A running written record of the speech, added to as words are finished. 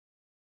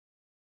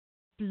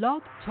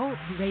Blog Talk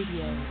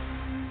Radio.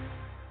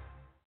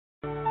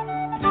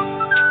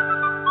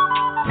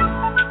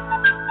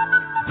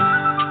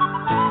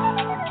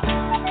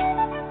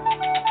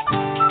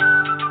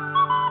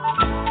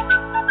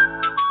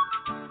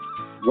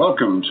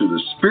 Welcome to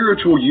the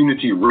Spiritual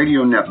Unity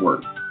Radio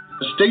Network,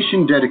 a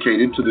station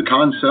dedicated to the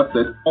concept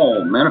that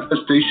all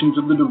manifestations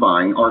of the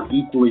divine are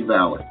equally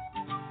valid.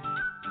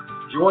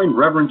 Join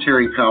Reverend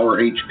Terry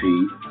Power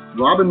HP,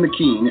 Robin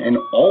McKean, and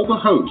all the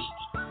hosts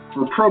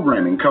for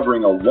programming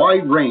covering a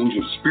wide range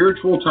of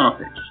spiritual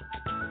topics,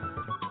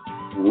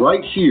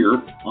 right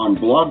here on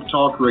Blog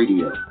Talk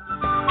Radio.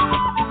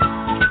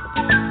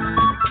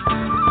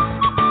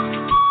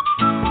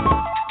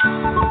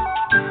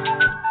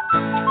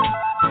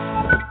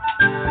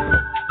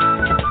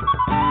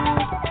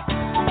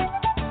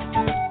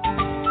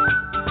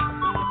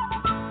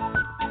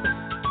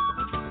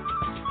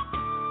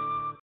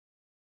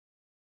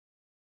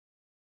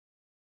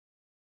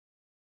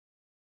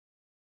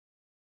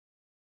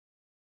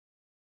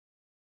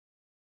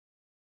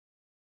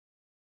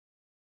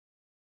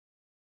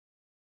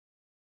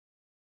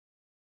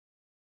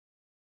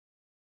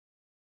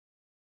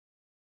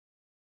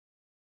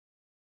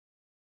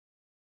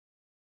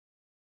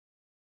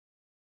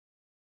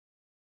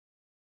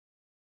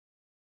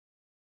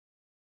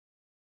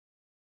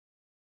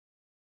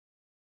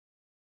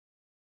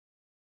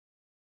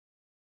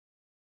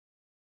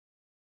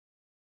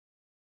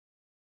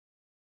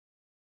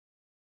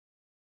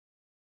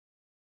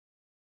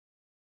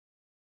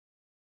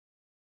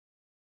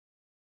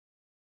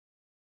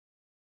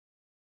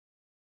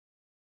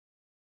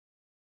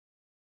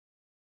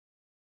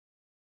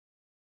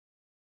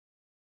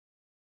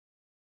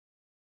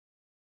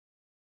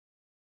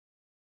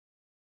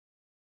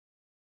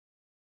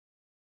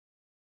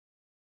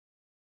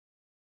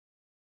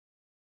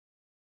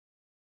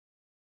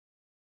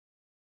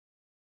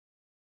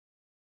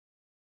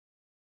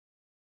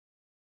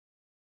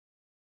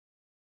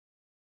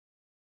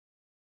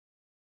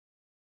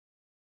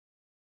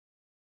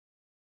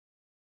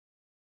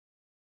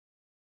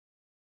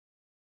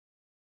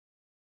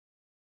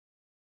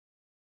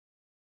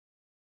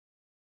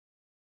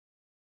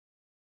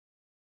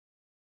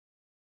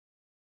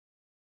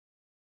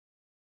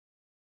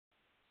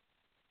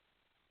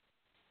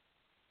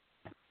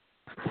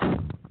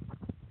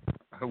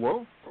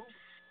 Hello?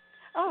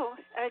 Oh,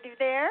 are you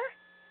there?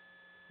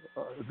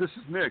 This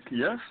is Nick,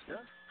 yes?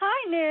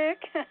 Hi, Nick.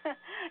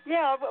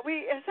 Yeah,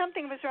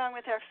 something was wrong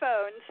with our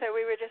phone, so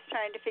we were just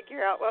trying to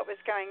figure out what was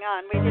going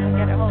on. We didn't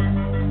get a hold of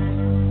it.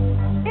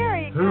 Here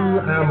he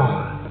Who comes. am I?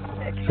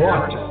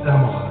 What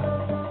am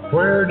I?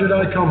 Where did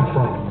I come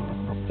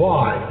from?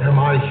 Why am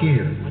I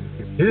here?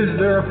 Is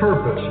there a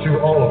purpose to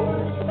all of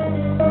this?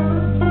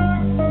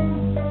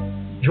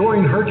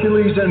 Join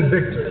Hercules and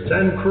Victus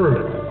and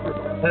crew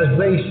as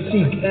they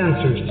seek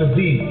answers to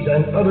these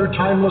and other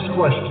timeless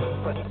questions,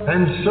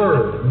 and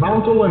serve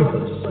Mount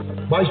Olympus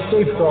by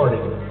safeguarding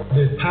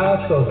the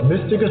path of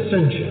mystic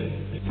ascension.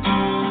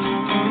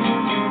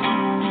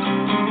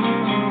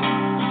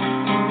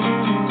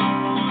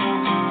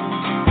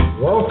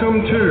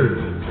 Welcome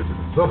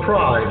to the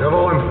Pride of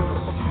Olympus.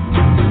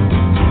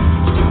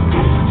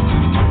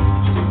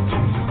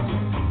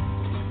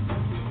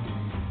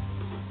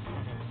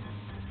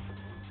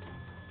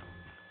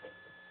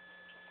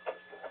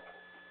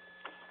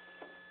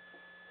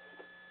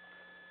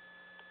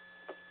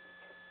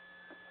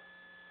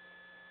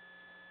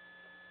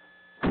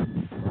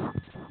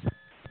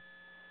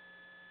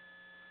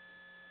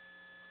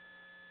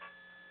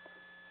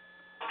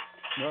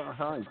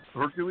 Hi.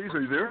 Hercules,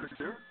 are you there?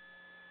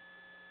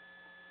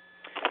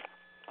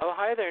 Oh,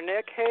 hi there,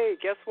 Nick. Hey,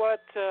 guess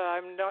what?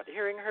 I'm not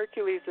hearing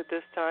Hercules at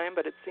this time,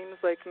 but it seems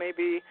like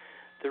maybe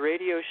the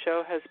radio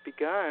show has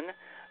begun.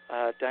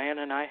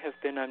 Diana and I have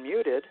been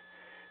unmuted,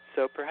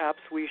 so perhaps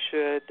we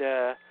should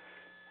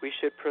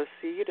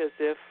proceed as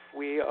if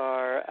we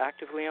are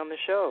actively on the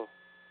show.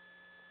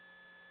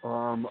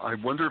 I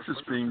wonder if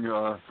it's being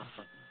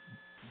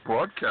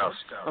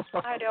broadcast.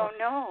 I don't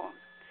know.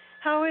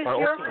 How is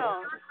your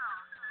phone?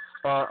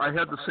 I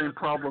had the same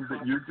problem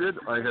that you did.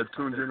 I had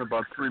tuned in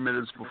about 3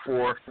 minutes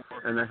before,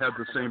 and I had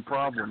the same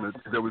problem.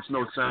 There was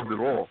no sound at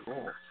all.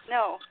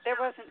 No, there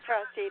wasn't for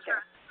us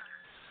either.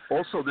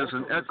 Also, there's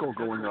an echo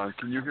going on.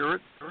 Can you hear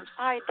it?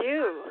 I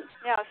do.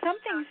 Yeah,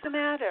 something's the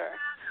matter.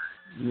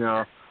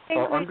 Yeah.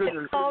 Think we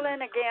should call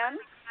in again?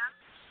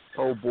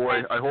 Oh,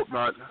 boy, I hope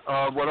not.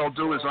 What I'll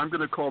do is I'm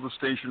going to call the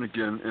station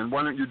again, and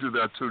why don't you do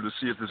that, too, to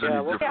see if there's any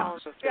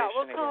difference. Yeah,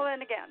 we'll call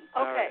in again.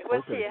 Okay,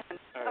 we'll see you.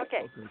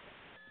 Okay.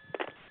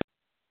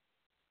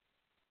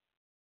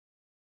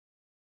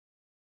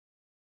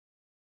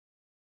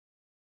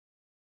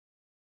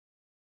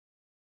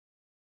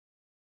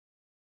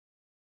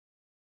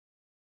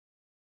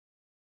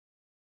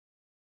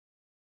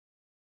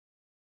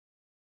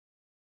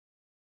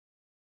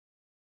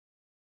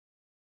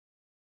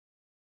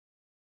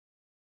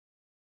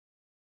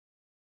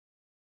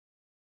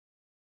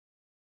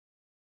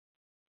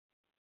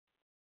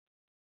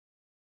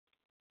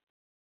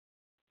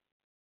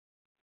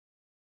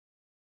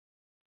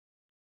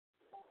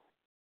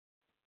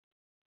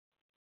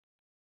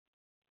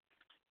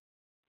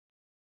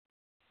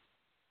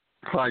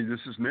 Hi, this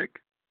is Nick.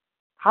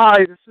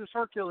 Hi, this is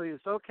Hercules.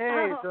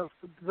 Okay, Oh.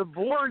 the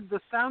board, the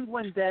sound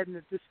went dead and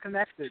it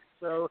disconnected,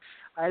 so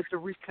I had to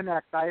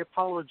reconnect. I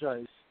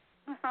apologize.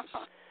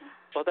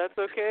 Well, that's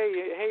okay.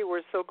 Hey,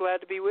 we're so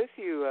glad to be with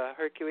you,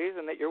 Hercules,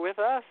 and that you're with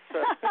us.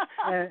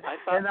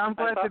 And I'm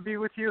glad to be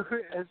with you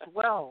as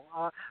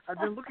well. I've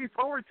been looking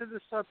forward to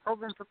this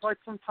program for quite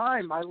some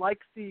time. I like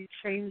the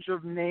change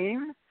of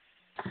name,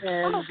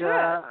 and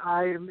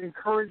I'm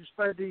encouraged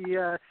by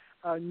the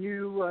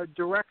new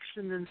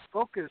direction and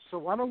focus. So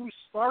why don't we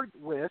start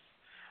with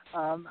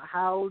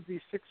how the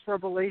sixth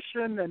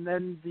revelation and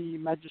then the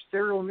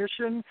magisterial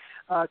mission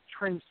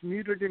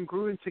transmuted and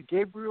grew into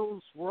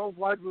Gabriel's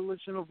worldwide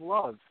religion of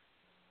love.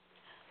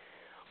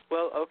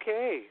 Well,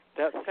 okay.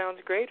 That sounds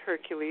great,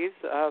 Hercules.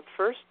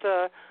 First,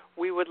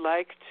 we would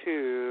like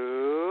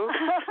to...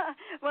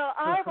 Well,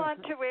 I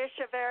want to wish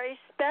a very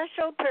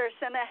special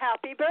person a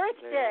happy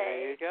birthday.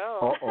 There you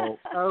go. Uh-oh.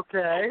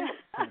 Okay.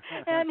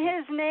 And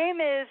his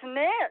name is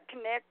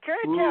Nick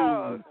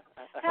Curto.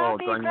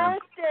 Happy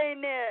birthday,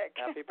 Nick.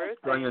 Happy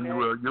birthday, Diane,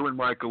 Nick. you and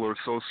Michael are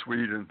so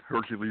sweet, and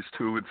Hercules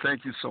too. And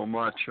thank you so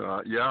much.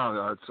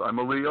 I'm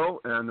a Leo,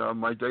 and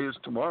my day is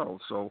tomorrow.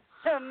 So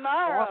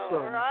tomorrow,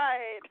 awesome.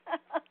 Right?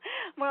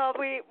 Well,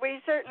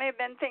 we certainly have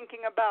been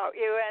thinking about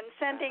you and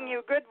sending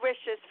you good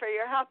wishes for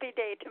your happy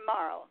day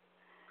tomorrow.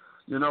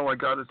 You know, I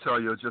got to tell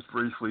you just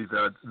briefly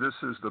that this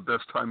is the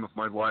best time of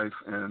my life,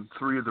 and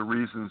 3 of the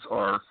reasons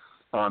are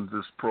on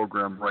this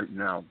program right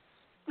now.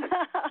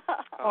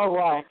 Oh,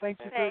 wow. Thank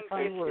you Thank for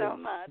the kind you words. so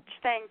much.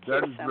 Thank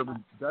you so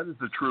much. That is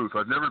the truth.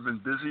 I've never been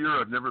busier.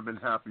 I've never been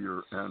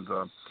happier, and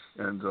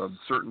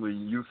certainly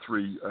you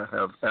 3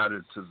 have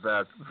added to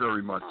that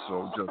very much.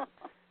 So just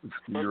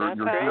Well, that's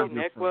great,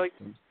 Nick. Well,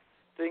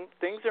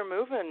 things are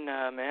moving,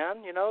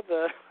 man. You know,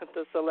 the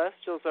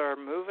Celestials are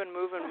moving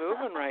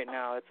right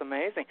now. It's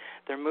amazing.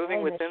 They're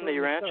moving within the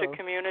Urantia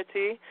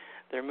community.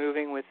 They're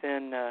moving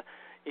within,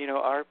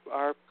 our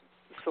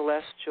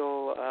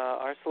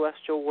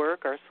celestial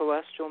work, our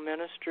celestial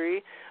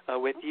ministry,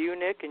 with you,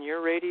 Nick, and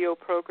your radio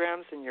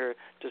programs and your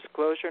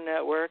Disclosure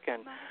Network,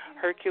 and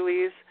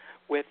Hercules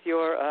with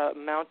your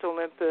Mount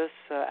Olympus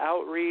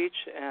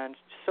outreach and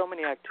so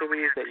many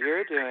activities that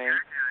you're doing.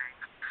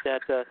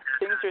 That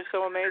things are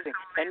so amazing.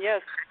 And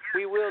yes,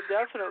 we will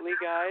definitely,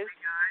 guys,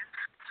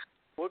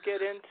 we'll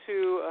get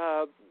into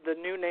the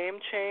new name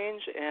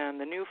change and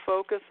the new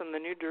focus and the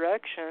new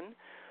direction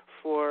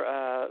for,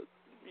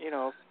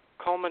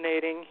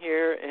 culminating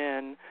here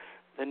in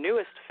the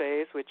newest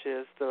phase, which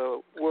is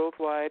the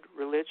worldwide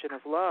religion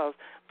of love.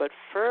 But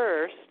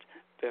first,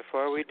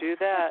 before we do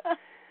that,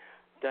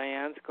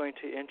 Diane's going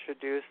to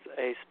introduce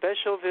a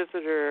special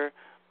visitor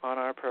on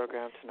our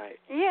program tonight.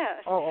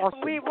 Yes. Oh,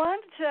 awesome. We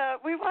want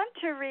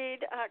to read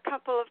a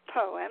couple of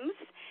poems,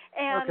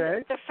 and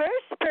the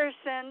first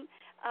person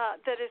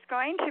that is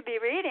going to be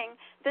reading,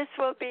 this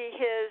will be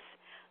his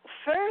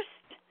first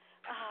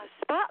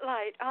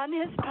spotlight on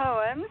his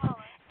poems,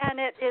 and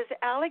it is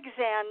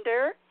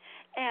Alexander,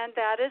 and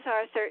that is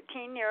our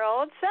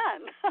 13-year-old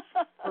son.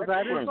 Oh,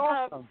 that is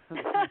awesome.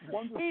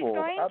 Wonderful. He's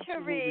going to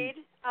read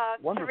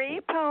 3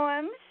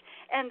 poems,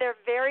 and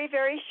they're very,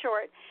 very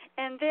short.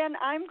 And then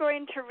I'm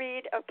going to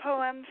read a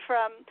poem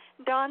from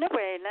Donna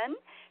Whalen,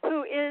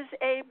 who is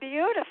a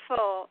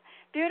beautiful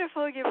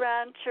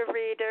Urantia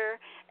reader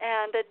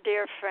and a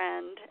dear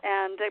friend.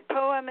 And the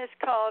poem is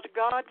called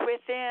God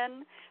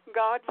Within,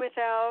 God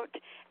Without,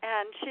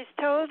 and she's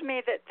told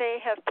me that they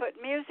have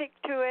put music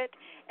to it,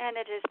 and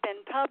it has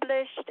been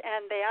published,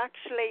 and they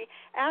actually,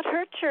 at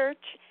her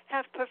church,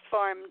 have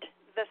performed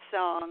the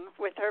song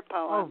with her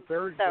poem. Oh,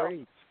 very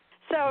great.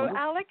 So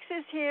Alex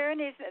is here, and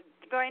he's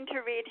going to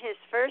read his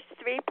first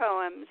 3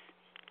 poems.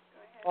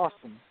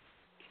 Awesome.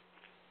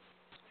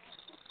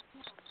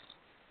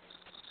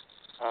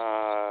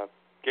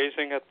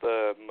 Gazing at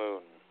the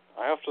moon.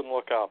 I often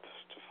look up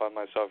to find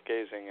myself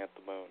gazing at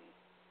the moon.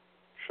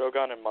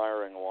 Shogun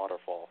admiring a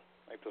waterfall.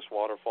 Like this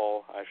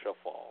waterfall, I shall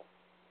fall.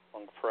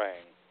 Monk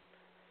praying.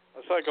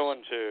 As I go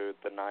into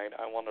the night,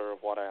 I wonder,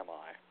 what am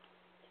I?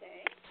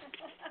 Okay.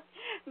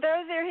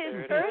 Those are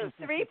his first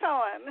 3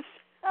 poems.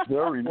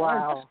 Very nice.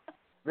 Wow.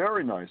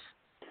 Very nice.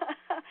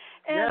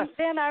 And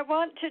then I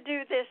want to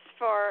do this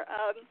for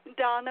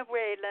Donna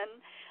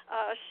Whalen.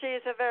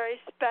 She's a very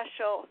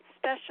special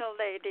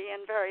lady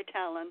and very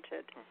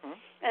talented. Mm-hmm.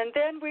 And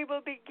then we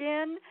will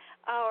begin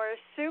our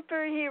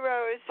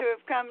superheroes who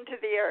have come to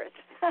the earth.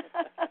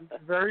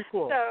 Very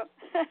cool. So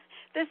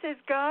this is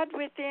God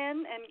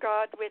Within and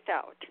God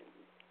Without.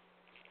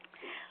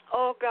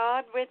 Oh,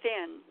 God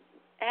within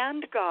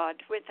and God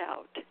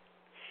without,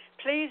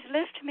 please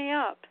lift me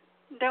up.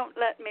 Don't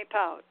let me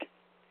pout.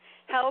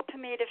 Help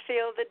me to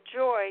feel the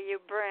joy you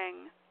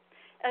bring,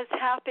 as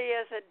happy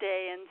as a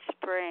day in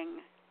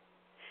spring.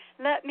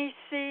 Let me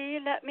see,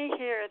 let me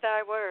hear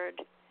thy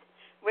word,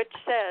 which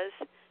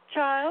says,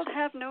 child,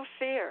 have no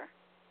fear.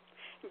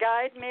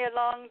 Guide me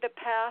along the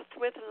path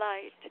with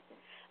light.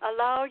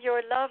 Allow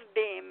your love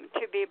beam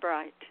to be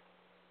bright.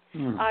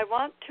 I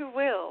want to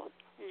will,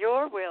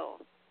 your will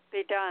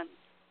be done.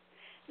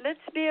 Let's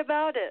be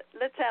about it.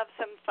 Let's have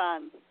some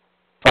fun.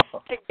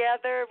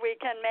 Together we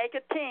can make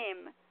a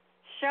team.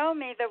 Show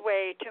me the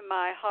way to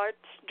my heart's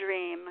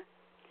dream.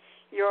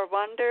 Your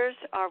wonders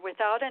are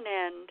without an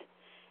end,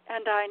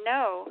 and I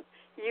know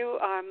you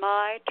are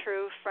my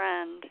true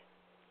friend.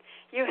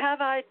 You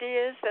have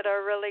ideas that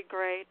are really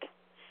great.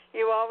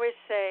 You always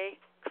say,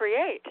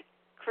 create,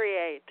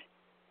 create.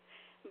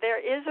 There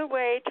is a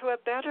way to a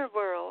better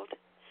world.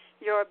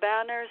 Your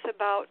banner's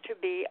about to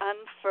be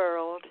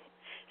unfurled.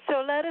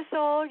 So let us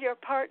all your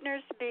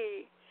partners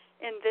be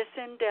in this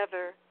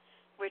endeavor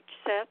which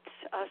sets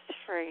us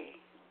free.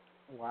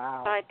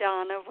 Wow. By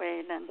Donna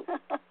Whalen.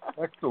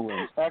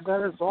 Excellent. That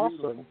is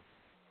awesome.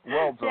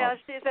 Well done. Yeah,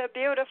 she's a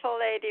beautiful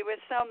lady with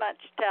so much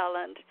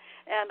talent,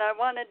 and I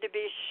wanted to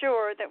be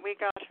sure that we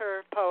got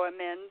her poem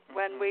in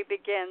when we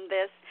begin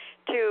this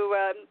to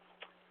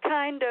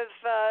kind of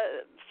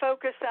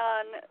focus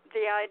on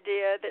the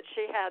idea that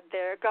she had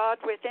there, God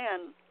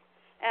within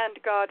and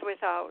God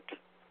without.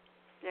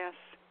 Yes.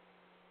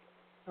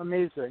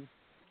 Amazing.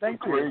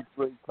 Thank you.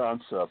 Great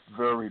concept.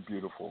 Very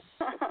beautiful.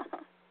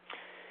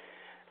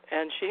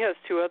 And she has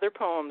two other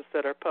poems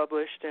that are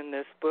published in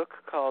this book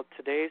called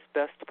Today's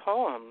Best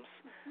Poems.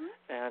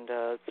 And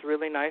it's a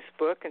really nice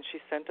book, and she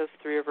sent us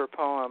three of her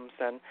poems.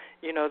 And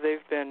you know,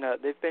 they've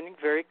been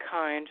very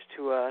kind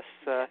to us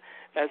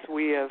as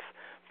we have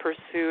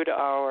pursued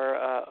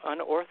our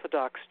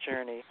unorthodox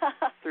journey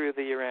through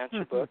the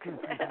Urantia book.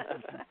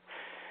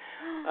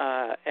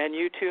 And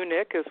you too,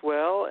 Nick, as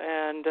well.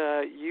 And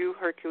you,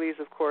 Hercules,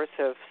 of course,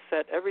 have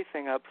set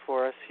everything up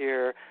for us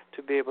here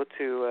to be able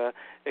to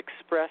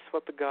express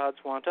what the gods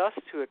want us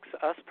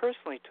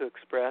personally to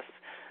express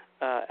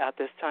at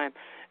this time.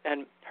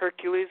 And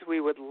Hercules, we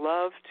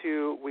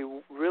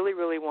really,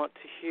 really want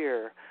to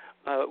hear.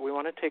 We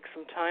want to take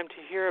some time to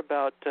hear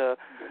about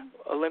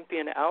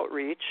Olympian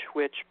outreach,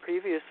 which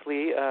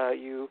previously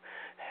you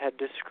had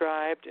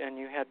described, and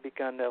you had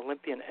begun the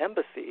Olympian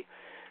embassy.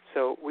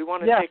 So we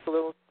want to take a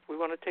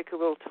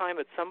little time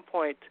at some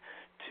point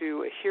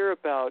to hear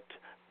about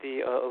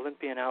the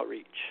Olympian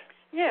outreach.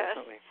 Yes,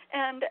 definitely.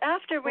 And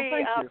after we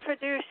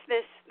produce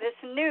this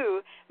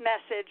new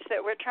message that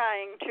we're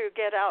trying to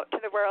get out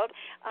to the world,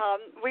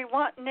 we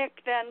want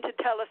Nick then to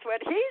tell us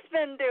what he's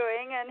been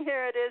doing, and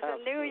here it is,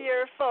 Absolutely. a new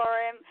year for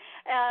him,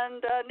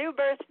 and a new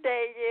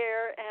birthday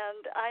year,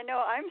 and I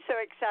know I'm so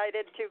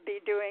excited to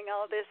be doing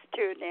all this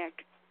too,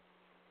 Nick.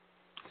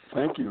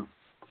 Thank you.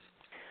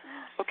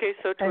 Okay,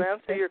 so to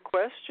answer your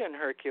question,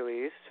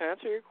 Hercules,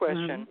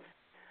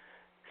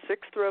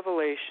 Sixth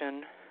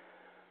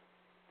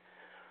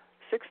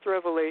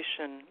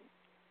Revelation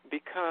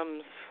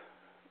becomes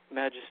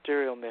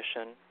magisterial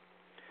mission.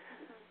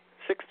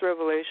 Sixth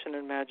Revelation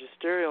and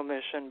magisterial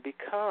mission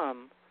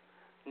become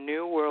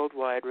new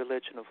worldwide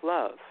religion of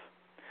love.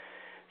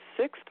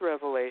 Sixth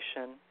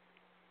Revelation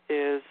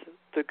is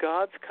the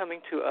gods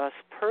coming to us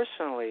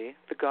personally,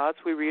 the gods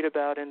we read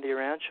about in the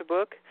Urantia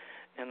book,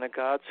 and the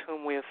gods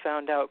whom we have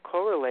found out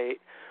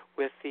correlate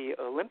with the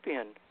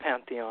Olympian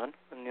pantheon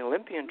and the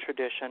Olympian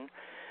tradition.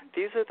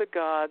 These are the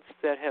gods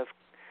that have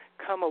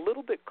come a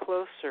little bit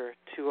closer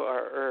to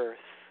our earth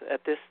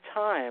at this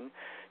time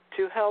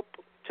to help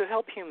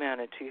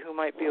humanity who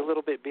might be a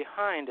little bit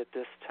behind at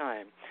this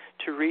time,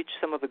 to reach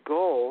some of the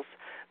goals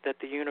that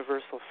the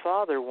Universal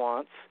Father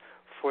wants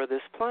for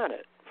this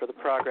planet, for the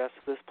progress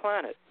of this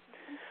planet.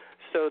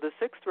 So the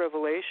Sixth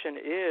Revelation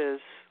is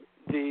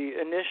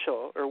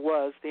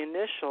was the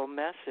initial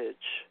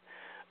message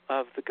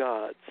of the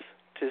gods,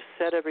 to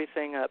set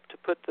everything up, to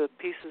put the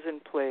pieces in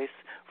place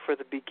for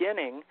the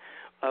beginning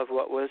of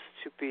what was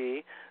to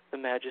be the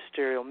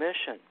magisterial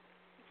mission.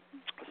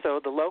 So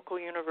the local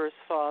universe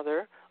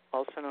father,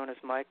 also known as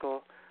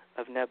Michael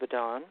of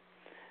Nebadon,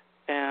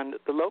 and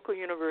the local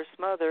universe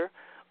mother,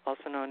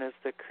 also known as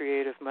the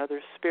creative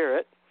mother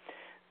spirit,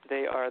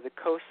 they are the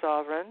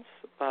co-sovereigns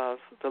of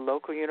the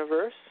local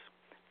universe,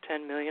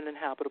 10 million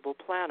inhabitable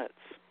planets.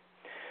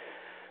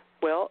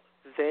 Well,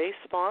 they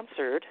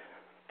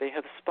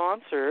have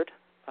sponsored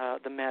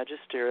the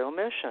magisterial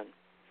mission.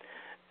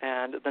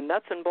 And the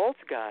nuts and bolts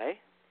guy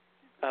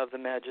of the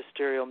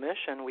magisterial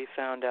mission, we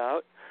found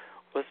out,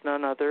 was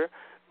none other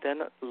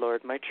than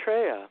Lord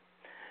Maitreya.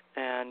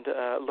 And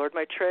Lord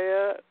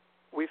Maitreya,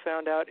 we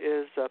found out,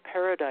 is a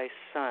paradise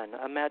sun,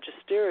 a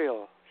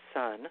magisterial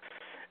sun.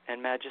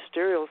 And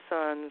magisterial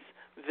suns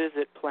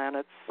visit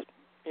planets,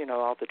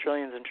 all the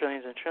trillions and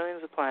trillions and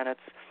trillions of planets,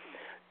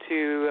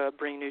 to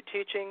bring new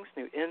teachings,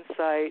 new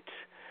insight,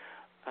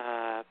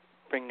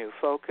 bring new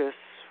focus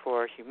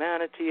for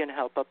humanity, and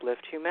help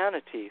uplift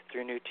humanity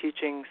through new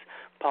teachings,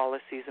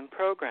 policies, and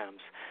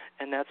programs.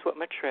 And that's what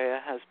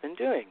Maitreya has been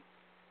doing.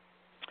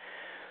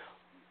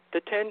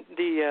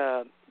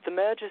 The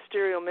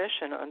magisterial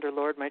mission under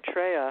Lord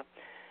Maitreya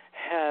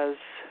has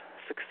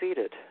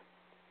succeeded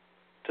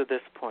to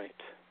this point.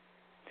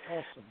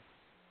 Awesome.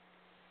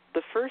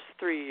 The first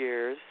 3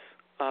 years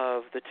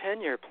of the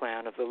 10-year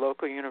plan of the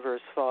local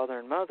universe father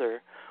and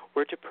mother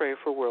were to pray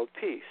for world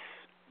peace.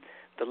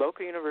 The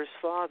local universe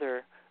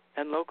father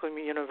and Local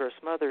Universe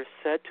Mother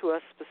said to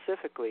us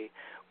specifically,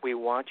 we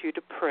want you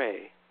to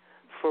pray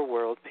for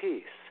world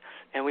peace,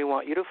 and we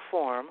want you to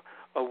form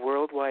a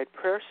worldwide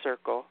prayer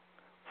circle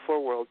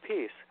for world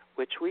peace,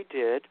 which we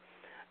did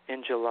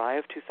in July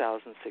of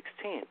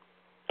 2016.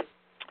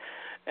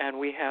 And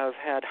we have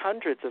had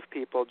hundreds of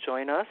people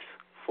join us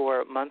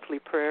for monthly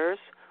prayers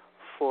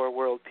for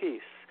world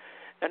peace.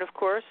 And of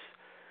course,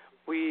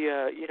 we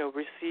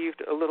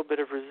received a little bit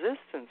of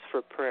resistance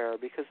for prayer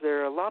because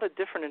there are a lot of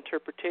different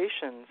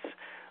interpretations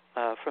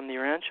from the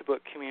Urantia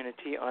book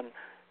community on,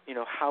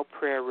 how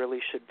prayer really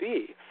should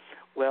be.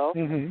 Well,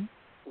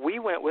 we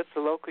went with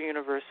the Local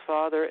Universe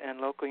Father and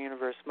Local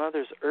Universe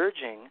Mother's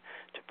urging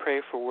to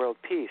pray for world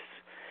peace.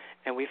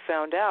 And we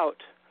found out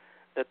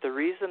that the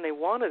reason they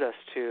wanted us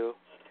to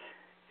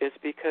is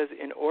because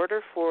in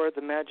order for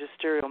the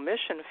magisterial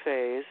mission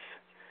phase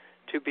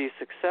to be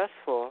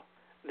successful,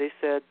 they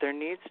said there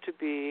needs to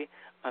be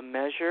a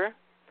measure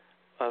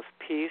of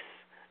peace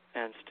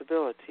and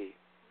stability.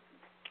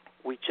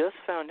 We just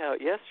found out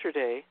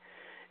yesterday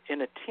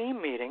in a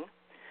team meeting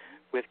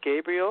with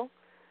Gabriel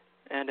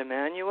and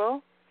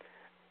Emmanuel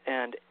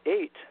and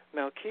 8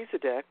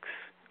 Melchizedeks,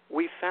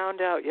 we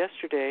found out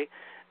yesterday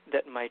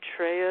that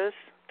Maitreya's,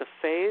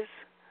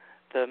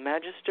 the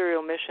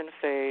magisterial mission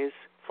phase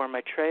for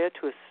Maitreya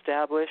to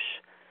establish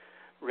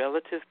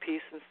relative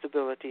peace and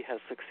stability has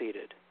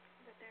succeeded.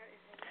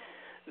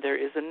 There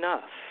is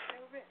enough.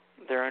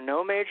 There are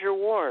no major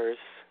wars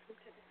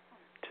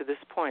to this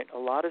point. A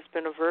lot has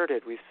been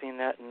averted. We've seen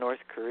that in North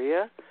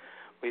Korea.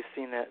 We've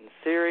seen that in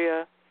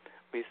Syria.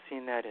 We've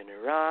seen that in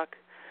Iraq.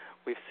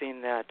 We've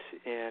seen that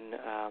in,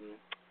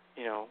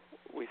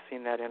 we've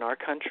seen that in our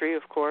country,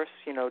 of course,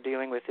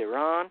 dealing with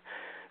Iran.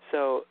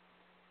 So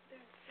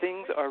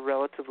things are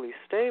relatively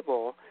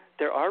stable.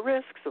 There are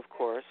risks, of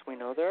course. We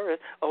know there are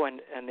risks. Oh, and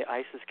the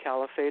ISIS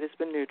caliphate has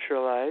been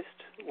neutralized.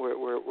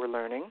 We're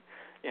learning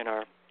in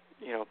our,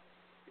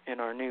 in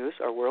our news,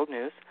 our world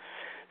news.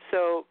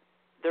 So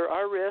there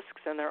are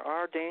risks and there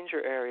are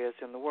danger areas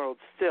in the world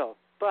still,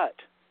 but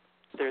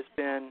there's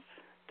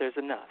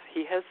enough.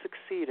 He has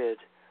succeeded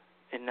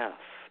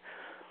enough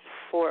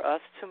for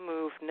us to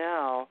move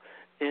now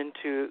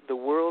into the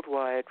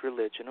worldwide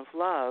religion of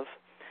love,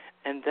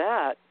 and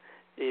that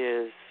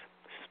is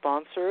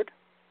sponsored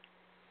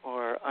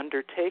or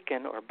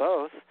undertaken, or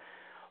both,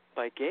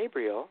 by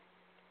Gabriel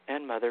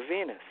and Mother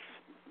Venus.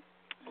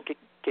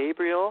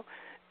 Gabriel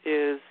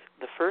is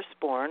the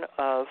firstborn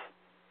of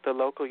the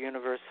Local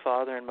Universe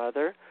Father and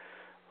Mother,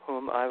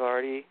 whom I've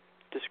already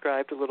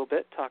described a little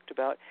bit, talked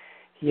about.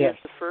 Yes.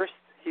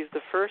 He's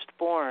the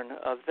firstborn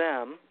of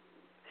them.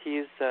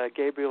 He's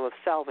Gabriel of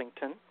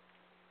Salvington.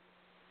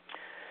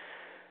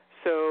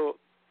 So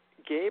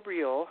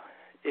Gabriel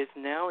is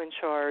now in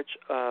charge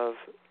of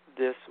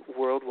this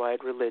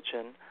worldwide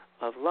religion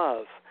of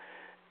love.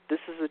 This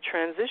is a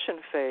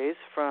transition phase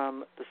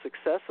from the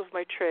success of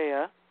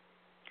Maitreya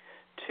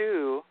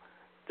to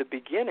the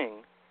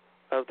beginning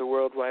of the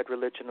worldwide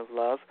religion of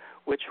love,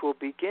 which will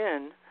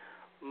begin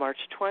March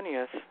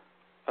 20th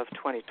of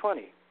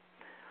 2020.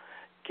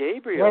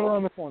 Gabriel... Right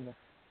around the corner.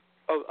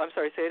 Oh, I'm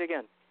sorry, say it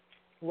again.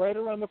 Right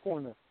around the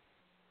corner.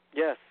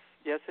 Yes,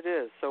 it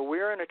is. So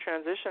we're in a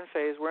transition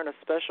phase. We're in a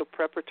special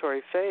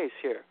preparatory phase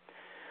here.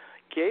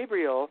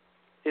 Gabriel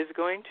is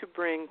going to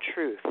bring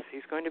truth.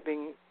 He's going to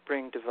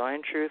bring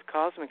divine truth,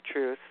 cosmic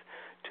truth,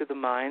 to the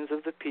minds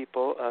of the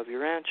people of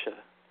Urantia,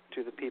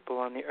 to the people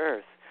on the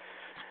earth.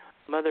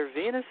 Mother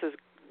Venus's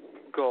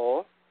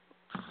goal,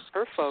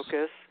 her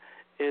focus,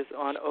 is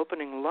on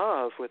opening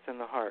love within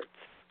the hearts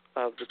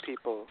of the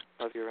people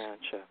of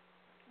Urantia.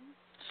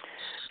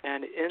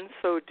 And in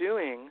so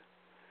doing,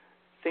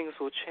 things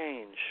will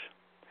change.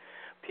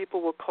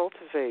 People will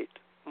cultivate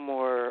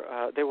more,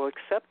 they will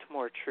accept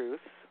more truth.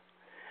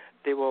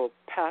 They will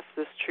pass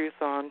this truth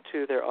on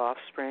to their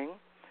offspring.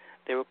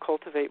 They will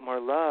cultivate more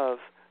love,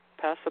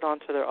 pass it on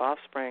to their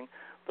offspring,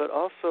 but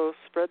also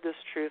spread this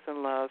truth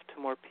and love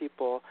to more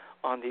people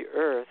on the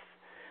earth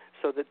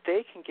so that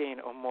they can gain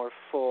a more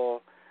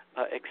full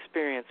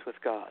experience with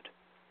God.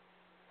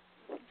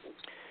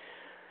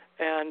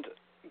 And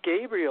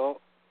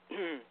Gabriel,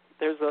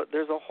 there's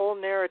a whole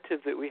narrative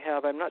that we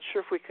have. I'm not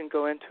sure if we can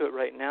go into it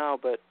right now,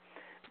 but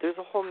there's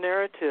a whole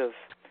narrative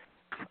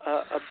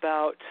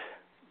about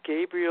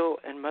Gabriel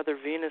and Mother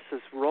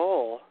Venus's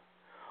role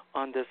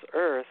on this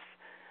earth.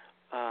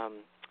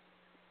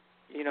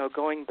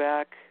 Going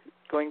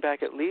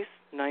back at least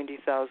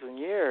 90,000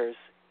 years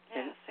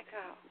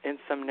in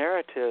some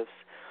narratives,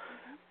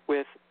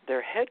 with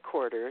their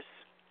headquarters,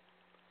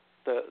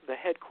 the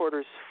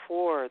headquarters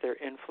for their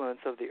influence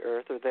of the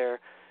earth, or their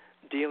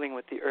dealing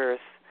with the earth,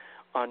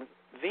 on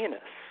Venus.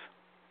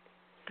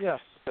 Yes.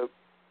 So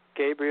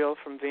Gabriel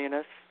from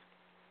Venus,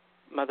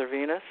 Mother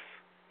Venus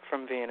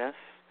from Venus.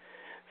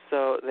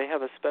 So they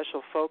have a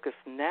special focus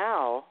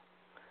now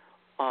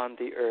on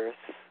the earth,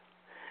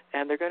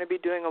 and they're going to be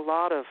doing a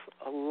lot of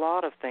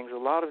things, a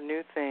lot of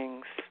new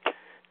things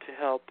to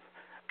help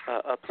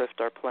uplift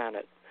our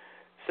planet.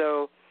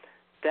 So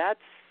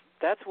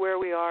that's where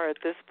we are at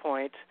this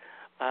point.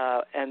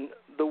 And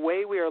the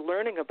way we are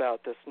learning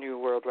about this new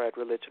worldwide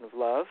religion of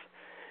love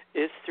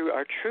is through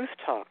our truth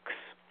talks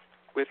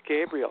with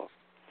Gabriel.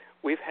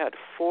 We've had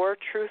 4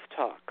 truth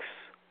talks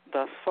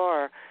thus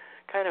far,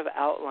 kind of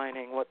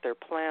outlining what their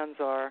plans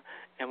are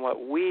and what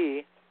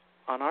we,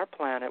 on our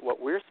planet, what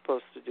we're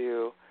supposed to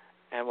do,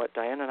 and what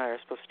Diane and I are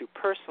supposed to do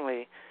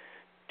personally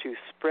to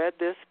spread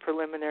this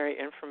preliminary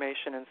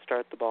information and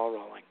start the ball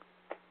rolling.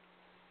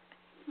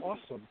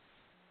 Awesome.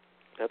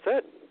 That's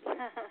it.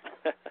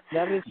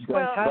 That is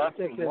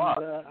fantastic.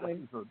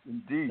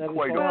 Indeed, that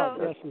quite is a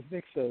yes, as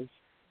Nick says.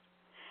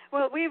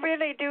 Well, we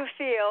really do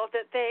feel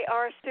that they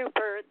are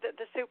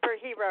the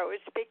superheroes,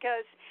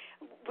 because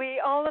we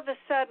all of a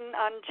sudden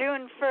on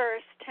June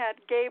 1st had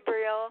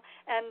Gabriel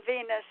and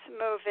Venus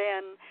move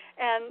in,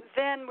 and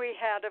then we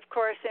had, of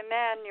course,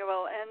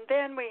 Emmanuel, and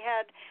then we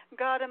had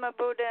Gautama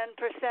Buddha and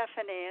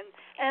Persephone,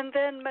 and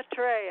then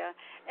Maitreya.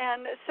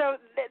 And so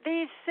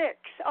these 6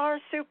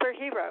 are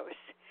superheroes,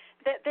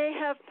 that they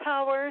have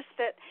powers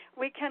that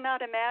we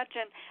cannot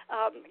imagine.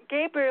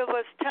 Gabriel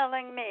was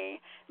telling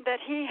me that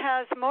he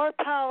has more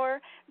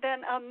power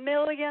than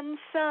 1,000,000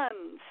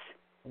 suns.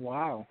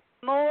 Wow.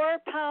 More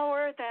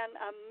power than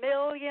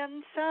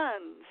 1,000,000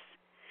 suns.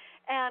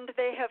 And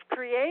they have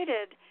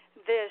created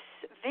this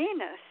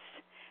Venus,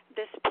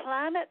 this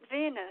planet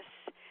Venus,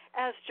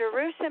 as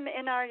Jerusalem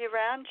in our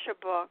Urantia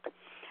book.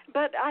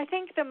 But I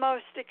think the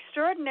most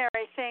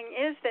extraordinary thing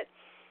is that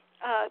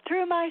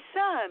through my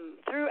son,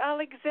 through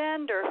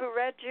Alexander, who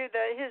read you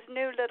his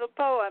new little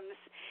poems,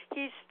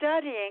 he's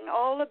studying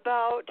all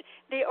about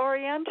the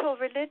Oriental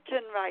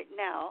religion right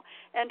now,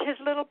 and his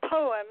little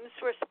poems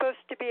were supposed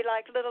to be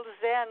like little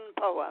Zen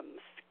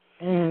poems.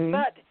 Mm-hmm.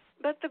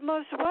 But the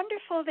most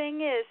wonderful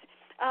thing is,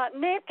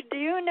 Nick, do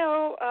you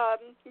know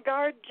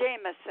Gard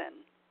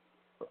Jameson?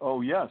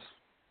 Oh, yes.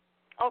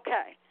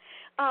 Okay.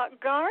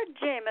 Gard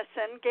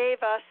Jameson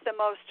gave us the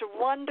most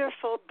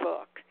wonderful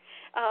book.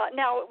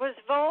 Now, it was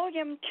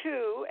volume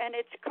 2, and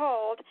it's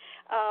called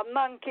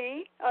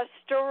Monkey, A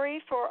Story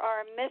for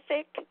Our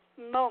Mythic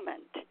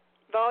Moment.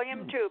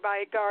 Volume 2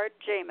 by Gard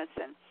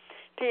Jameson,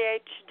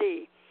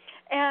 Ph.D.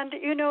 And,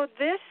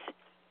 this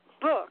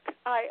book,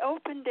 I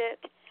opened it,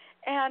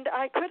 and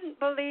I couldn't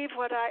believe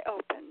what I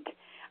opened.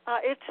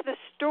 It's the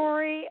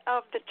story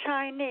of the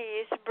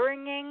Chinese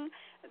bringing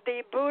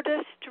the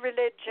Buddhist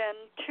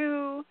religion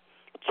to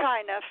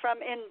China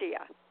from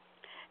India.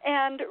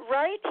 And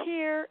right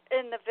here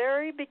in the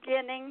very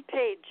beginning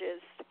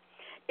pages,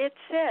 it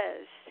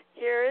says,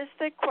 here is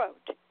the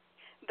quote,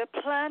 "The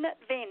planet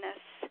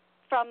Venus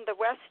from the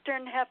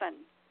western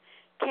heaven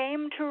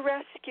came to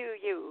rescue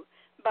you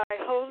by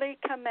holy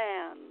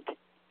command."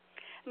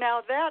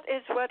 Now that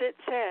is what it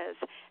says.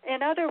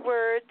 In other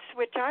words,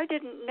 which I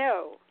didn't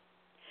know,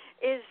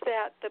 is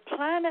that the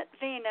planet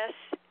Venus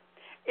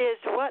is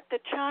what the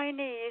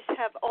Chinese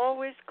have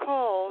always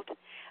called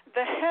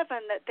the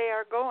heaven that they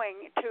are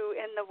going to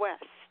in the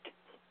West.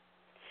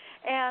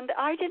 And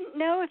I didn't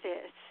know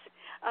this.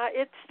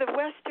 It's the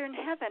Western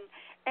heaven,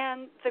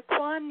 and the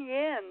Kuan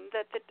Yin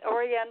that the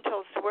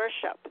Orientals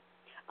worship,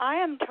 I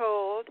am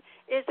told,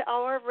 is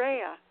our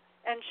Rhea,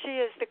 and she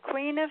is the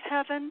Queen of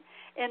Heaven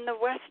in the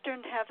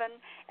Western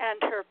heaven,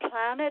 and her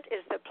planet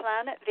is the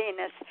planet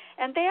Venus.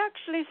 And they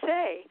actually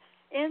say,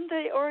 in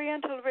the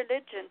Oriental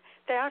religion,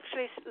 they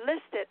actually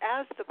list it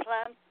as the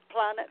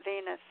planet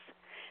Venus.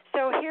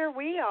 So here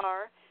we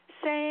are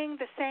saying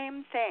the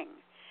same thing,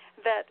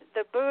 that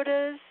the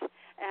Buddhas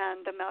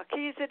and the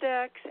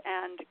Melchizedeks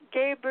and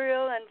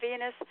Gabriel and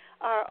Venus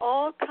are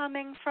all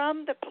coming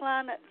from the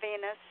planet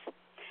Venus,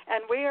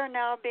 and we are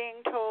now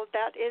being told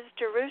that is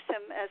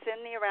Jerusalem, as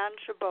in the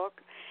Urantia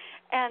book,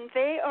 and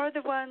they are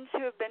the ones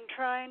who have been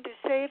trying to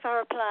save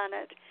our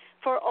planet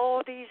for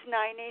all these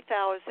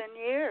 90,000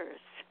 years.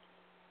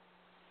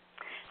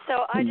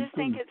 So I just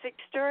think it's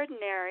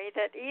extraordinary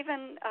that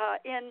even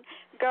in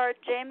Gard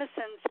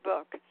Jameson's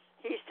book,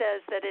 he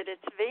says that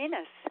it's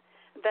Venus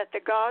that the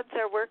gods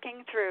are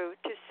working through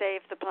to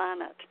save the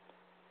planet.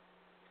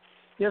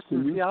 Yes,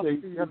 and you say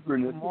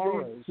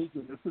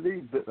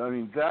synchronicity. I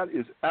mean, that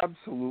is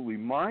absolutely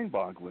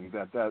mind-boggling.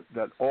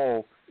 That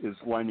all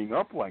is lining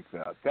up like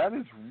that. That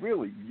is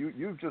really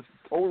you just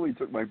totally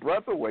took my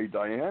breath away,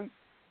 Diane.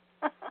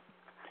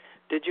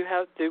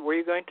 Were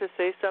you going to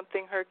say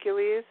something,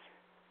 Hercules?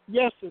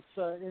 Yes, it's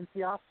in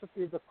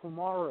Theosophy the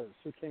Kumaras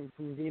who came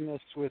from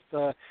Venus with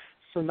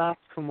Sanat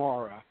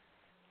Kumara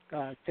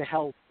to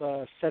help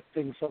set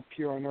things up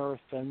here on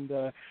Earth. And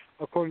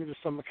according to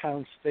some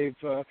accounts,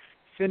 they've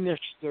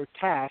finished their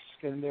task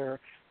and they're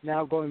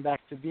now going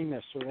back to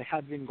Venus, or they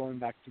had been going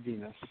back to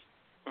Venus.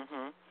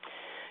 Mm-hmm.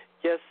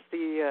 Yes,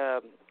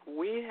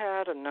 we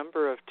had a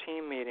number of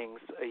team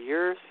meetings a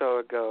year or so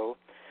ago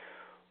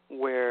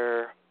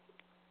where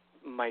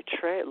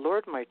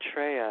Lord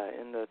Maitreya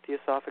in the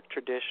Theosophic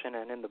tradition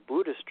and in the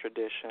Buddhist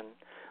tradition,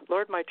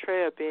 Lord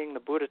Maitreya being the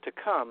Buddha to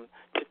come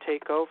to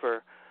take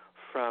over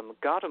from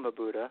Gautama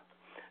Buddha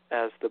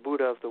as the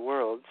Buddha of the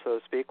world, so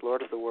to speak,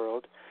 Lord of the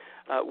world,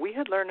 we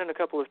had learned in a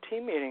couple of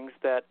team meetings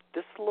that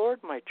this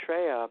Lord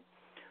Maitreya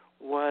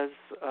was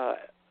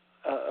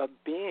a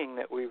being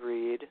that we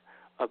read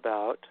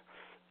about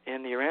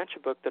in the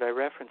Urantia book that I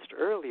referenced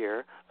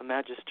earlier, a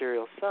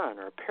magisterial son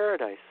or a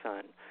paradise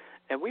son.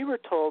 And we were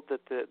told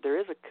that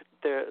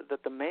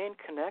that the main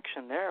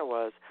connection there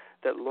was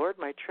that Lord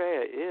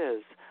Maitreya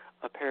is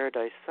a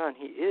paradise son.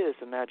 He is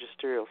a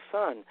magisterial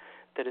son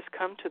that has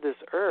come to this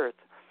earth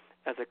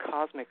as a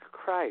cosmic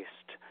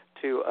Christ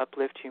to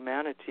uplift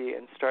humanity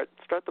and start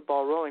the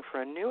ball rolling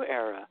for a new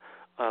era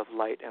of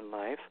light and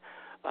life.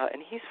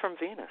 And he's from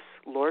Venus.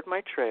 Lord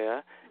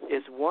Maitreya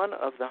is one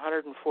of the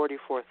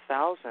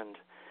 144,000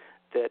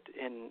 that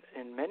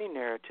in many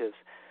narratives,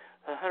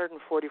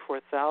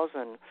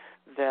 144,000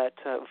 that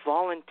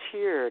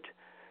volunteered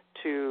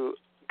to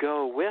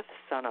go with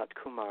Sanat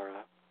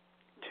Kumara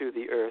to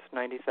the earth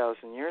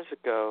 90,000 years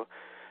ago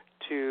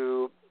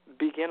to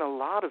begin a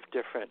lot of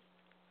different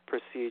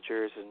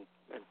procedures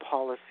and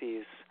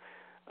policies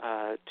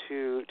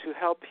to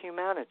help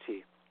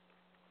humanity.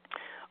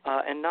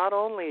 And not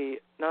only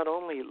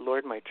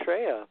Lord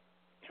Maitreya,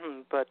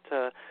 but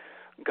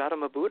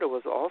Gautama Buddha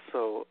was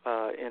also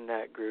in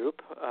that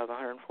group of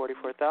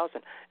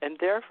 144,000, and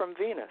they're from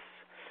Venus.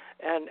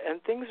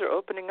 And things are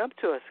opening up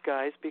to us,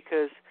 guys,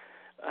 because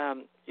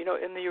in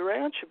the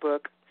Urantia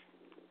book,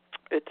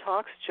 it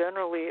talks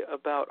generally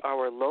about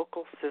our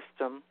local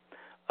system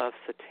of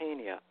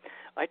Satania.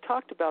 I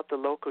talked about the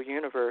local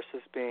universe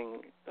as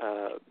being,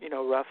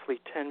 roughly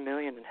 10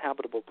 million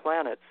inhabitable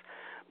planets.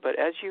 But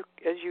as you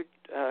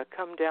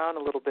come down a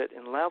little bit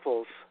in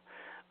levels,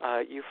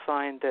 you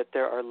find that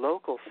there are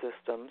local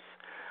systems,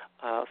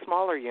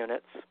 smaller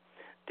units.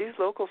 These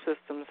local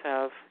systems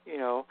have,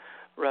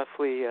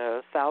 roughly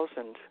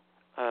 1,000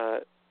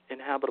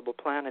 inhabitable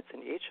planets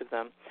in each of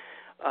them,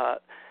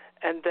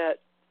 and that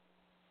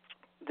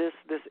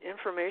this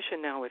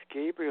information now with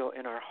Gabriel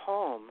in our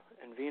home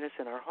and Venus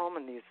in our home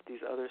and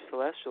these other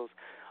celestials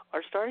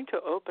are starting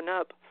to open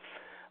up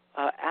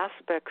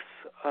aspects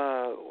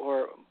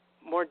or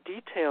more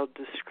detailed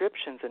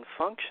descriptions and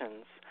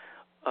functions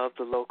of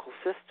the local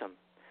system.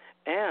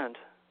 And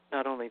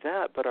not only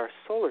that, but our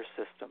solar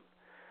system.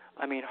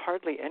 I mean,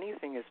 hardly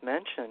anything is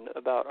mentioned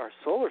about our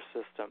solar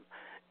system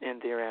in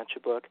the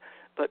Urantia book,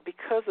 but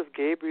because of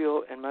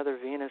Gabriel and Mother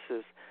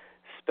Venus's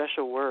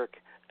special work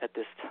at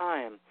this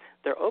time,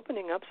 they're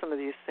opening up some of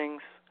these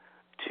things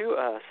to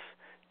us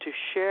to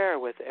share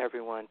with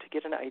everyone, to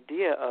get an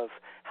idea of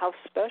how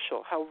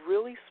special, how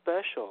really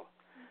special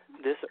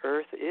this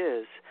Earth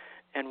is,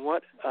 and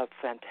what a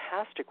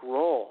fantastic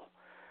role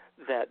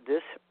that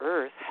this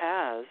Earth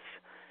has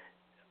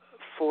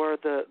for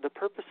the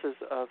purposes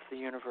of the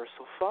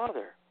Universal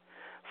Father.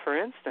 For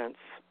instance,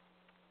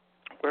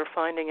 we're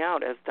finding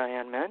out, as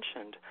Diane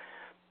mentioned,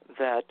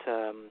 that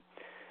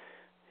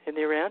in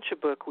the Urantia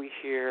book we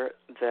hear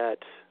that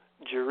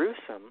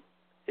Jerusalem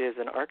is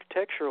an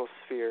architectural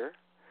sphere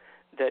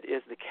that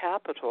is the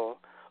capital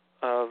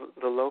of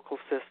the local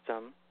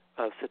system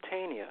of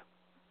Satania.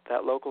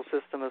 That local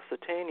system of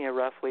Satania,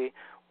 roughly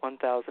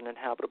 1,000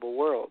 inhabitable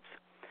worlds.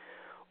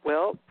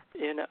 Well,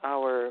 in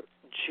our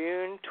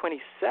June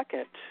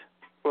 22nd,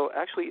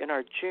 in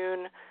our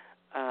June,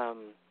 our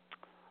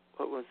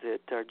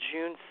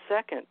June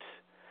 2nd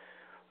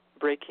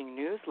breaking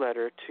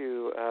newsletter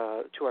to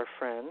our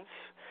friends,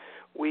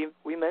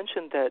 we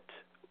mentioned that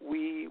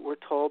we were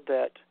told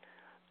that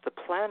the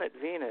planet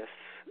Venus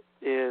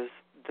is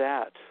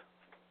that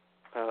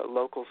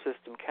local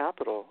system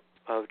capital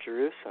of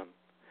Jerusalem.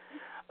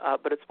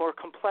 But it's more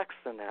complex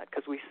than that,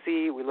 because we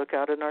look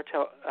out of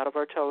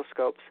our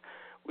telescopes,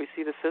 we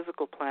see the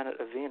physical planet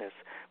of Venus,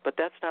 but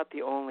that's not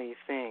the only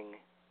thing.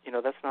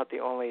 That's not the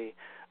only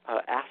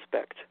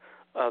aspect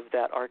of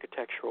that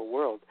architectural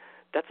world.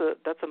 That's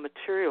a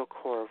material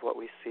core of what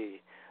we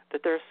see.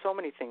 That there are so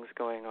many things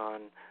going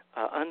on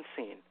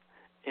unseen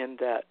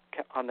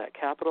on that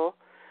capital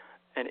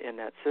and in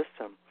that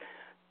system.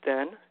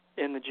 Then,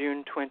 in the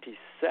June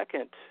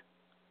 22nd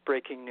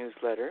breaking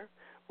newsletter,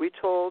 we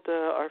told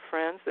our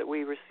friends that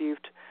we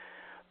received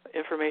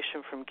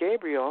information from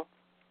Gabriel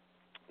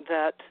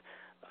that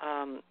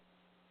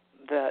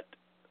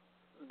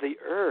the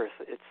Earth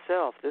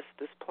itself,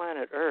 this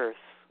planet Earth,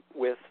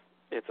 with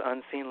its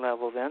unseen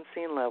levels and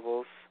seen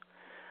levels,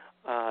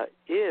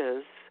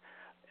 is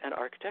an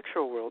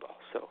architectural world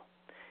also.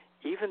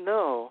 Even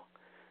though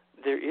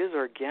there is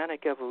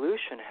organic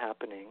evolution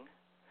happening,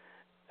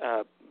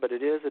 but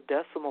it is a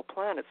decimal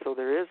planet, so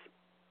there is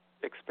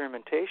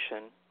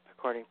experimentation,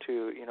 according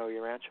to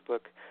Urantia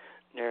book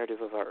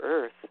narrative of our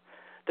Earth,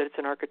 that it's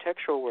an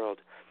architectural world.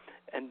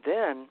 And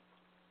then,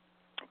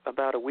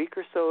 about a week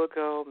or so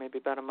ago, maybe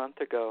about a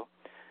month ago,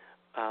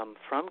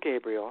 from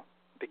Gabriel,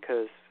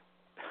 because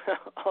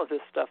all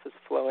this stuff is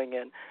flowing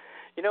in.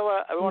 You know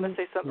what? I want to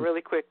say something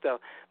really quick, though.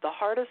 The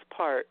hardest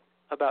part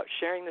about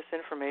sharing this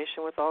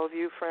information with all of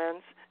you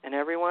friends and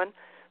everyone,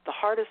 the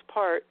hardest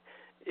part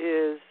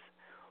is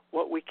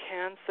what we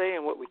can say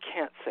and what we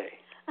can't say.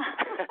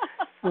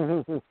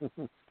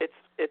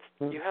 It's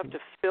you have to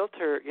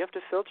filter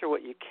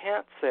what you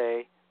can't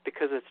say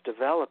because it's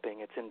developing,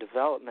 it's in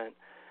development,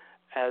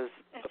 as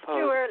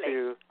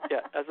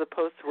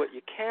opposed to what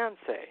you can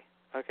say.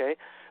 okay?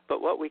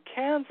 But what we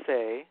can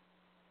say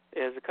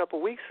is a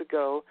couple weeks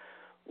ago,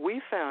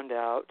 we found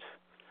out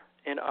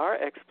in our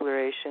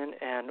exploration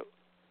and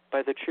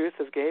by the truth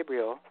of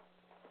Gabriel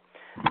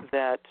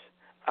that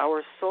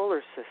our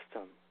solar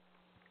system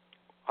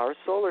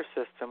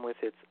with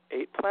its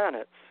 8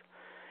 planets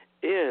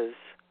is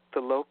the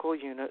local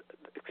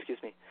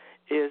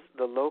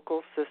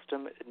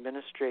system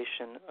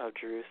administration of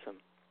Jerusalem.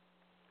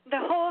 The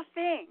whole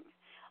thing,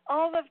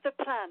 all of the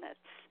planets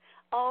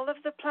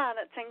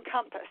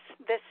encompass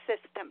this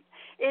system.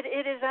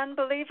 It is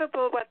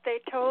unbelievable what they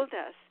told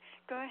us.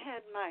 Go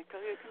ahead,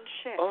 Michael, you can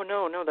share. Oh,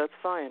 no, that's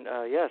fine.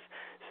 Yes.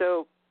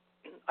 So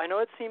I know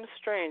it seems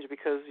strange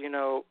because,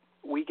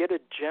 we get a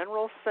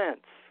general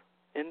sense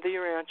in the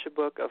Urantia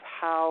book of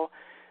how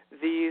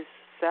these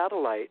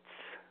satellites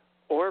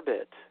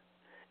orbit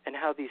and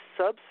how these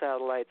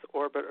sub-satellites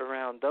orbit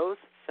around those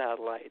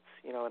satellites,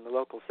 in the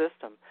local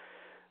system.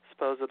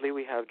 Supposedly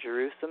we have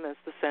Jerusalem as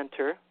the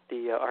center,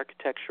 the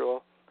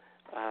architectural,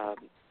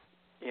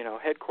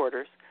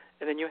 headquarters,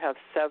 and then you have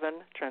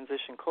 7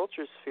 transition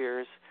culture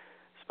spheres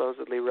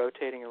supposedly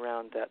rotating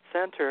around that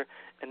center,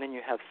 and then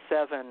you have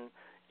 7,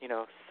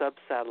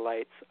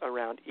 sub-satellites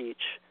around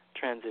each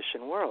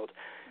transition world.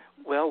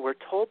 Well, we're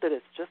told that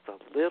it's just a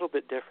little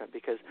bit different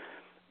because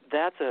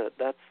they're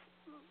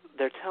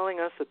telling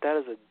us that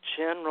is a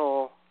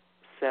general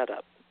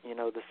setup.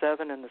 The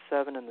 7 and the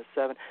 7 and the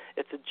 7.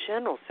 It's a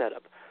general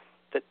setup.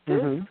 That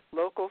this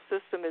local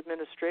system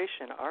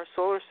administration, our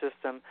solar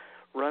system,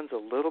 runs a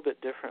little bit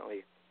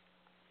differently.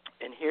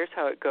 And here's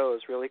how it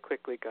goes really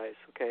quickly, guys,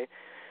 okay?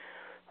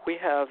 We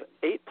have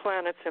 8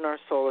 planets in our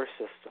solar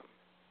system,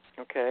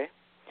 okay?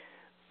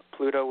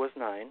 Pluto was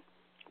 9.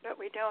 But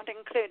we don't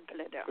include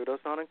Pluto. Pluto's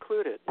not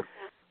included.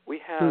 We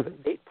have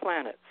 8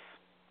 planets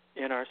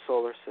in our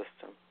solar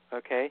system,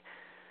 okay?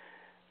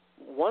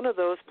 One of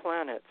those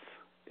planets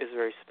is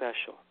very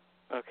special,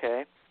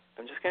 okay?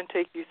 I'm just going to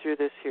take you through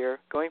this here,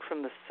 going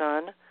from the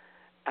sun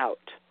out.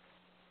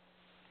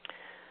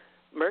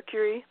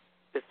 Mercury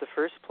is the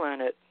first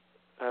planet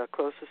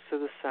closest to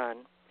the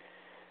sun.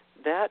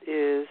 That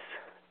is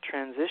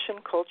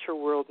transition culture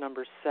world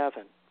number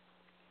 7.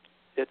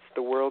 It's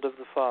the world of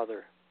the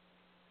Father.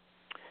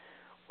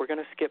 We're going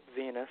to skip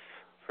Venus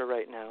for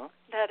right now.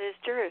 That is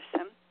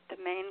Jerusalem, the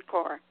main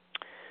core.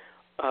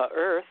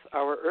 Earth,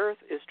 our Earth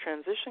is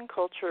transition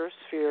culture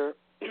sphere,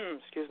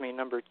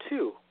 number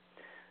 2,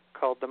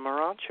 called the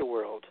Morontia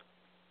world.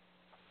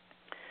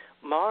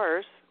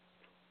 Mars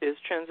is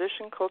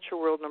transition culture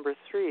world number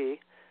 3.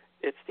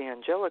 It's the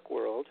angelic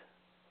world.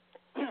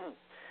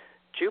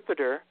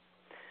 Jupiter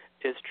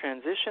is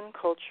transition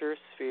culture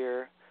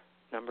sphere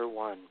number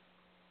 1.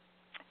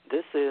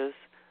 This is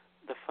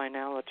the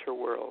finaliter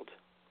world.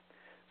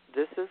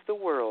 This is the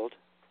world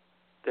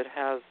that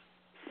has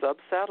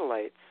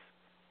sub-satellites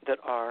that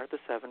are the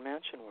 7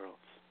 mansion worlds.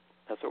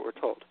 That's what we're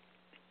told.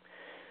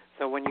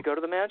 So when you go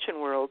to the mansion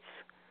worlds,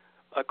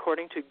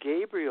 according to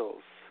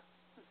Gabriel's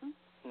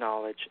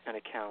knowledge and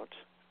account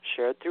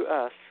shared through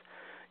us,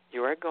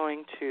 you are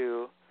going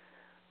to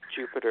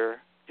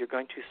Jupiter, you're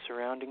going to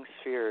surrounding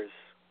spheres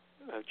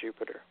of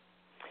Jupiter.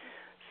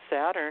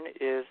 Saturn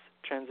is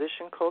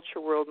transition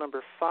culture world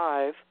number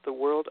 5, the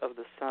world of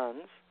the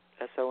suns,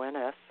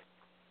 S-O-N-S.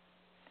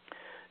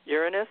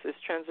 Uranus is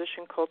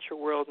transition culture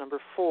world number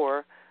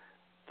 4,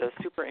 the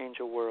super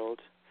angel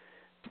world.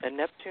 And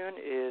Neptune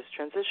is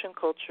transition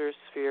culture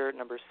sphere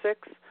number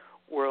 6,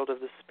 world of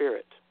the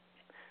spirit.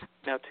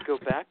 Now to go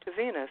back to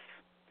Venus,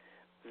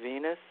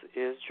 Venus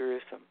is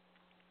Jerusalem.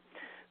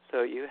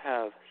 So you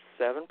have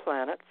 7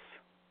 planets,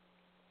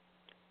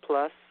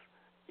 plus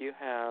you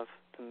have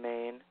the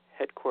main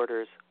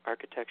headquarters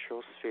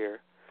architectural sphere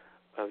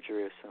of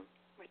Jerusalem.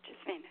 Which is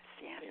Venus,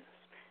 yes. Venus.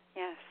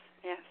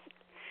 Yes.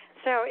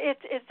 So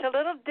it's a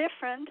little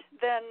different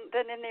than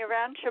in the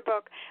Urantia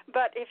book,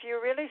 but if you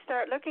really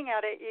start looking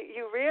at it,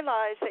 you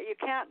realize that you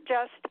can't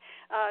just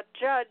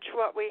judge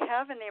what we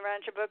have in the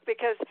Urantia book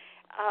because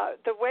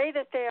the way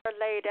that they are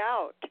laid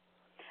out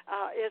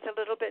is a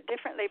little bit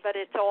differently, but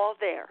it's all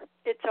there.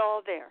 It's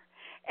all there.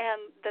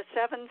 And the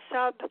 7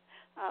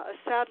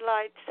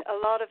 satellites, a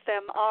lot of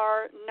them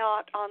are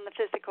not on the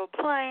physical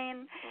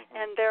plane,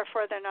 and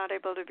therefore they're not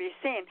able to be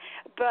seen.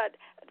 But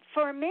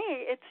for me,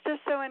 it's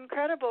just so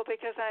incredible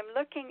because I'm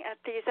looking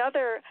at these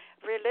other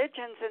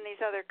religions and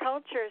these other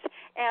cultures,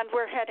 and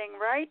we're heading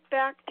right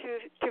back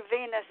to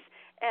Venus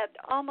at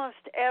almost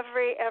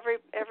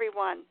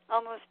everyone.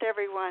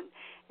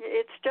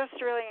 It's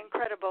just really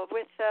incredible.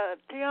 With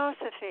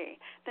Theosophy,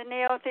 the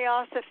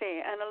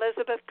Neo-Theosophy, and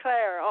Elizabeth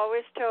Clare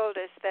always told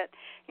us that,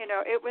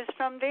 it was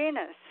from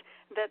Venus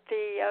that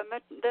the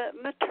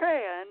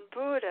Maitreya and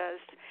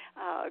Buddhas,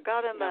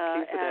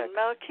 Gautama and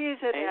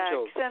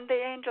Melchizedek and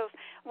the angels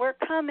were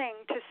coming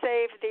to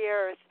save the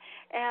earth.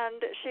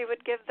 And she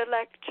would give the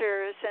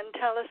lectures and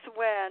tell us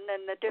when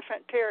and the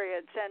different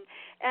periods.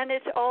 And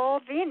it's all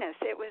Venus.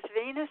 It was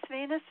Venus.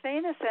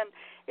 And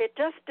it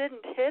just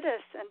didn't hit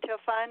us until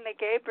finally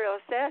Gabriel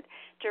said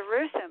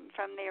Jerusalem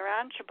from the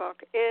Urantia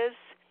book is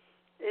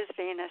is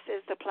Venus,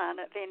 is the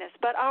planet Venus.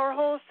 But our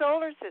whole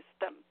solar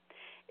system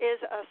is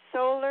a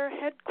solar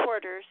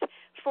headquarters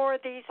for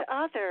these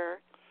other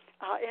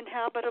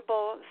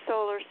inhabitable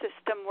solar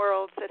system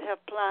worlds that have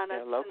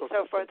planets and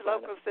so forth,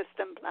 local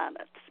system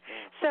planets.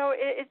 Yeah. So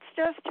it's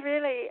just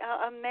really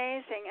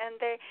amazing, and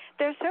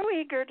they're so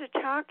eager to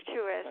talk to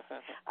us.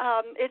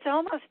 It's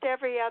almost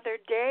every other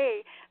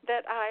day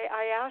that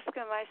I ask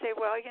them, I say,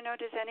 well,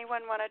 does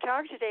anyone want to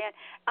talk today? And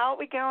out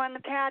we go on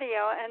the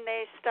patio, and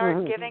they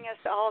start giving us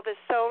all this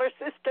solar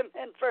system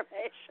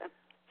information.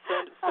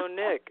 So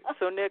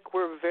Nick,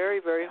 we're very,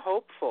 very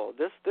hopeful.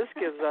 This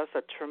gives us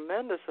a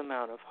tremendous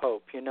amount of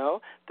hope.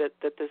 That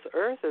this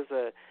Earth is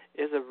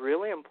a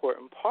really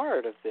important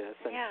part of this,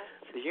 and yes.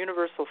 The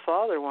Universal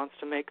Father wants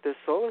to make this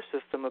solar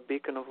system a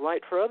beacon of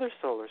light for other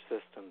solar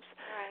systems.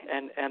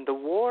 Right. And the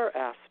war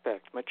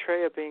aspect,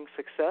 Maitreya being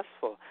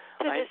successful.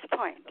 To this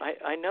point,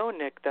 I know,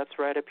 Nick, that's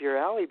right up your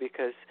alley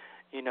because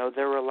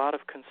there were a lot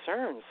of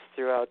concerns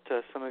throughout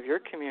some of your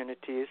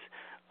communities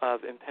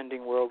of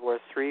impending World War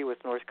III with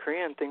North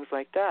Korea and things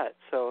like that.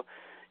 So,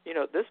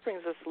 this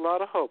brings us a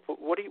lot of hope.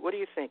 What do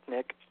you think,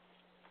 Nick?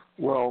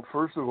 Well,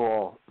 first of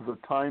all, the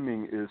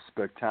timing is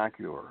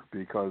spectacular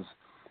because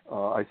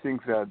I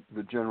think that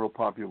the general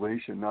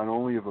population, not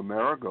only of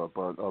America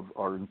but of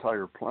our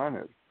entire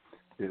planet,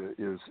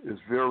 is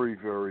very,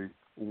 very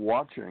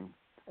watching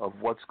of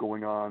what's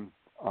going on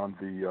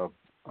the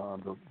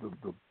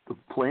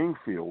playing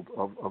field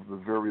of the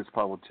various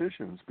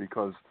politicians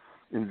because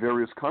in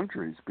various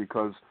countries,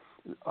 because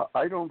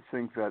I don't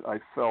think that I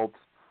felt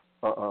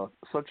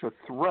such a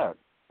threat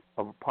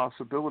of a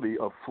possibility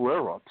of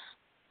flare-ups,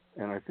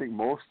 and I think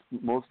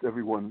most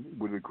everyone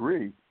would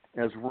agree,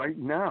 as right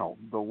now.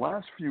 The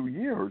last few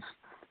years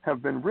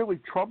have been really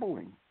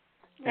troubling.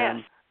 Yes.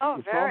 And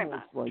it's very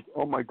almost much. like,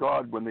 oh my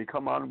God, when they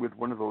come on with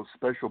one of those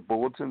special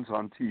bulletins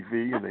on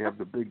TV and they have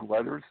the big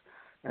letters,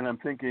 and I'm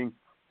thinking,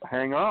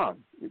 hang on.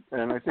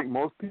 And I think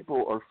most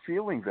people are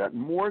feeling that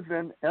more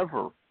than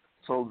ever.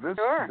 So this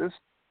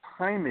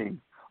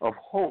timing of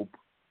hope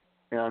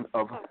and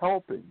of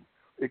helping,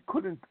 it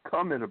couldn't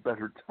come at a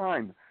better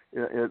time.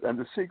 And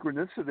the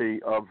synchronicity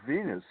of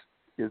Venus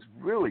is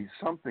really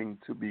something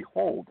to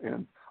behold.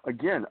 And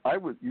again,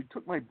 you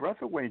took my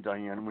breath away,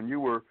 Diane, when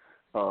you were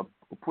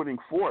putting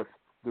forth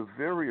the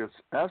various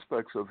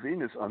aspects of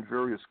Venus on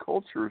various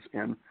cultures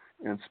and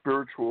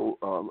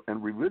spiritual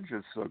and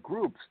religious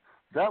groups.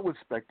 That was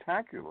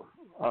spectacular.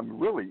 I'm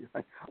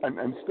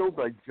still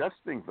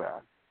digesting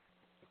that.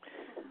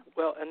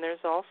 Well, and there's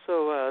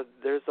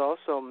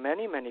also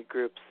many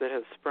groups that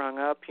have sprung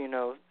up,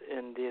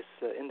 in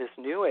this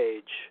new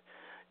age,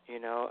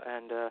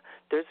 and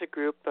there's a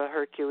group,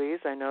 Hercules.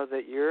 I know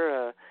that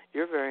you're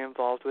very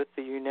involved with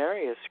the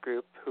Unarius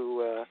group,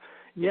 who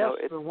yes,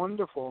 they're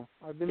wonderful.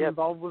 I've been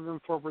involved with them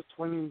for over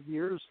 20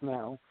 years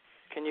now.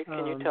 Can you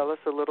tell us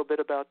a little bit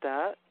about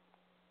that,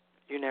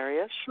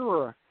 Unarius?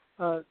 Sure.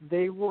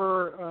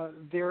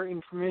 Their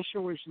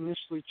information was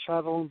initially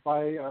channeled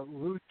by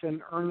Ruth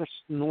and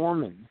Ernest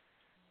Norman.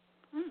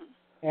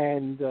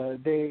 And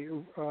Ernest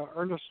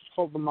was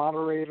called the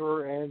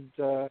moderator, and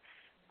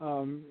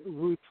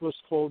Ruth was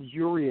called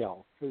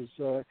Uriel,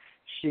 because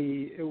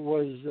she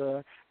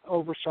was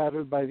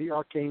overshadowed by the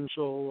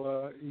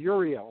archangel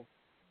Uriel.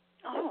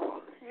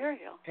 Oh,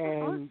 Uriel.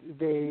 And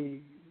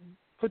they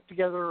put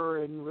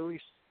together and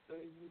released,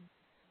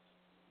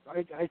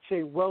 I'd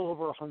say, well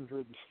over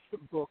 100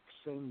 books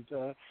and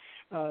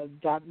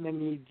that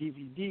many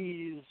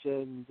DVDs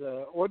and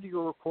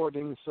audio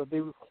recordings. So they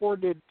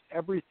recorded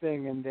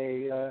everything, and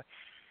they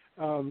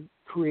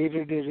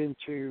created it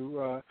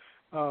into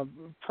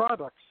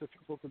products that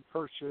people could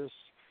purchase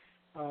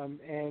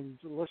and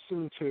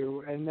listen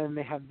to, and then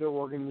they have their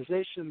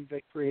organization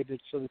they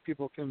created so that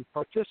people can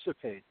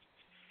participate.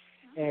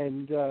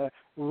 And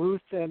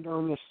Ruth and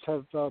Ernest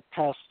have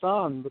passed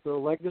on, but their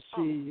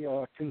legacy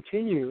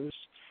continues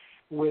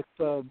with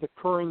the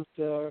current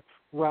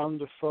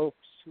round of folks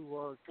who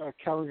are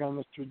carrying on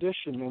the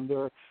tradition. And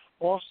they're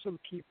awesome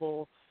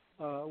people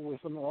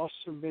with an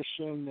awesome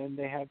mission, and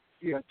they have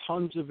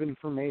tons of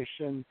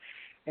information,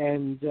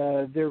 and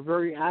they're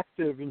very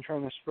active in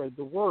trying to spread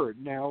the word.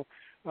 Now,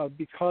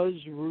 because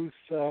Ruth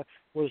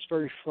was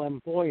very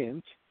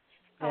flamboyant,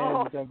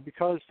 and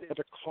because they had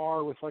a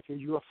car with like a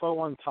UFO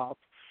on top,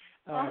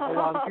 a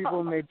lot of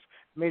people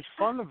made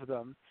fun of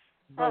them.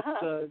 But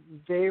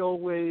they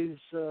always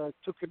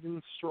took it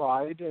in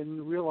stride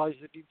and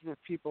realized that even if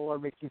people are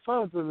making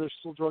fun of them, they're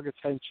still drawing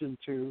attention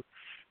to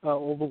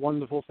all the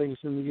wonderful things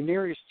in the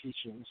Unarius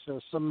teachings. So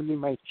somebody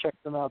might check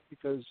them out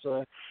because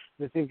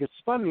they think it's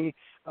funny,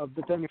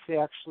 but then if they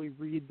actually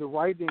read the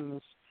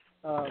writings,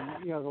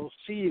 they'll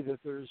see that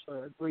there's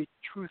a great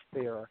truth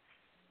there.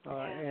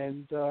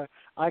 And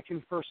I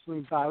can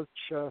personally vouch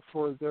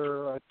for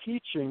their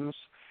teachings,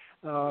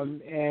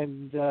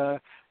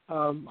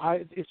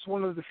 it's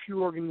one of the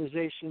few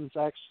organizations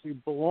I actually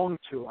belong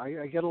to.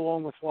 I get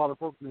along with a lot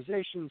of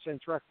organizations,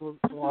 interact with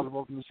a lot of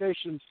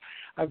organizations.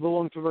 I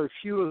belong to very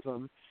few of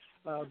them,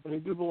 but I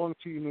do belong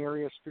to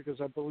Unarius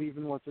because I believe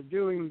in what they're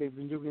doing. They've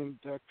been doing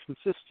it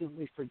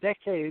consistently for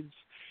decades,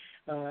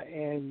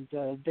 and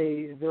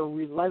they're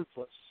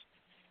relentless.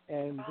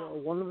 And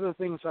one of the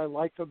things I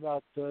like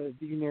about the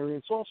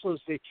Unarians also is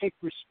they take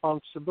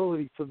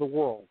responsibility for the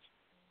world.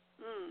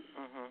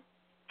 Mm-hmm.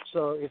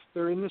 So if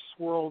they're in this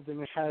world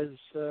and it has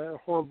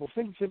horrible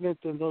things in it,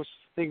 then those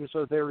things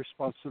are their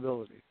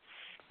responsibility.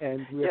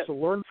 And we have to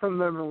learn from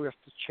them, and we have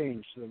to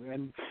change them.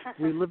 And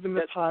we live in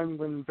a time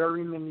when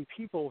very many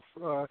people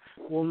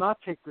will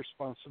not take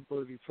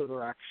responsibility for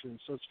their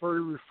actions. So it's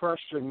very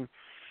refreshing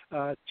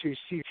to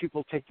see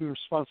people taking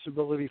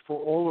responsibility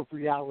for all of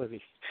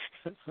reality.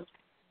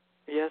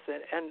 Yes,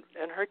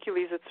 and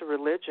Hercules, it's a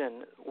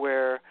religion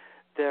where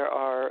there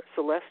are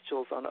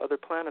celestials on other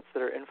planets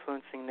that are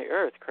influencing the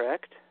Earth,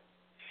 correct?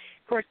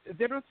 Correct.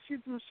 They don't see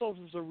themselves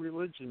as a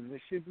religion.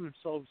 They see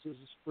themselves as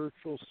a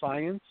spiritual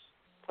science.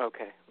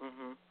 Okay.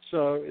 Mm-hmm.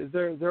 So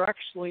they're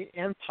actually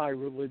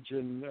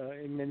anti-religion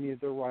in many of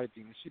their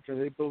writings because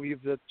they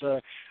believe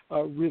that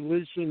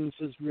religions,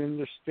 as we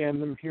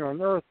understand them here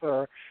on Earth,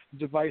 are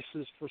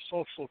devices for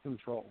social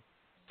control.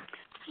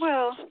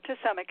 Well, to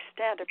some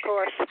extent, of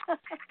course.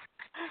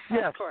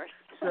 Yes. Of course.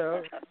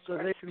 So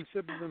they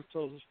consider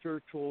themselves a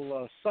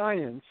spiritual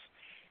science,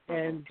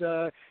 and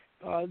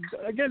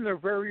again, they're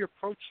very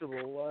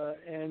approachable,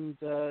 and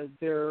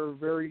they're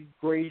very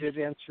great at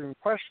answering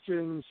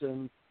questions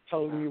and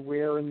telling you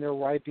where in their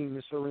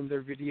writings or in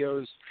their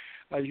videos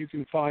you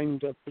can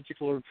find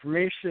particular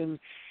information.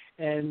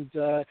 And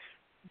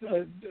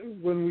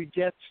when we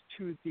get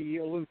to the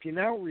Olympian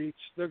outreach,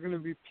 they're going to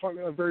be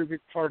a very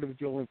big part of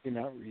the Olympian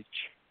outreach.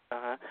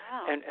 Uh-huh.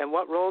 Wow. And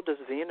what role does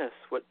Venus?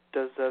 What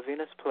does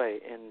Venus play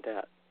in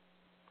that?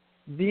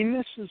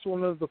 Venus is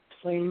one of the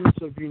planes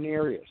of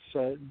Unarius.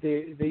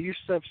 They used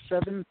to have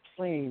 7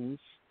 planes,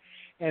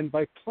 and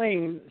by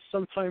plane,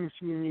 sometimes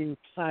we mean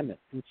planet,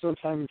 and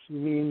sometimes we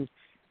mean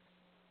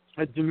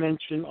a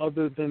dimension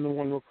other than the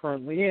one we're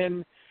currently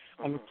in,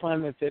 on a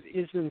planet that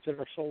isn't in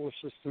our solar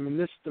system in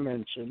this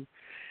dimension.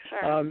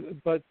 Sure.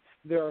 But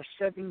there are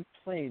 7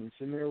 planes,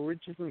 and they're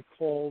originally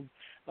called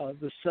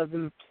the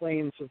 7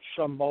 planes of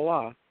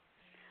Shambhala,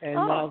 and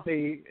now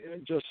they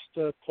just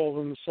call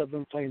them the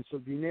 7 planes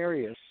of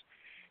Unarius.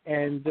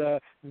 And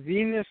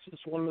Venus is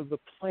one of the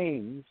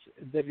planes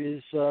that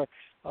is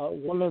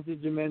one of the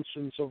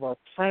dimensions of our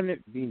planet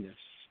Venus,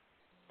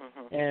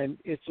 and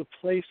it's a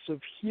place of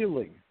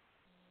healing.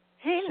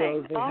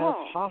 So they have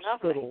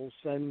hospitals,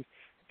 and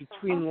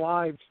between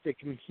lives they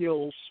can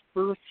heal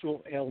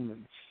spiritual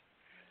ailments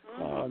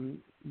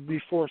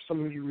before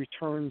somebody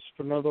returns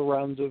for another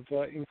round of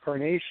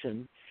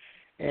incarnation.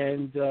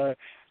 And the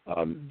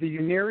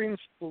Unarians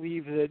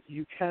believe that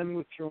you can,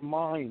 with your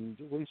mind,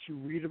 once you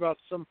read about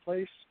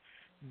someplace,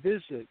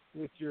 visit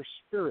with your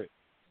spirit.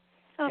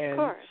 Of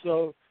course.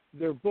 So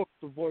their book,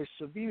 The Voice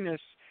of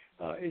Venus,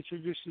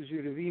 introduces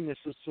you to Venus.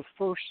 It's the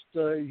first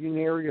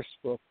Unarius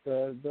book,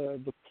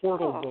 the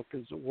portal book,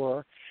 as it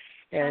were,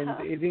 and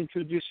it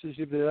introduces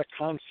you to that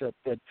concept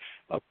that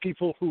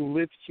people who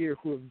lived here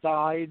who have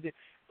died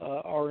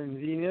are in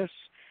Venus,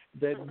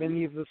 that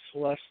many of the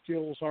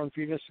celestials are in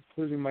Venus,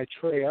 including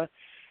Maitreya,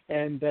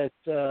 and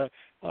that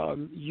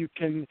you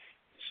can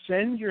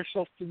send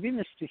yourself to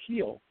Venus to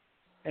heal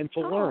and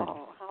to learn.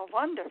 Oh, how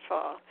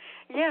wonderful.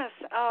 Yes.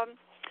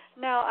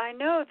 Now, I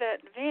know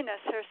that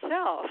Venus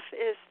herself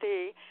is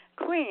the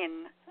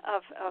queen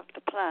of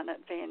the planet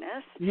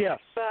Venus. Yes.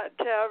 But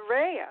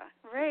Rhea,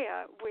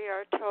 we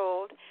are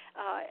told,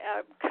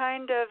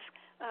 kind of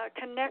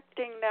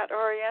connecting that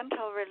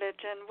Oriental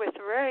religion with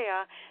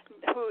Rhea,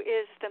 who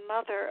is the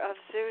mother of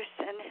Zeus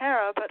and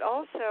Hera, but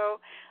also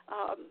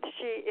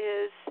she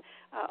is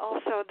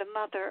also the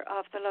mother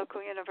of the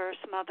local universe,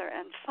 mother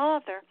and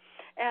father.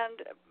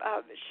 And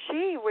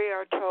she, we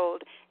are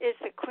told, is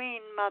the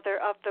queen mother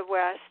of the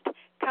West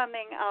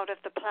coming out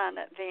of the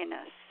planet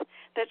Venus,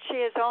 that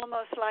she is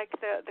almost like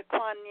the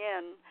Kuan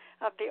Yin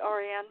of the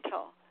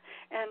Oriental.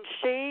 And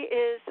she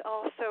is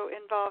also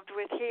involved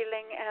with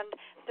healing and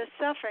the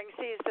suffering,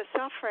 sees the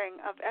suffering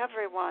of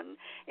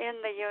everyone in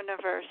the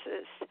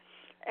universes.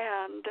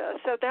 And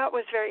so that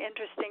was very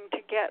interesting to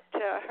get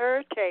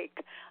her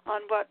take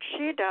on what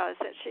she does,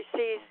 that she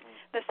sees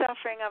the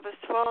suffering of a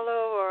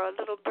swallow or a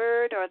little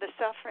bird or the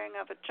suffering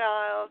of a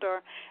child,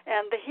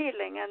 and the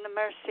healing and the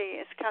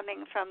mercy is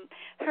coming from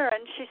her.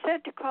 And she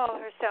said to call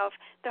herself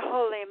the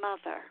Holy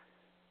Mother.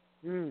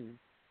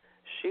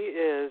 She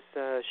is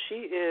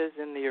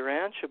in the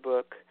Urantia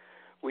book.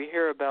 We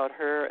hear about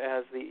her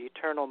as the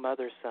Eternal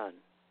Mother Sun.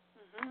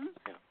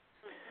 Yeah.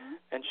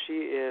 And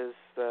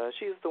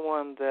she's the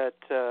one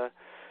that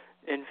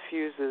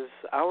infuses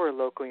our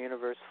local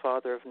universe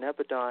father of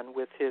Nebadon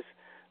with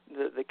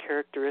the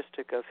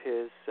characteristic of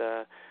his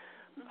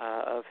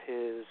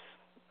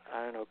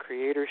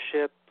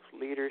creatorship,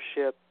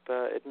 leadership,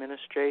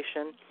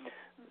 administration,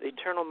 the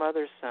Eternal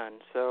Mother Sun.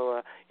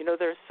 So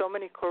there's so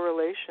many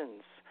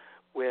correlations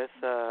with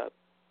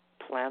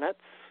planets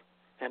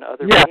and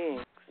other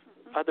beings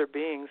other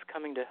beings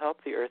coming to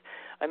help the earth.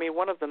 I mean,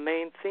 one of the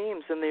main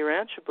themes in the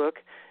Urantia book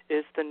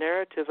is the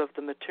narrative of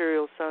the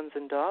material sons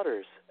and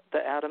daughters,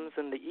 the Adams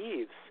and the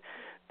Eves.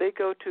 They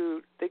go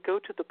to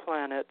the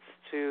planets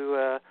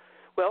to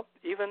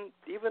even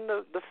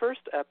the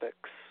first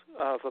epochs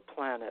of a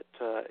planet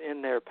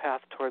in their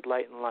path toward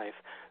light and life.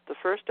 The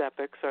first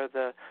epochs are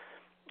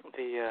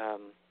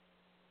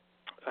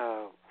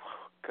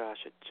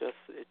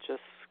it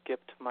just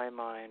skipped my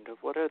mind.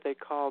 What are they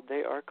called?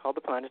 They are called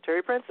the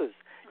planetary princes.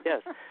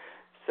 Yes.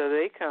 So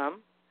they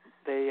come,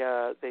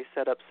 they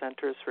set up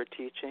centers for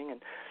teaching,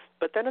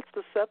 but then it's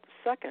the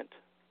second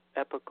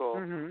epical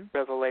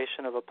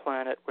revelation of a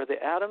planet where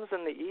the Adams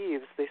and the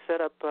Eves they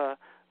set up a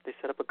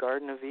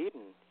Garden of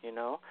Eden,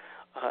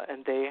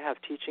 and they have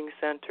teaching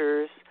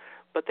centers,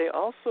 but they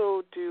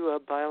also do a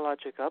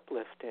biologic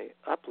uplift.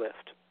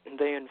 And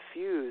they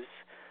infuse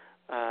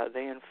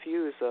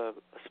a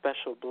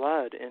special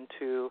blood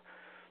into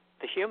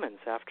the humans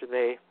after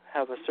they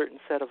have a certain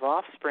set of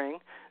offspring.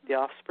 The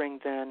offspring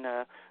then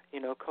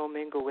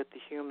commingle with the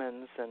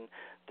humans, and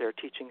there are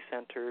teaching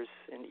centers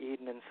in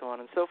Eden and so on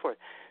and so forth.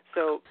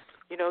 So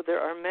there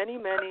are many,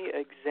 many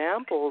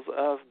examples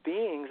of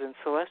beings and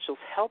celestials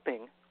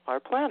helping our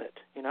planet,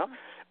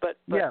 but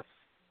yes,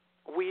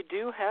 we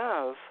do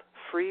have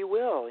free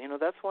will.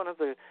 That's one of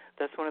the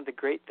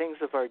great things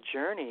of our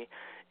journey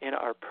in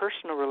our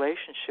personal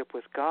relationship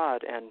with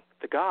God and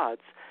the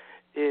gods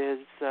is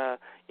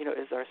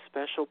our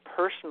special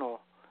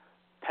personal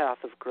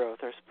path of growth,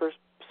 our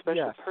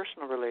special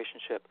personal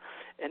relationship.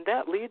 And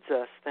that leads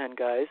us then,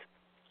 guys,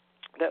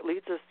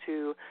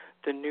 to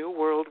the New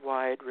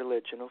Worldwide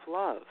Religion of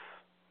Love.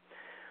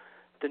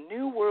 The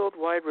New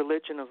Worldwide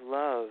Religion of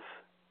Love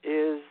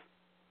is,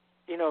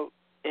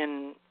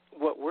 in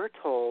what we're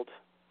told,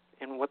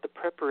 in what the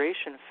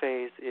preparation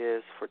phase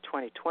is for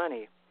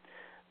 2020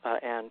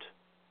 and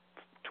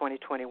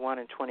 2021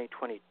 and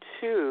 2022,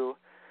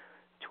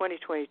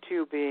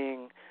 2022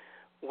 being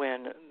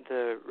when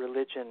the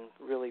religion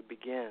really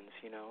begins,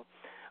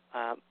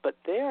 but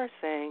they are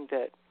saying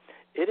that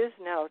it is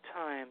now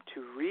time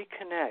to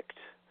reconnect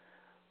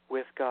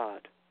with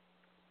God.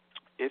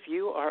 If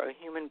you are a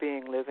human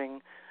being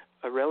living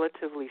a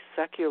relatively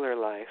secular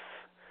life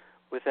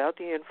without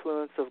the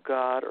influence of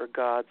God or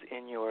gods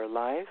in your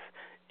life,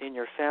 in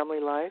your family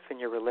life, in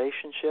your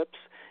relationships,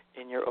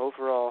 in your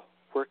overall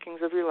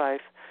workings of your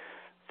life,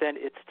 then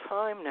it's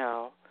time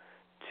now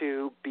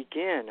to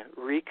begin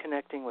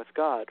reconnecting with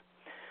God.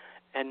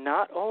 And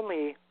not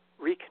only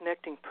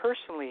reconnecting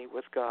personally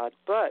with God,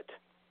 but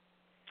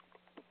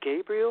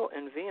Gabriel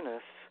and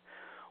Venus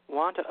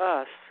want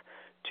us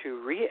to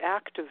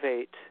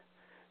reactivate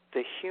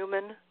the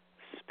human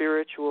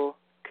spiritual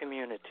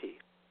community.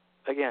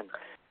 Again,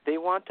 they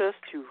want us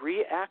to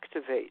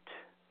reactivate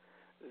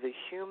the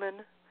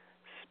human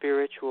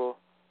spiritual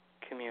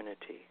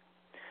community.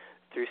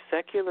 Through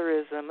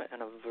secularism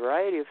and a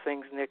variety of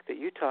things, Nick, that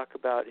you talk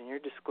about in your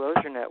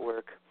disclosure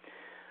network,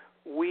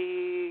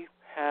 we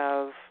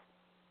have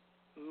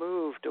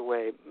moved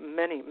away.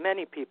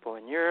 Many people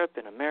in Europe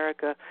and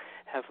America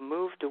have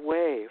moved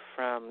away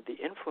from the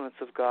influence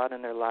of God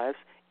in their lives,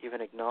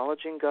 even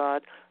acknowledging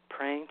God,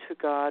 praying to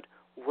God,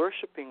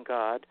 worshiping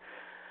God.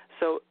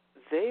 So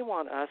they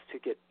want us to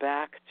get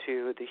back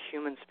to the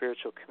human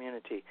spiritual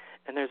community.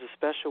 And there's a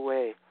special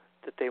way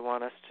that they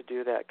want us to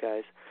do that,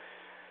 guys.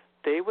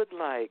 They would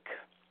like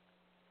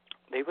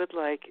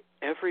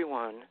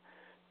everyone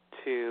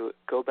to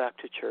go back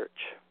to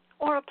church.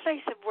 Or a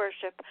place of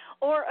worship,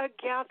 or a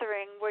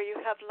gathering where you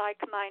have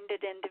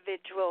like-minded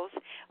individuals,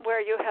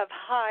 where you have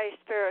high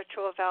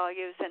spiritual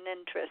values and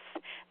interests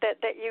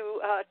that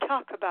you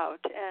talk about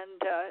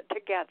and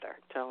together.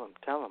 Tell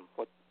them.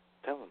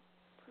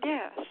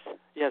 Yes.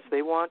 Yes,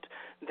 they want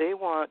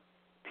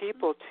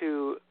people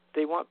to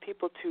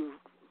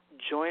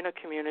join a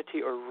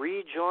community or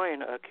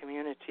rejoin a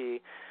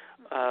community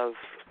of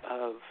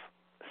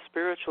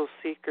spiritual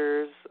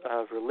seekers,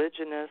 of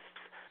religionists,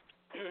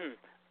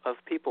 of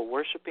people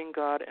worshiping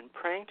God and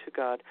praying to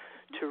God,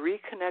 to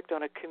reconnect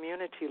on a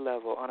community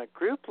level, on a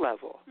group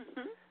level,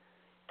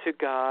 to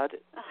God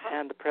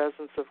and the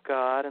presence of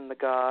God and the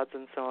gods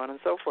and so on and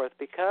so forth,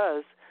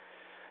 because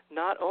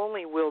not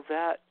only will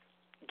that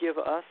give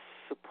us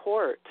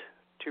support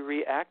to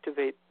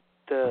reactivate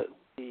the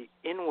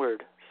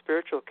inward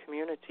spiritual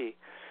community,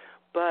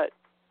 but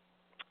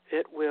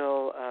it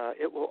will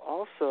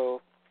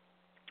also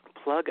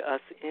plug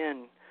us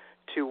in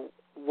to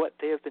what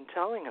they have been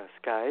telling us,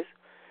 guys.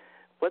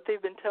 What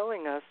they've been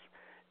telling us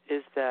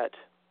is that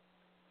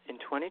in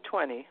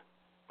 2020,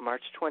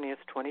 March 20th,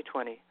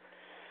 2020,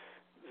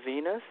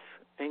 Venus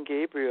and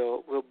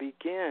Gabriel will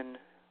begin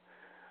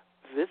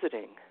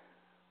visiting.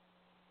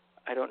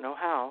 I don't know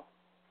how.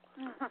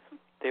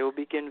 They will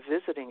begin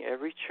visiting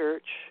every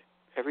church,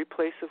 every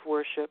place of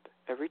worship,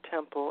 every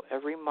temple,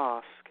 every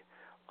mosque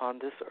on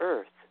this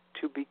earth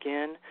to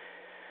begin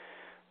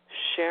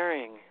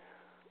sharing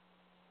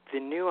the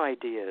new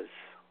ideas,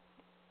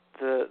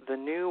 the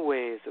new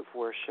ways of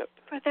worship.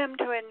 For them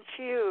to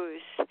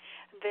infuse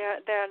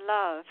their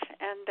love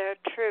and their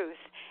truth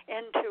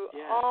into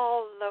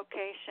all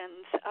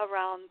locations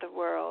around the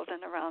world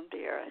and around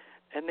the earth.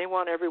 And they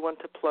want everyone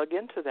to plug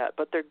into that,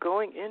 but they're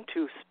going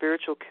into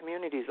spiritual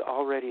communities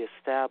already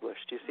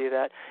established. You see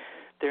that?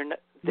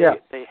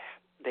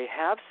 They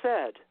have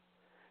said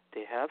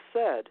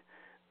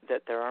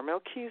that there are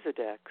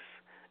Melchizedeks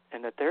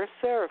and that there are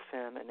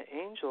seraphim and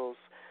angels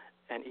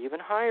and even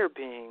higher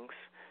beings,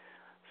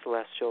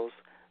 celestials,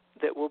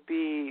 that will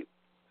be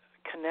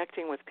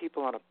connecting with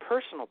people on a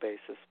personal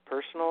basis,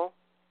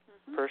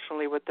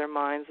 personally with their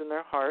minds and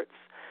their hearts,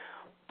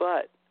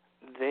 but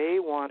they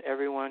want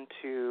everyone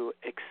to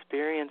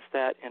experience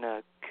that in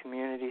a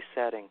community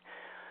setting.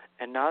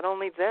 And not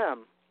only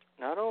them,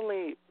 not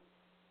only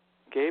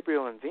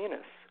Gabriel and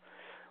Venus,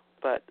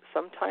 but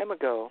some time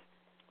ago,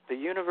 the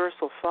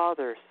Universal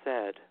Father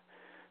said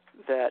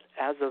that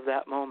as of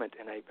that moment,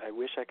 and I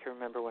wish I could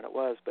remember when it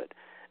was, but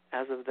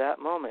as of that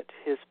moment,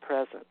 his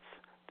presence,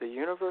 the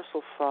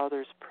Universal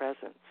Father's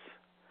presence,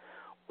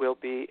 will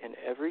be in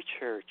every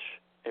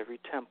church, every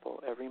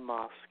temple, every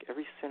mosque,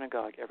 every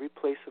synagogue, every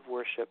place of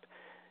worship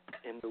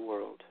in the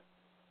world.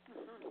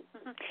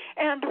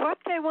 And what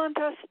they want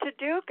us to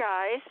do,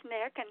 guys,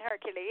 Nick and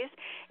Hercules,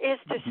 is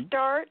to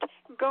start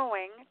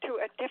going to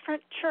a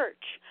different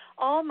church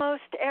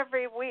almost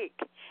every week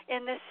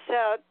in this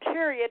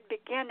period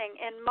beginning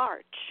in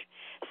March.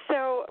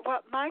 So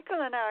what Michael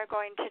and I are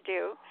going to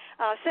do,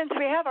 since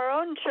we have our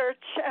own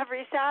church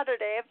every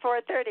Saturday at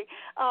 4:30,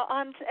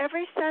 on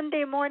every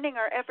Sunday morning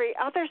or every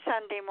other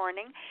Sunday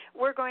morning,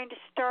 we're going to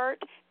start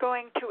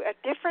going to a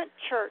different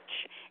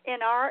church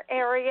in our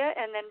area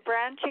and then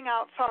branching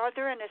out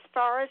farther and as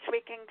far as we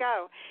can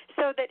go,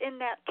 so that in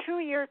that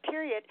 2-year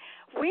period,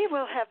 we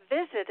will have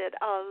visited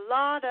a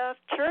lot of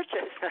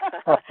churches,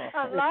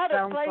 a lot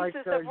of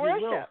places of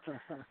worship.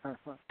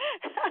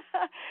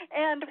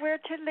 And we're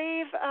to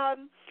leave,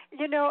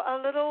 a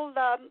little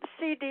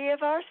CD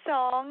of our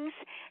songs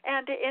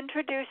and to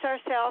introduce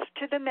ourselves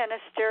to the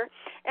minister.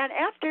 And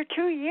after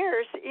 2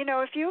 years,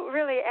 if you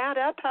really add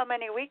up how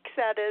many weeks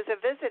that is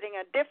of visiting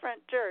a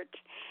different church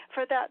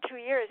for that 2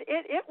 years,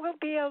 it will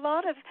be a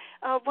lot of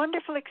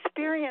wonderful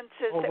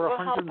experiences over that will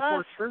help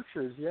us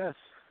churches, yes.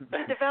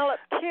 develop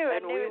too.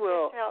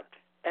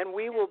 And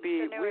we will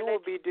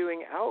be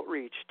doing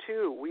outreach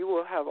too. We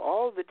will have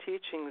all the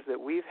teachings that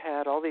we've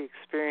had, all the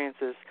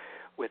experiences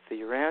with the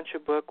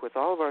Urantia book, with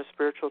all of our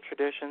spiritual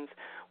traditions.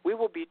 We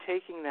will be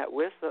taking that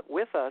with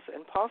us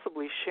and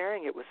possibly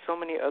sharing it with so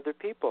many other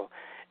people.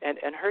 And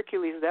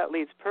Hercules, that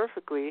leads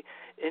perfectly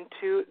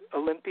into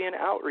Olympian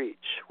outreach,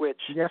 which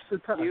yes,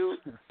 it does.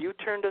 You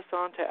turned us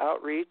on to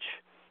outreach,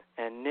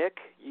 and Nick,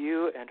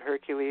 you and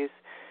Hercules,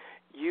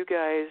 you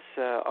guys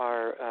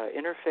are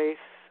interfaith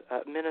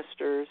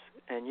ministers,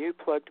 and you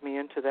plugged me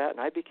into that, and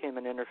I became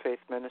an interfaith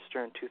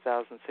minister in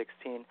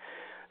 2016.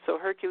 So,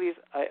 Hercules,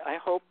 I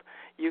hope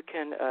you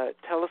can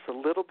tell us a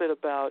little bit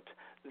about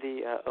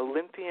the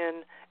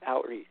Olympian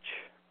outreach.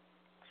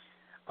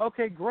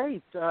 Okay,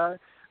 great.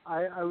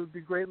 I would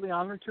be greatly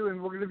honored to,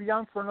 and we're going to be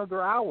on for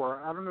another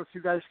hour. I don't know if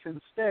you guys can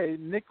stay.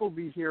 Nick will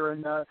be here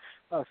in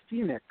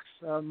Phoenix.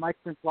 Mike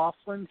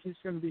McLaughlin, he's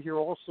going to be here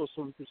also,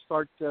 so we can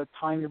start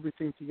tying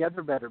everything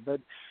together better. But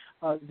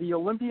the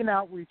Olympian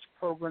Outreach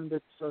Program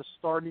that's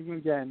starting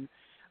again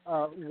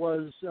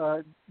was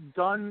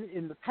done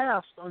in the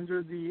past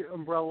under the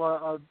umbrella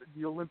of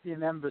the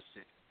Olympian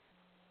Embassy.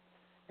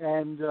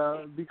 And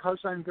because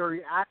I'm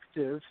very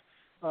active,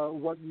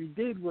 what we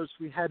did was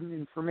we had an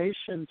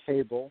information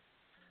table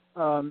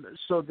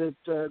so that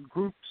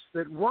groups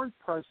that weren't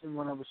present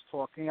when I was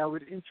talking, I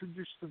would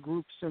introduce the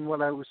groups in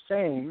what I was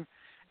saying,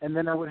 and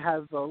then I would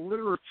have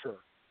literature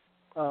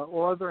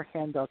or other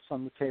handouts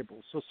on the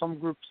table. So some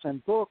groups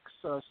sent books,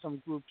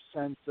 some groups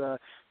sent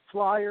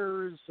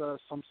flyers,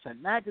 some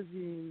sent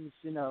magazines,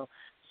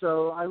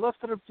 So I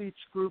left it up to each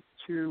group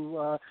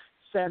to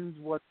send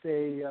what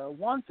they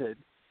wanted.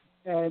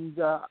 And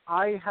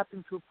I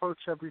happen to approach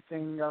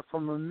everything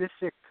from a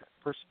mythic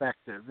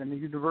perspective and a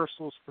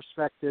universalist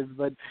perspective,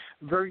 but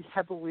very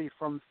heavily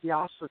from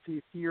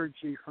theosophy,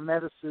 theurgy,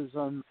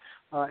 hermeticism,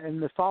 and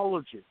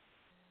mythology.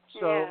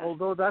 So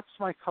although that's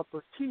my cup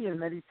of tea and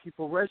many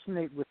people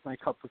resonate with my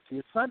cup of tea,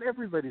 it's not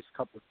everybody's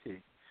cup of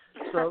tea.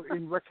 So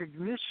in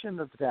recognition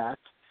of that,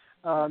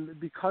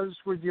 because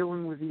we're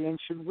dealing with the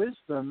ancient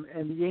wisdom,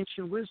 and the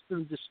ancient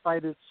wisdom,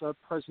 despite its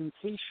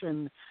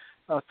presentation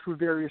through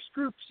various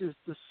groups, is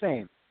the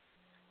same.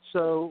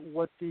 So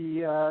what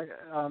the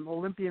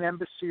Olympian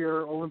Embassy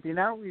or Olympian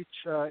Outreach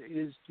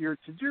is geared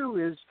to do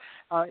is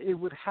it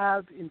would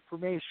have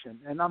information.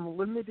 And I'm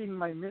limiting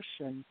my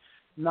mission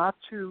not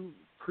to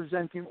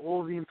presenting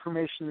all the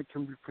information that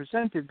can be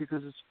presented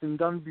because it's been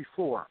done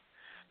before.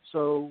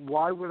 So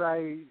why would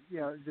I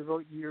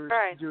devote years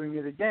to doing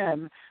it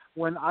again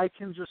when I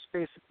can just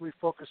basically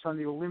focus on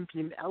the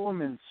Olympian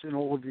elements in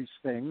all of these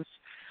things,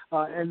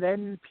 and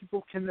then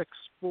people can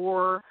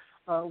explore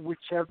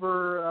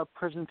whichever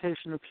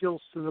presentation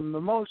appeals to them the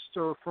most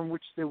or from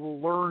which they will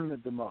learn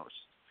the most.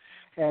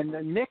 And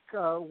Nick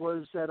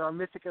was at our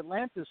Mythic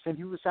Atlantis, and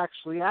he was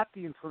actually at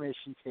the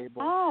information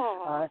table.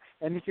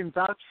 And he can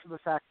vouch for the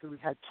fact that we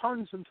had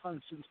tons and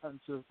tons and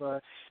tons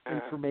of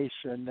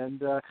information,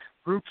 and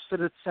groups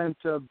that had sent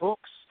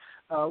books.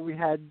 We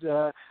had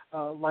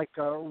like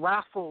a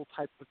raffle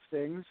type of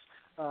things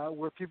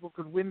where people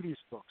could win these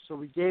books. So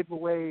we gave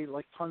away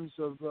like tons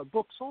of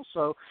books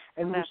also,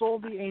 and it was all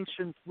the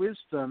ancient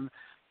wisdom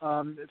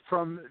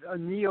from a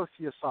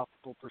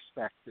neo-theosophical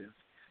perspective.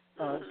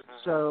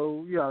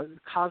 So,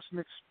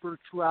 cosmic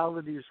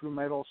spiritualities, we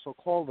might also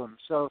call them.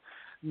 So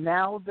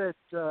now that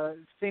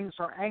things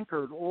are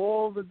anchored,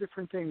 all the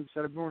different things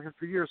that have been working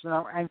for years are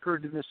now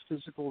anchored in this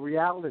physical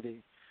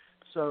reality.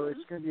 So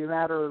it's going to be a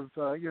matter of,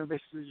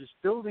 basically just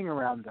building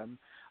around them.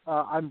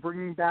 I'm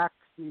bringing back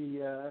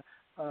the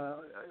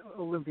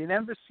Olympian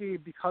Embassy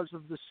because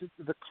of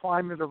the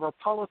climate of our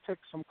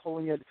politics. I'm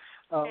calling it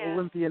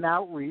Olympian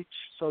Outreach.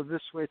 So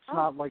this way it's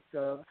not like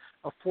a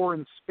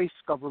foreign space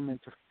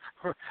government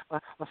or a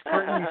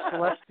threatening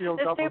celestial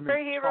government. The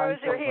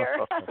superheroes are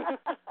here.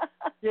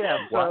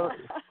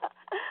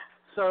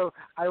 So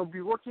I will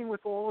be working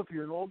with all of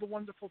you and all the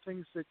wonderful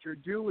things that you're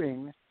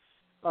doing.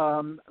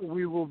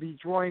 We will be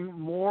drawing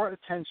more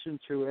attention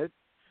to it.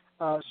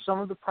 Some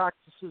of the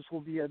practices will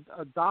be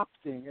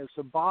adopting as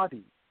a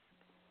body.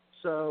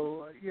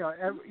 So,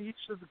 each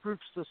of the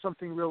groups does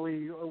something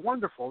really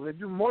wonderful. They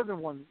do more than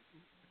one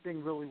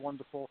thing really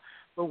wonderful,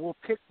 but we'll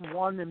pick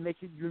one and make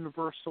it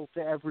universal to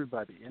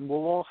everybody, and we'll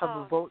all have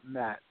a vote in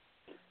that.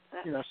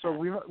 So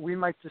we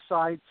might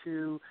decide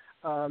to,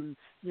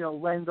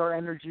 lend our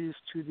energies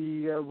to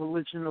the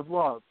religion of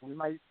love. We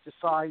might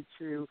decide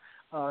to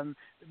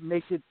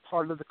make it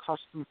part of the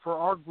custom for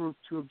our group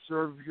to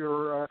observe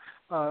your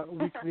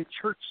weekly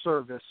church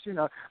service.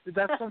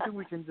 That's something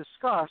we can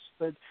discuss,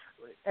 but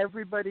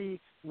everybody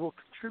will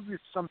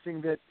contribute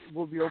something that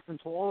will be open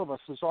to all of us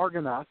as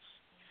Argonauts.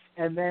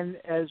 And then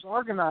as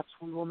Argonauts,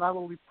 we will not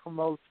only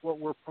promote what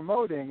we're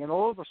promoting, and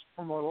all of us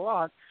promote a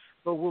lot,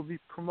 but we'll be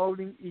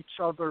promoting each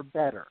other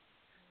better.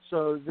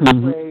 So this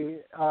way,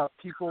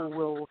 people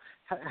will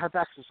have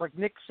access. Like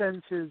Nick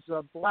sends his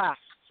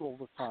blasts all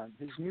the time,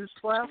 his news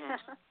blasts.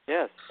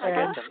 Yes, I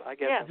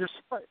get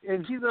them.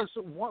 And he does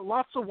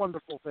lots of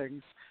wonderful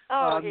things.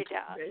 He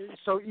does.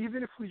 So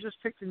even if we just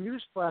pick the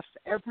news blast,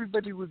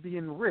 everybody would be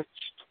enriched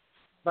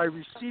by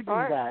receiving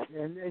that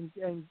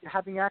and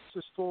having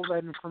access to all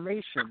that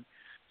information.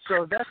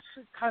 So that's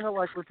kind of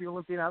like with the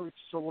Olympian Outreach.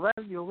 So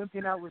the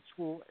Olympian Outreach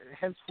will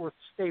henceforth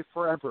stay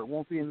forever. It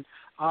won't be an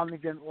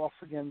on-again,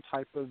 off-again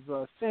type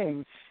of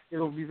thing.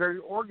 It'll be very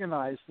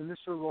organized, and this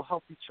will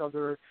help each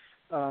other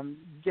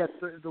get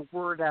the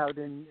word out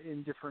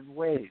in different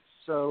ways.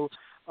 So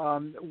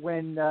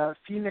when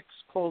Phoenix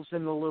calls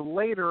in a little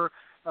later,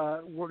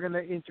 we're going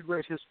to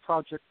integrate his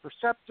Project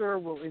Perceptor.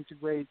 We'll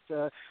integrate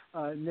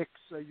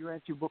Nick's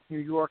Urantia Book New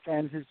York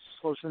and his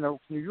Disclosure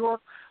Network New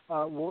York.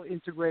 We'll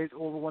integrate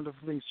all the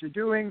wonderful things you're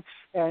doing.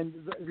 And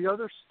the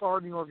other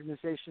starting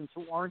organizations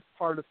who aren't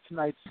part of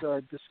tonight's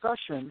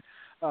discussion,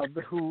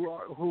 but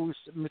whose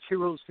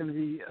material is going to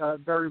be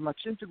very much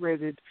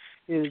integrated,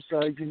 is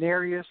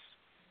Unarius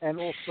and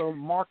also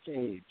Mark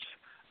Age,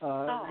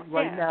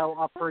 now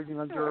operating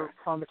under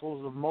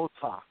Chronicles of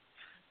Mota.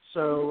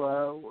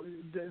 So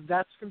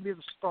that's going to be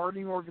the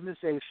starting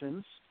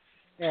organizations,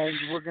 and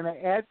we're going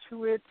to add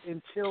to it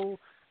until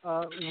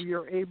we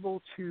are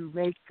able to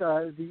make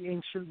the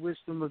ancient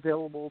wisdom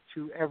available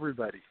to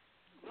everybody.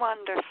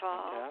 Wonderful.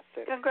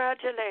 Fantastic.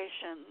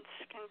 Congratulations,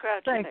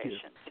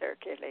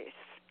 Hercules.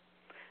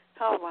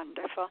 How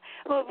wonderful.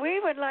 Well, we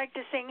would like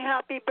to sing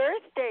happy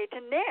birthday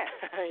to Nick.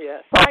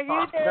 Yes. Are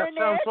you there, Nick?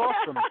 That sounds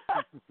awesome.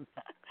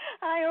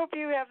 I hope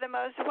you have the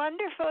most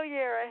wonderful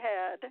year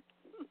ahead.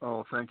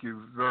 Oh, thank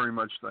you very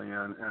much,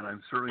 Diane, and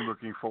I'm certainly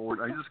looking forward.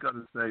 I just got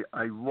to say,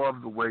 I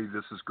love the way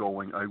this is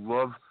going. I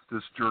love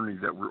this journey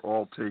that we're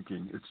all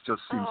taking. It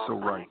just seems so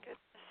right. My goodness,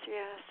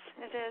 yes,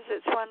 it is.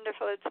 It's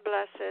wonderful. It's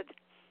blessed.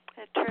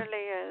 It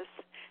truly is.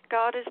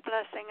 God is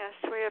blessing us.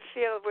 We're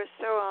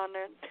so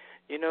honored.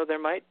 There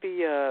might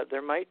be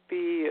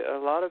a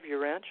lot of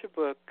Urantia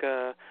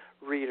book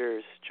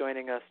readers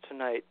joining us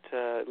tonight,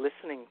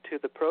 listening to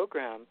the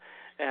program.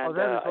 And,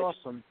 that is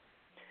awesome.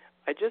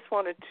 I just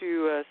wanted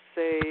to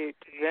say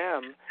to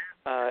them,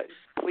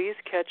 please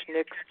catch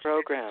Nick's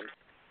programs.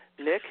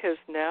 Nick has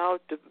now,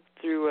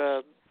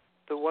 through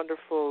the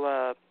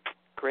wonderful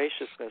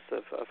graciousness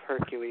of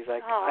Hercules,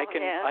 I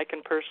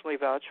can personally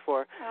vouch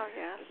for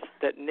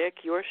that,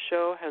 Nick, your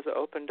show has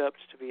opened up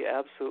to be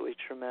absolutely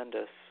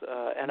tremendous,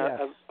 and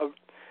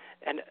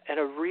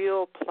a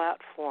real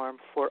platform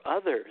for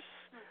others,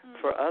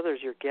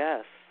 your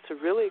guests, to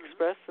really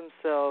express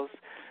themselves.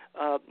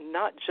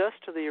 Not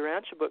just to the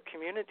Urantia book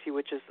community,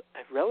 which is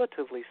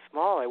relatively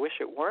small. I wish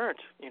it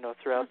weren't,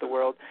 throughout the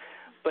world,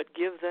 but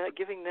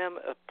giving them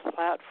a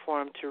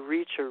platform to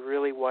reach a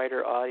really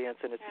wider audience.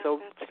 And it's so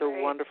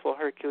wonderful,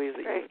 Hercules,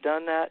 that you've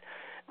done that.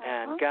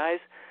 And guys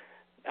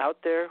out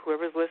there,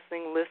 whoever's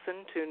listening,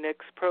 listen to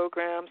Nick's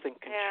programs and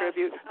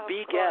contribute.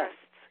 Be guests.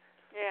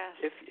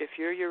 Yes. If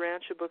you're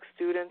Urantia book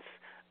students,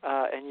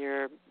 and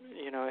you're,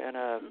 in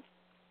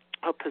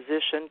a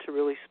position to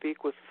really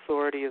speak with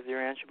authority of the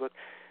Urantia book,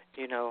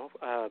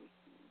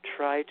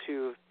 try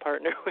to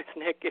partner with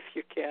Nick if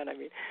you can. I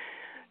mean,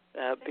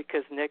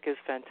 because Nick is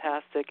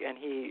fantastic, and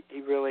he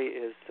really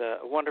is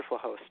a wonderful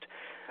host.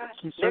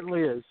 He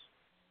certainly is.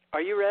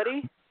 Are you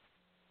ready?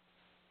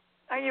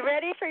 Are you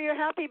ready for your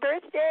happy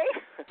birthday?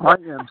 I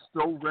am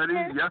so ready.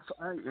 Yes,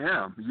 I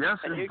am. Yes,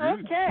 indeed.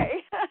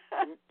 Okay.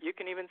 You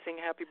can even sing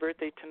happy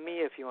birthday to me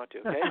if you want to,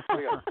 okay? Here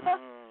we go.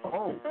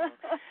 Oh.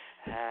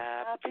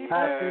 Happy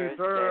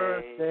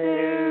birthday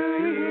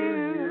to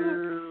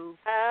you.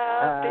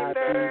 Happy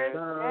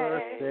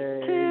birthday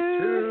to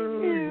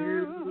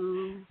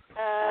you.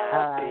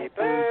 Happy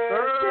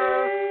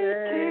birthday,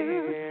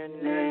 dear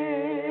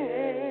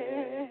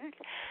Nick.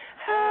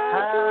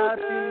 Happy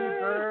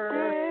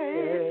birthday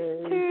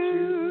to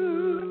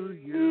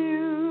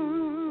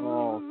you.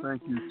 Oh,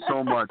 thank you so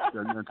much.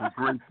 That's a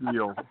great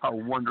deal. How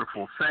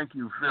wonderful. Thank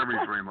you very,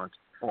 very much,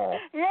 Paul.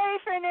 Yay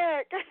for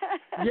Nick.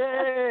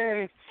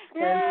 Yay!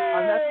 Yay. And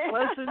on that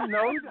pleasant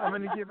note, I'm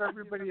going to give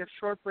everybody a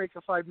short break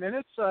of 5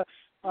 minutes.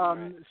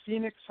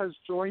 Phoenix has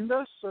joined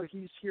us, so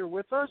he's here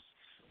with us.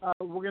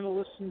 We're going to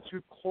listen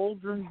to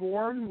Cauldron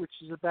Born,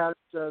 which is about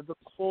the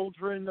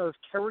cauldron of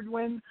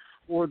Ceridwen,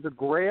 or the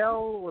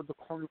Grail, or the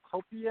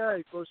Cornucopia.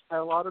 It goes by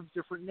a lot of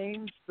different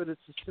names, but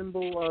it's a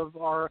symbol of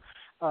our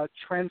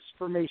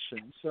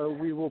transformation. So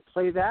we will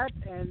play that,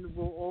 and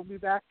we'll all be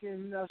back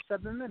in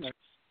 7 minutes.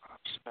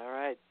 All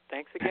right.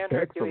 Thanks again,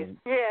 Hercules.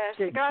 Yes.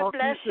 Okay, God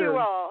bless you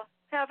all.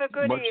 Have a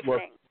good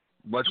evening.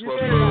 Much love.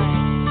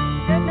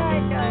 Good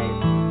night, guys.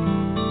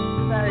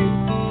 Good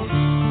night.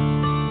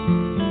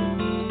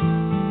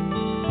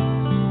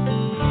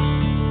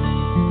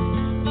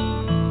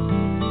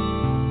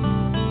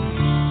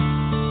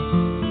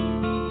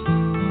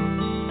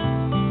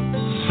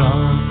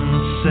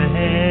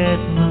 Sunset,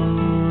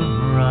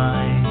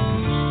 moonrise,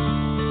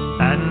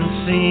 and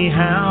see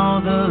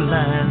how the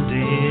land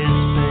is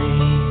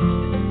bathed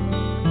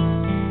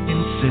in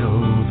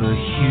silver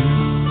hue.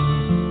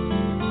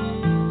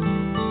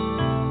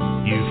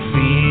 You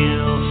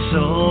feel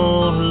so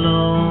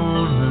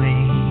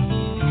lonely.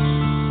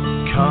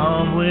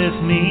 Come with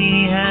me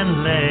and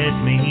let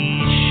me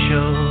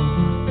show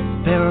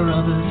there are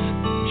others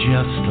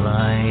just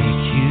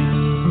like you,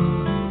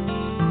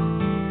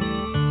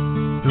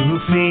 who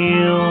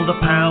feel the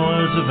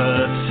powers of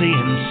earth, sea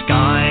and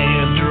sky,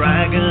 of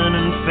dragon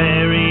and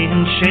fairy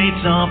and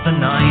shades of the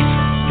night.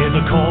 Hear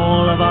the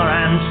call of our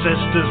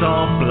ancestors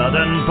of blood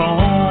and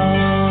bone,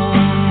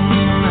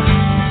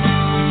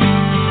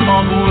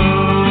 of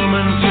womb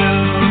and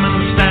tomb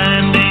and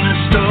standing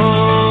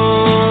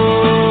stone.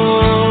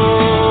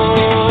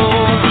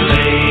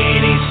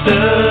 Lady,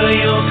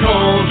 stir your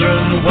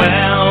cauldron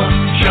well,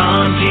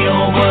 chant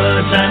your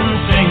words and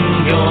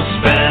sing your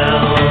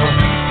spell.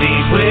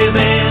 Deep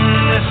within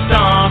this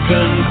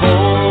darkened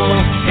hall,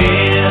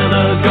 hear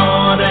the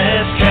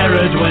goddess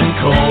Ceridwen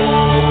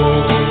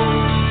call.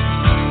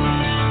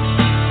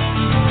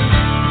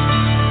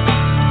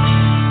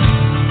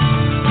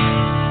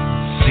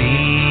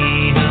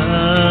 See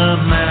a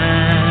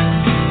man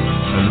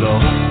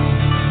alone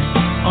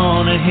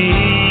on a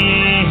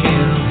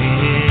hill,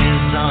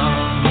 his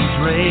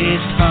arms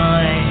raised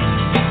high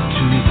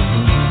to the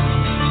moon.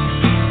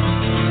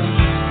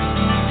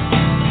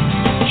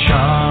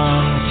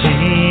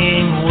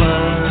 Chanting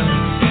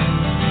words,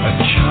 a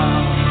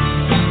charm,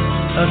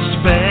 a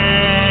spell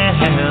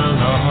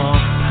of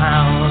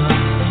power,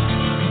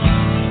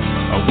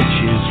 a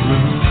witch's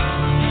rune.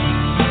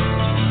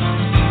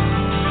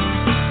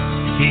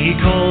 He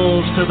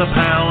calls to the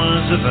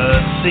powers of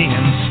earth, sea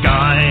and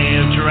sky,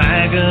 of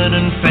dragon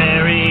and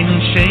fairy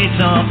and shades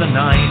of the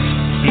night.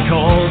 He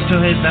calls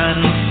to his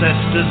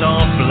ancestors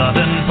of blood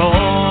and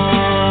bone,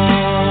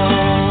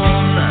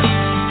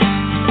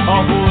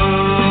 of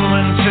womb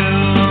and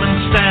tomb and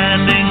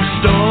standing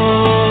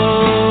stone.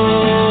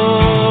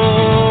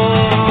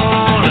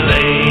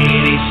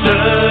 Lady,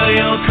 stir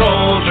your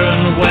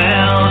cauldron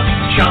well,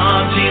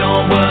 chant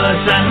your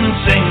words and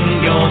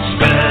sing your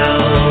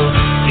spell.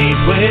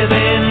 Deep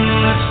within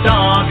this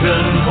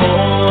darkened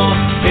hall,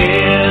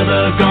 hear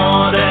the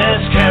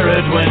goddess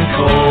Ceridwen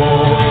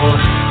call.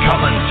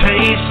 Come and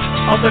taste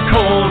of the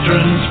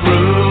cauldron's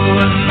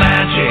brew and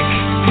magic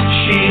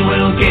she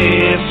will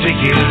give to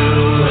you.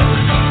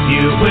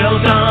 You will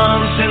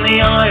dance in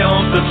the eye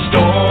of the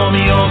storm,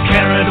 your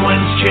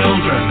Ceridwen's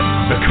children,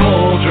 the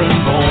cauldron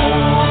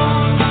born.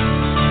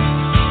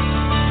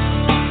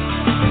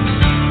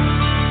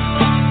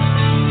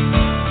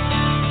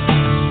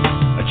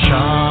 A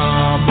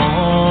charm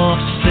of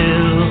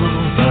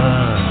silver,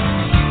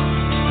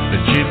 the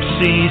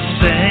gypsy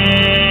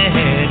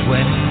said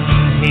when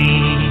he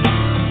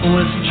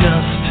was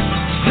just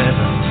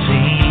 7.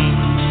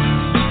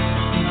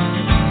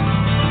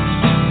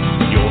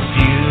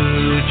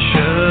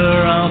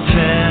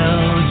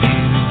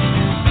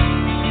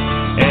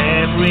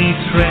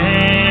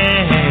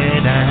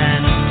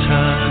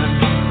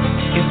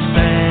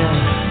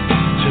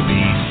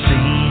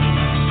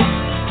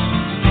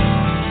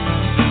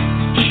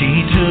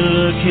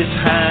 his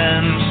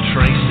hands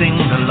tracing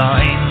the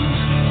lines,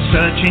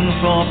 searching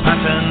for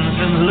patterns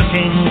and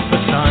looking for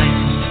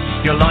signs.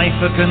 Your life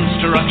a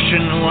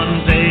construction,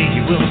 one day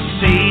you will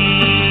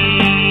see.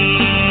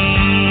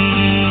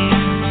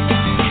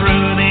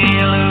 Through the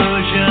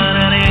illusion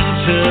and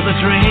into the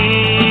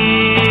dream.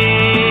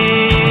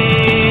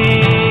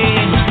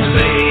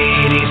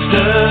 Lady,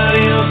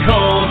 stir your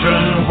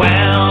cauldron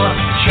well,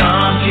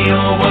 chant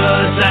your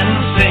words and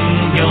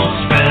sing your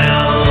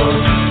spell.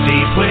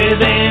 Deep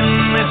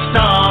within this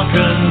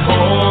darkened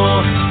hall,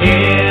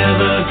 hear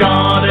the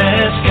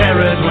goddess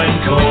Keridwen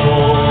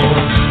call.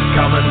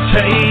 Come and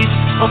taste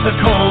of the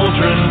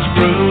cauldron's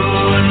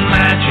brew and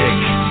magic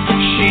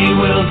she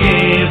will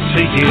give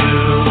to you.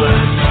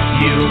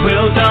 You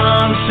will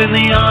dance in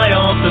the eye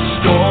of the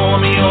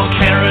storm, your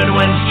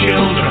Keridwen's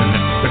children,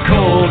 the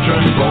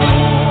cauldron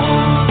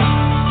born.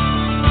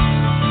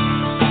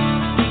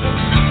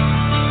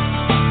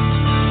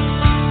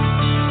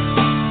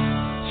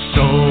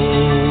 So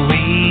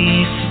we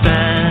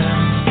stand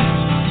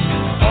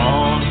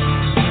on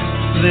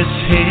this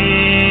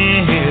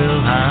hill,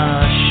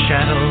 our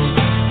shadows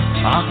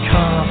are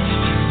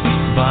cast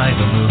by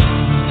the moon,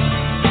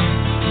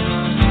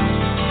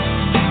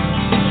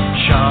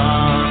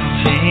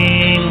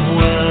 chanting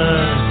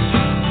words,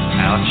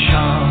 our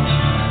charm,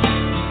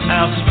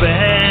 our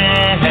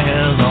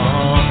spell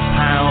of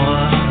power,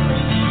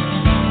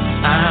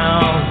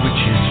 our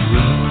witch's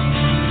rune.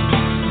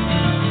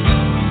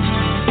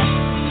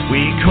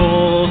 We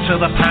call to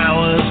the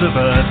powers of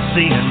earth,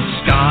 sea and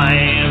sky,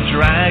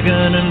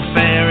 dragon and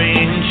fairy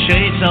and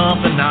shades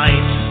of the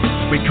night.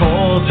 We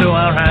call to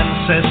our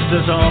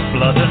ancestors of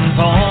blood and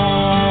bone,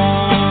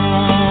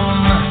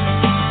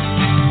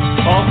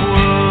 of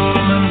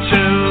womb and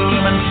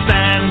tomb and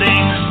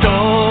standing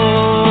stone.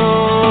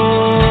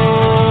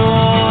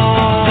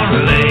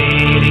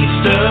 Lady,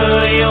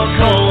 stir your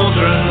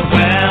cauldron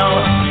well,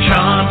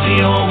 chant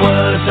your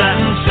words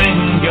and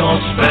sing your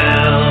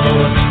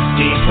spell.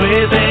 Deep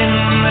within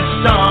this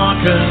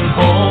darkened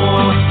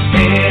hall,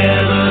 hear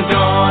the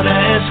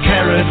goddess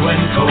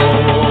Keridwen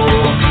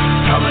call.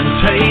 Come and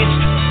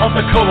taste of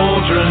the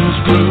cauldron's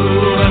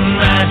brew and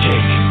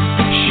magic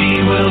she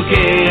will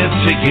give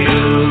to you.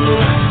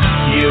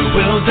 You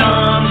will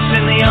dance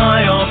in the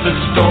eye of the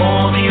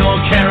storm, your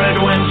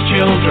Keridwen's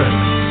children,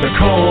 the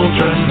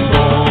cauldron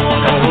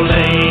born. Oh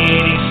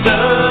lady,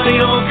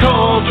 stir your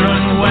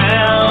cauldron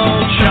well,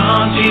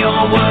 chant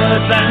your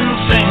words and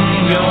sing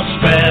your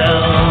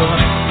spell.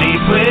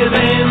 Deep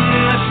within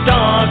this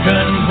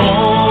darkened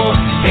hall,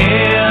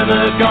 hear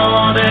the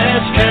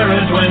goddess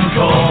Keridwen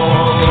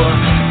call.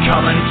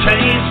 Come and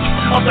taste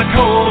of the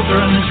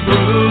cauldron's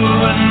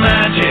brew and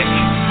magic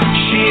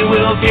she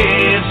will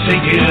give to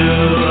you.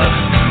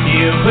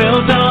 You will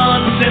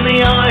dance in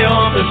the eye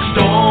of the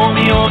storm,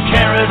 your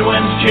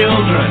Keridwen's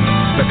children,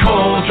 the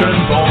cauldron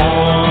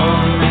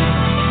born.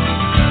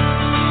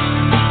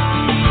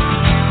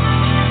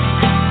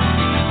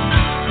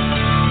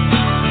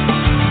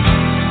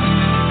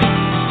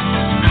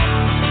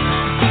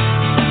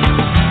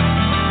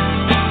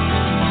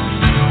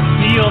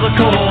 You're the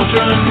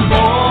cauldron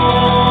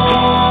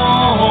born,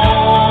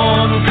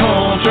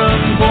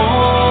 cauldron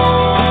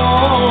born,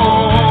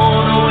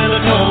 we're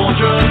the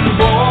cauldron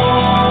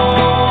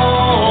born,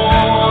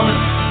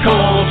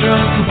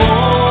 cauldron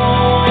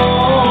born,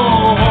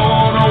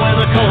 we're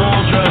the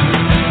cauldron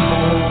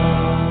born.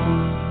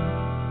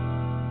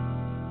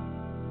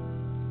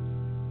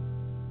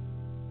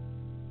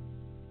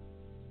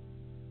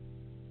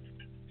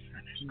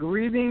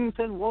 Greetings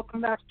and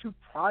welcome back to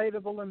Pride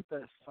of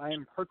Olympus. I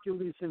am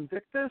Hercules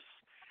Invictus,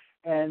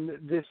 and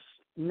this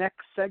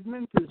next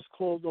segment is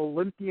called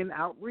Olympian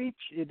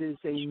Outreach. It is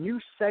a new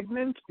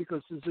segment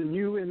because it's a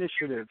new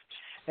initiative,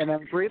 and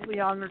I'm greatly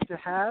honored to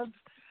have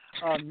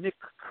Nick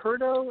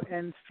Curto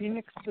and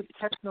Phoenix the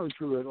Techno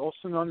Druid,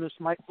 also known as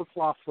Mike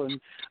McLaughlin,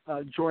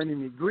 joining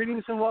me.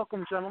 Greetings and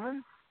welcome,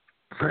 gentlemen.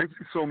 Thank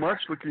you so much.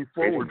 Looking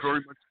forward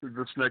very much to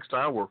this next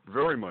hour.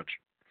 Very much.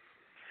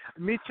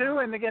 Me too.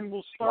 And again,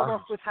 we'll start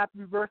off with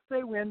happy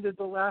birthday. We ended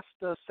the last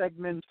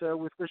segment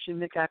with wishing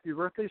Nick happy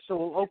birthday, so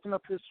we'll open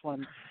up this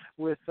one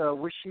with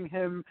wishing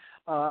him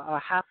a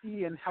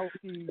happy and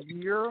healthy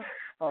year,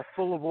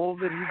 full of all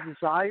that he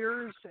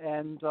desires,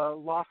 and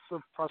lots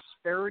of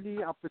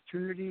prosperity,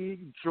 opportunity,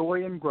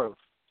 joy, and growth.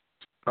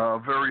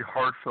 Very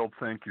heartfelt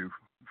thank you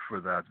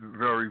for that.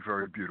 Very,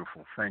 very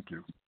beautiful. Thank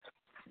you.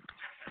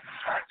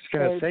 I was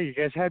gonna say, you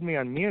guys had me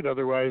on mute.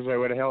 Otherwise, I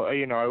would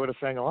have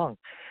sang along.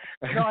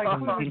 No, I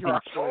unmuted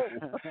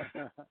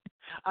you.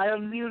 I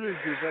unmuted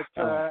you,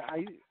 but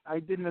I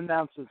didn't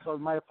announce it, so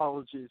my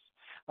apologies.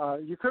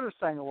 You could have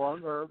sang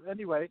along, or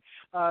anyway,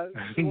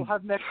 we'll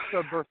have next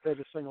birthday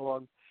to sing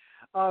along.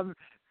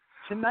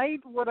 Tonight,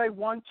 what I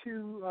want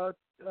to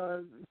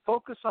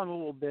focus on a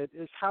little bit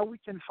is how we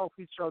can help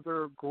each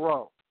other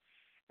grow.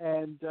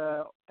 And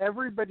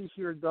everybody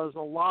here does a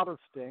lot of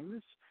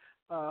things.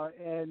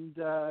 And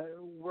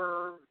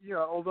we're,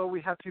 although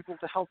we have people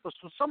to help us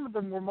with some of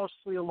them, we're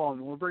mostly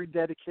alone. We're very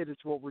dedicated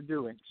to what we're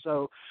doing.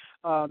 So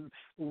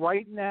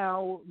right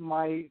now,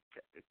 my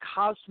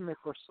cosmic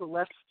or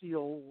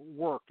celestial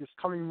work is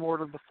coming more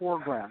to the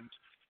foreground.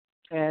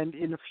 And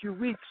in a few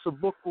weeks, a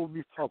book will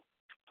be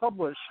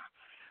published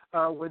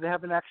where they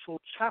have an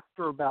actual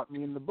chapter about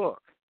me in the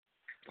book.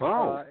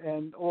 Wow.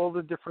 And all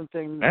the different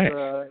things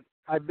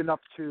I've been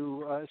up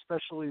to,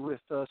 especially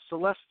with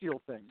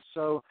celestial things.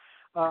 So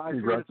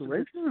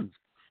congratulations.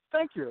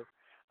 Thank you.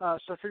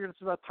 So I figured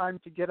it's about time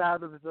to get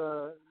out of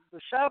the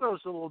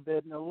shadows a little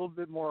bit and a little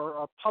bit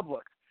more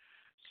public.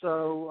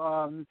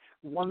 So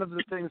one of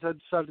the things I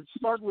decided to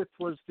start with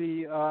was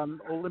the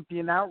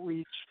Olympian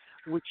Outreach,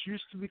 which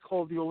used to be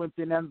called the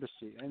Olympian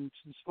Embassy. And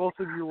since both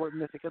of you were at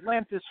Mythic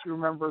Atlantis, you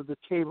remember the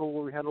table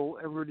where we had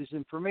everybody's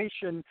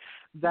information.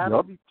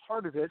 That'll be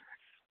part of it.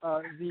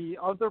 The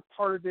other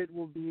part of it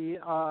will be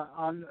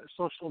on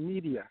social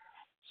media.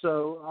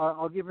 So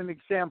I'll give an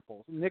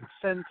example. Nick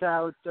sends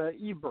out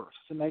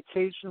e-bursts, and I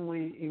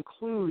occasionally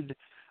include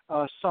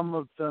some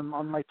of them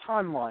on my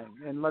timeline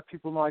and let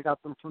people know I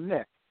got them from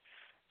Nick.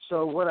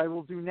 So what I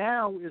will do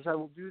now is I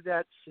will do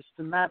that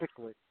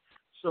systematically.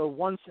 So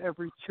once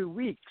every 2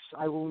 weeks,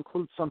 I will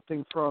include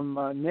something from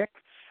Nick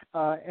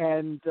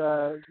and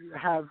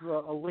have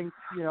a link,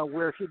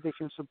 where they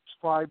can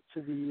subscribe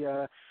to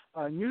the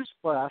News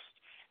Blast.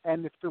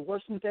 And if there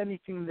wasn't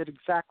anything that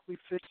exactly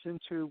fits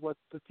into what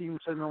the themes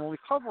I normally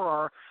cover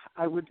are,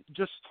 I would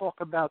just talk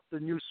about the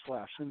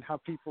newsflash and how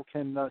people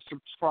can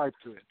subscribe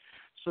to it.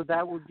 So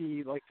that would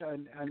be like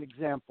an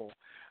example.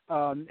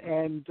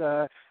 And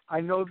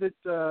I know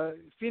that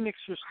Phoenix,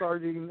 you're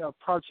starting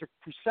Project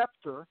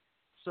Preceptor.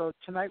 So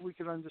tonight we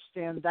can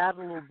understand that a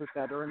little bit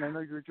better, and I know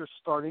you're just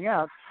starting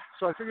out.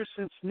 So I figure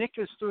since Nick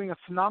is doing a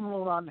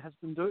phenomenal amount and has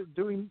been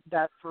doing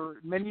that for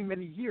many,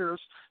 many years,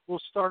 we'll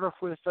start off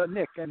with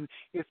Nick. And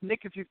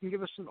Nick, if you can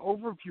give us an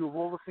overview of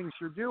all the things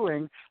you're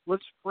doing,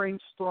 let's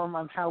brainstorm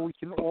on how we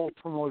can all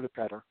promote it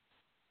better.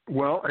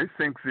 Well, I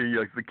think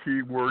the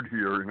key word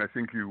here, and I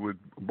think you would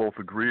both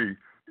agree,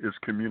 is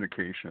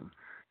communication.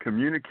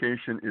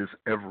 Communication is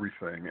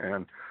everything,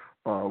 and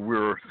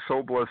we're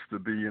so blessed to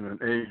be in an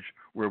age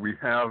where we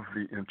have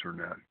the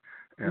internet,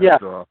 and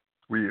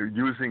we are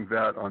using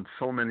that on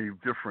so many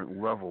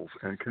different levels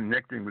and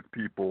connecting with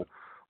people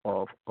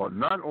of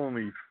not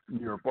only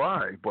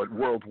nearby but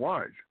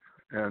worldwide.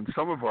 And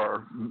some of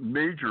our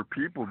major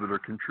people that are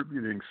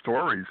contributing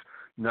stories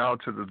now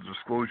to the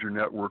Disclosure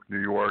Network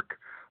New York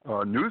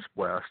News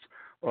Blast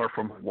are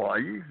from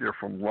Hawaii, they're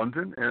from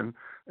London,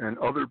 and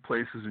other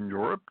places in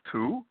Europe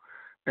too.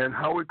 And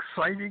how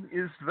exciting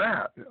is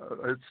that?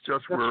 It's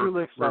just That's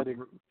really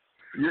exciting.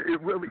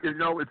 It really,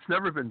 it's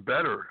never been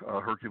better,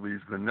 Hercules,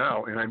 than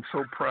now. And I'm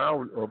so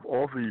proud of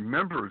all the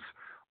members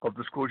of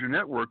Disclosure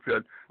Network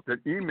that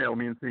email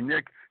me and say,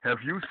 Nick, have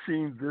you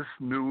seen this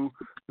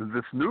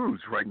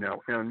news right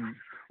now? And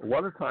a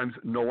lot of times,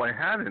 no, I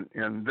hadn't.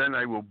 And then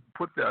I will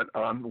put that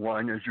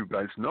online, as you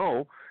guys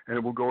know, and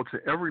it will go to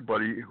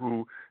everybody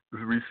who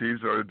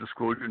receives our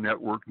Disclosure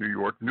Network New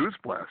York News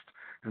Blast.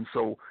 And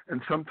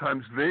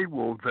sometimes they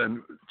will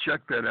then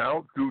check that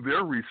out, do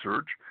their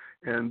research,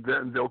 and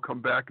then they'll come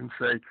back and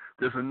say,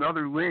 there's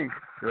another link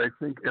that I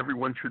think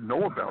everyone should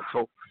know about.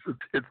 So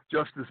it's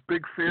just this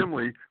big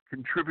family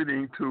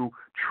contributing to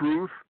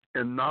truth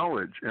and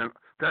knowledge, and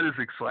that is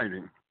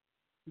exciting.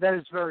 That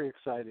is very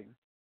exciting.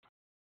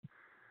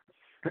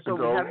 So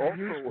we have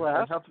also,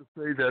 I have to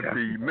say that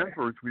the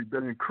members, we've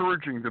been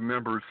encouraging the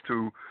members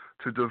to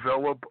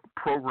develop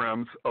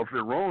programs of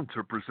their own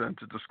to present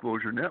to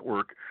Disclosure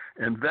Network,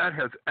 and that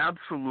has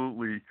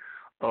absolutely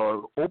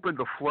opened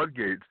the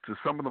floodgates to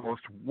some of the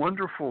most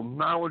wonderful,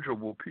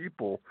 knowledgeable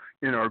people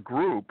in our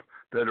group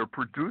that are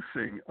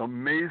producing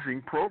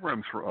amazing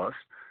programs for us.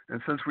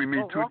 And since we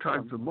meet two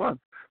times a month,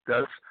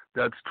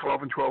 that's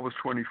 12 and 12 is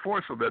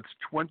 24, so that's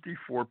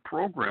 24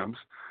 programs,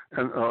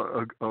 and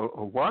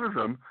a lot of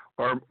them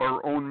are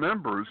our own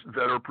members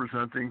that are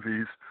presenting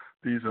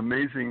these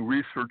amazing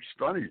research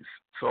studies.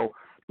 So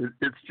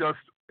it's just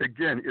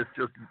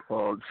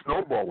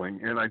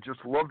snowballing, and I just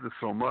love this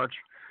so much,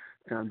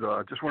 and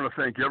I just want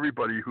to thank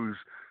everybody who's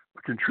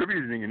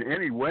contributing in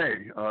any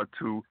way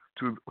to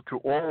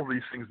all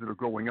these things that are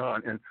going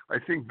on. And I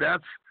think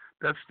that's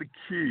the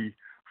key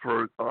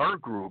for our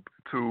group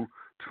to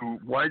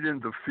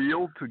widen the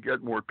field, to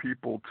get more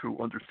people to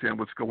understand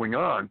what's going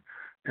on,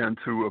 and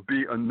to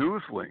be a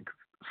news link.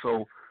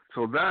 So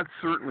that's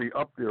certainly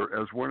up there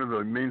as one of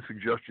the main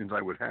suggestions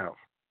I would have.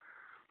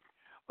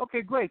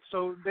 Okay, great.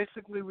 So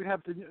basically, we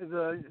have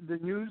the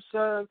news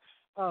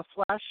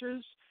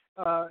flashes.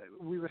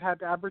 We would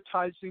have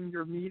advertising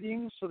your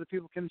meetings so that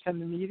people can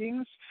attend the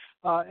meetings,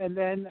 and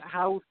then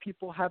how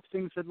people have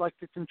things they'd like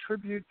to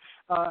contribute,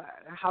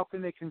 how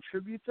can they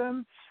contribute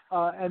them,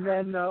 and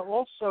then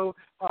also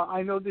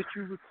I know that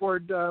you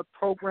record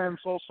programs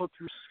also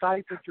through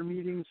Skype at your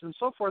meetings and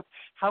so forth.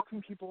 How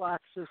can people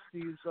access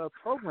these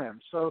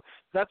programs? So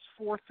that's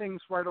 4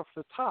 things right off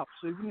the top.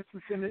 So even if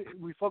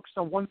we focused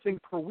on one thing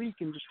per week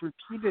and just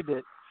repeated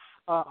it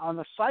on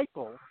a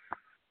cycle,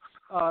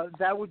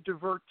 that would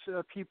divert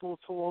people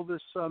to all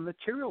this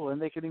material,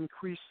 and they could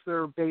increase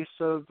their base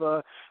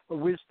of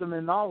wisdom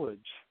and knowledge.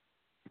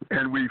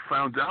 And we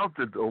found out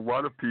that a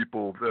lot of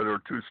people that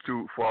are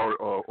too far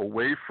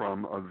away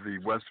from the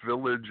West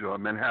Village,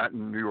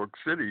 Manhattan, New York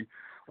City,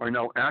 are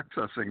now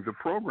accessing the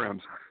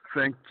programs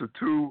thanks to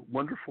two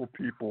wonderful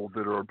people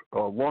that are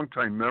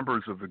longtime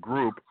members of the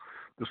group,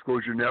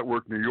 Disclosure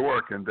Network New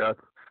York, and that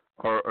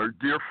our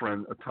dear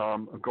friend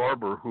Tom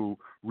Garber, who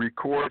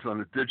records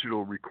on a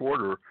digital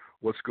recorder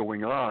what's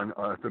going on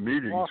at the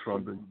meetings.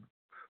 Awesome.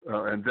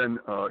 And then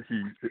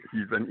he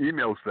then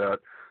emails that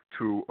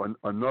to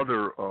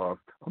another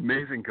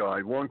amazing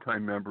guy,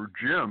 longtime member,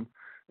 Jim,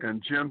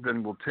 and Jim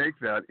then will take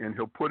that and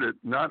he'll put it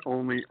not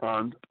only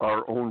on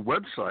our own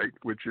website,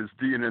 which is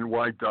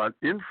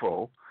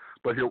dnny.info,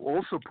 but he'll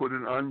also put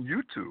it on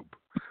YouTube,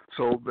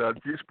 so that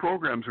these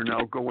programs are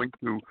now going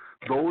to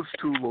those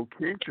two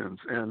locations,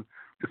 and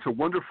it's a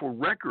wonderful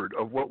record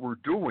of what we're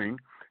doing,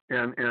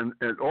 and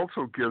it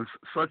also gives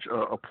such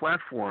a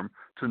platform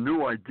to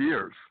new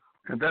ideas,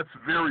 and that's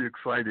very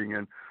exciting.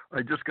 And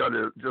I just got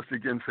to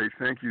again say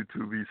thank you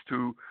to these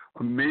two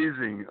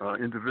amazing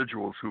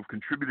individuals who've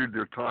contributed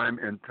their time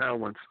and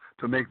talents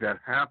to make that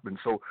happen.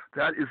 So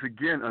that is,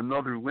 again,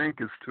 another link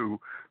is to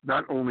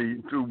not only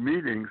do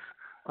meetings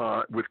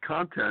with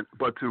content,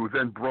 but to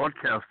then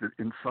broadcast it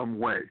in some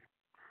way.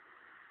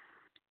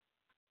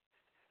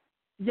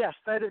 Yes,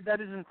 that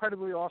is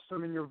incredibly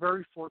awesome, and you're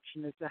very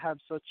fortunate to have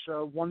such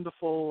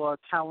wonderful,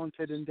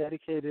 talented, and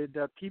dedicated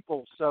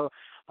people. So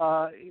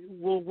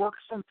we'll work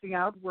something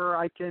out where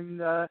I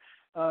can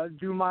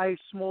do my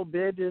small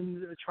bit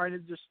in trying to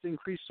just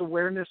increase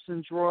awareness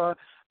and draw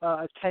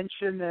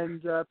attention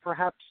and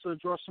perhaps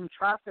draw some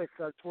traffic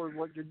toward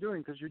what you're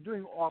doing, because you're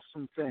doing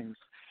awesome things,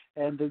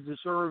 and they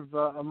deserve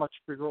a much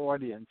bigger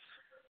audience.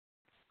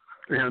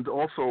 And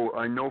also,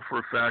 I know for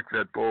a fact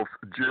that both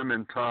Jim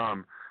and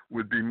Tom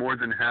would be more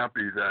than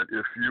happy that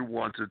if you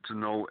wanted to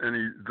know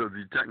any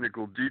the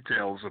technical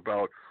details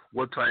about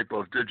what type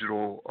of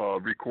digital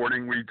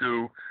recording we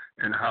do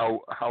and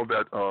how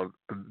that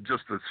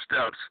just the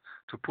steps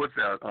to put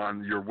that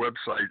on your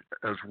website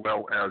as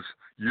well as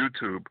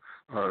YouTube,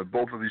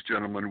 both of these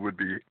gentlemen would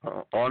be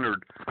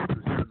honored to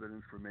share that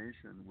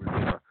information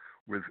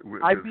with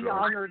I'd be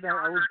honored.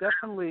 I would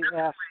definitely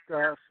ask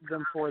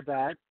them for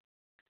that.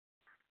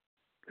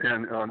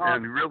 And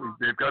really,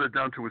 they've got it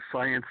down to a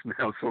science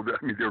now. So that,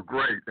 I mean, they're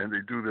great, and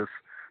they do this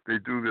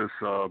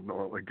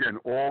again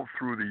all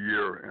through the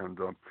year. And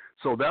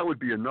so that would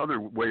be another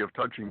way of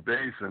touching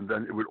base, and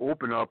then it would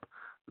open up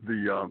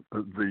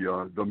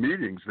the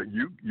meetings that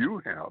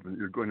you have and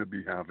you're going to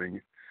be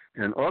having,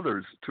 and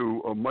others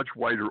to a much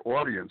wider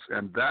audience.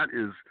 And that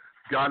is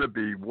got to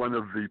be one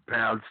of the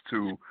paths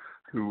to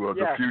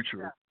the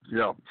future.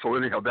 Yeah. So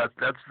anyhow,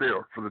 that's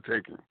there for the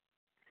taking.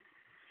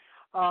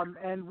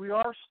 And we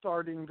are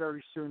starting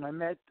very soon. I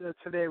met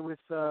today with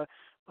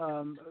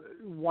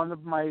one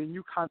of my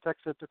new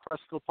contacts at the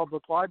Cresskill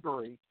Public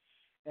Library,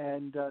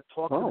 and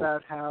talked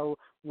about how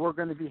we're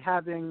going to be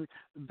having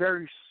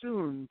very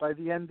soon, by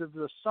the end of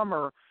the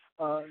summer,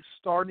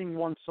 starting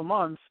once a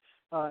month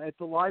at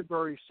the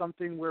library,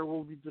 something where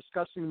we'll be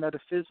discussing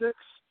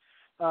metaphysics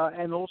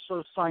and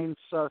also science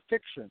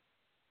fiction.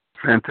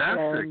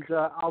 Fantastic. And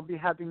I'll be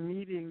having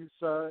meetings.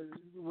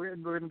 We're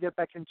going to get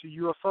back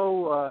into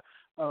UFO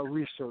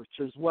research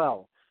as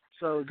well.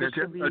 So this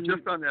will be...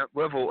 just on that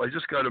level, I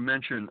just got to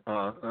mention,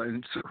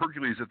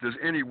 Hercules, if there's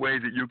any way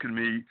that you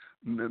can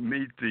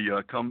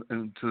come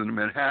into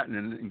Manhattan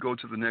and go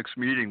to the next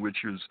meeting,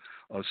 which is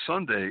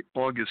Sunday,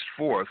 August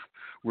 4th,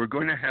 we're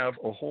going to have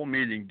a whole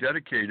meeting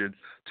dedicated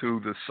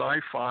to the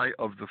sci-fi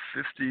of the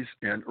 50s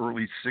and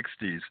early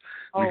 60s.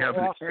 We have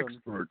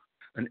awesome.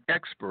 an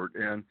expert,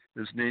 and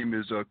his name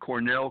is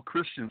Cornell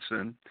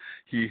Christensen.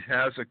 He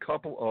has a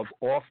couple of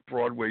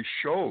off-Broadway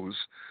shows.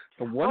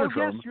 One of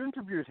them, yes, you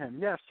interviewed him.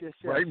 Yes.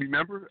 Right,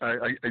 remember?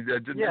 I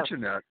did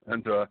mention that.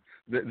 And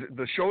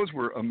the shows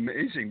were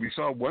amazing. We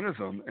saw one of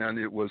them, and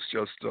it was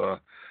just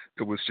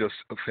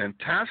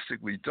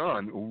fantastically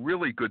done.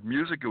 Really good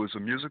music. It was a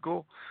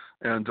musical.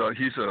 And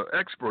he's an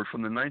expert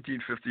from the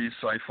 1950s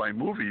sci-fi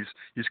movies.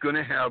 He's going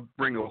to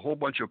bring a whole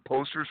bunch of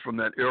posters from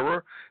that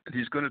era, and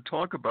he's going to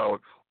talk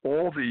about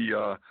all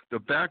the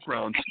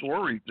background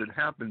stories that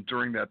happened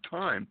during that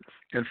time.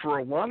 And for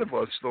a lot of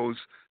us, those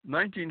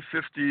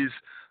 1950s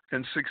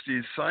and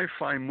 60s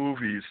sci-fi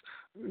movies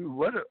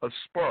lit a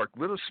spark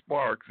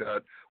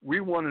that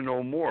we want to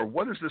know more.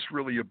 What is this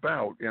really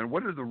about, and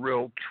what are the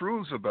real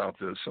truths about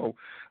this? So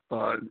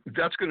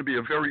that's going to be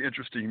a very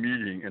interesting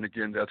meeting. And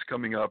again, that's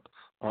coming up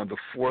on the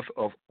 4th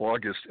of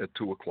August at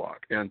 2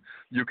 o'clock. And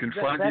you can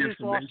find the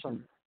information.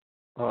 Awesome.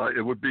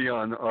 It would be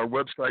on our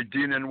website,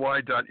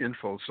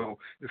 dnny.info. So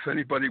if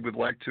anybody would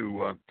like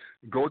to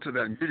go to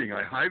that meeting,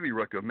 I highly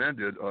recommend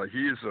it.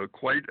 He is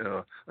quite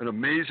an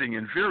amazing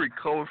and very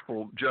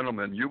colorful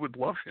gentleman. You would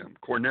love him.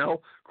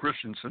 Cornell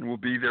Christensen will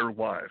be there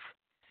live.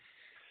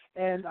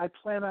 And I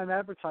plan on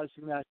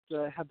advertising that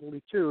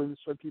heavily, too, and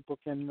so people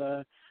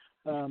can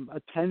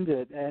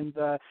attended, and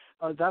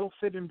that'll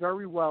fit in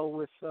very well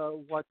with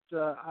what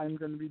I'm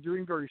going to be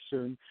doing very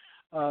soon.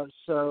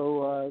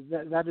 So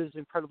that is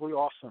incredibly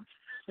awesome.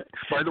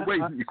 By the way,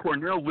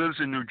 Cornell lives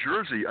in New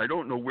Jersey. I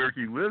don't know where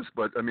he lives,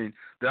 but I mean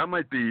that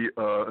might be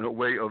a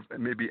way of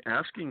maybe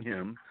asking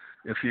him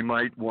if he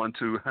might want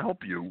to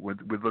help you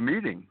with the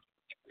meeting.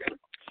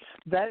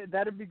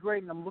 That'd be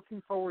great, and I'm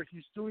looking forward.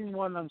 He's doing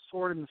one on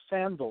Sword and the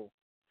Sandal,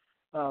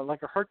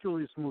 like a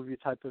Hercules movie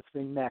type of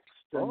thing next,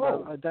 and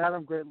that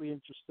I'm greatly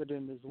interested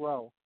in as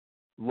well.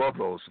 Love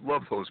those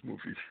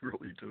movies,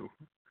 really do.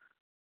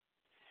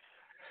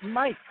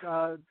 Mike,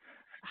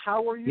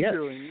 how are you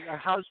doing?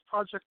 How's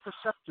Project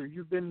Perceptor?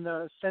 You've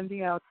been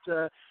sending out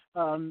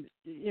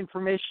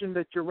information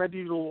that you're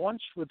ready to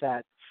launch with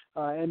that.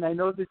 And I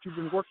know that you've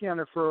been working on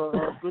it for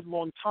a good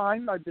long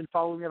time. I've been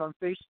following it on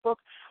Facebook.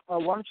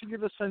 Why don't you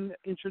give us an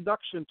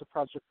introduction to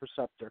Project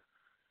Perceptor?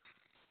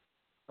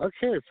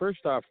 Okay,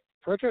 first off,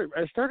 I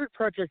started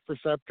Project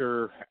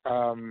Perceptor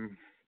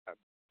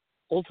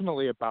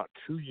ultimately about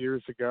 2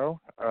 years ago,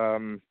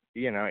 in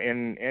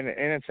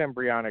its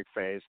embryonic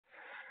phase.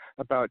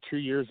 About 2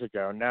 years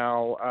ago.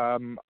 Now,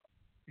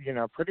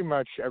 pretty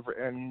much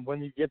and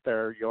when you get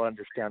there, you'll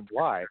understand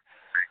why.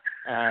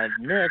 And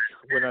Nick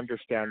would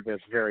understand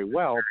this very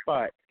well,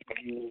 but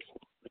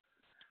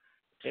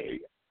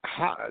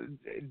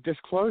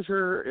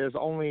disclosure is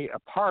only a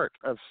part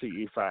of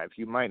CE5.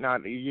 You might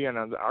not,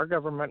 our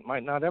government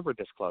might not ever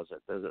disclose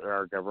it. There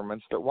are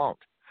governments that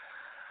won't.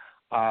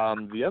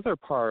 The other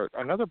part,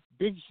 another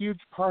big,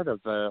 huge part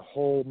of the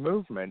whole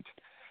movement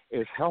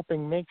is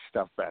helping make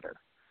stuff better.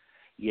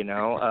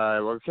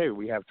 Okay,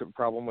 we have a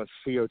problem with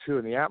CO2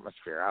 in the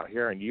atmosphere. Out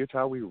here in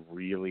Utah, we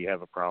really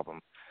have a problem.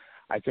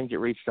 I think it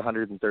reached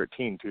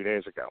 113 2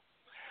 days ago.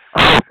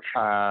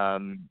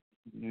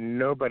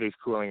 Nobody's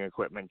cooling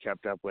equipment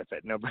kept up with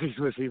it. Nobody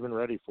was even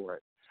ready for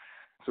it.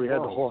 So we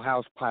had the whole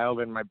house piled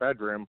in my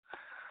bedroom,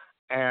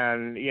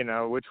 and,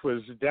 which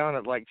was down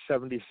at like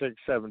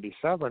 76,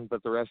 77,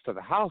 but the rest of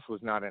the house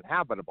was not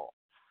inhabitable.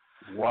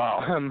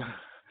 Wow.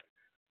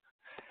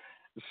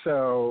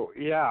 So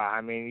yeah,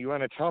 I mean, you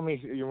want to tell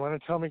me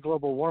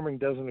global warming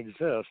doesn't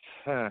exist?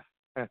 Yeah,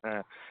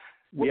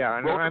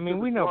 I mean,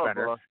 we know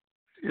better.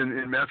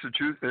 In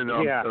Massachusetts, in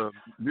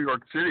New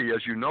York City,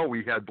 as you know,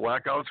 we had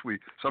blackouts.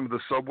 Some of the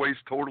subways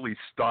totally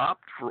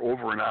stopped for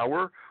over an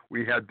hour.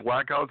 We had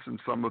blackouts in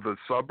some of the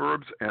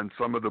suburbs and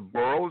some of the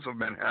boroughs of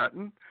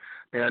Manhattan,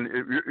 and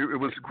it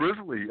was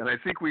grisly. And I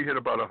think we hit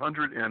about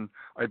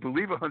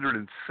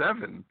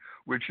 107,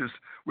 which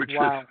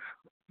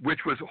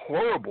was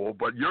horrible,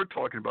 but you're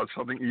talking about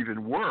something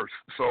even worse.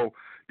 So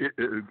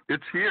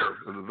it's here.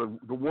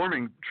 The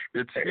warming,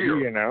 it's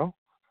here.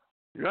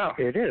 Yeah.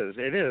 It is,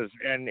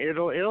 and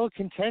it'll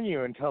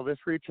continue until this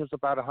reaches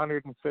about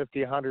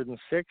 150,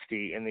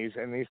 160 in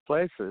these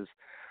places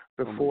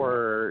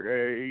before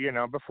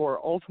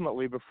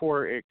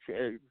before it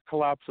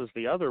collapses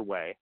the other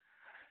way,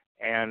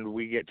 and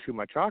we get too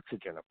much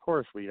oxygen. Of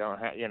course, we don't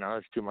have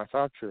it's too much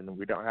oxygen.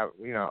 We don't have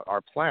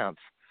our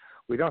plants.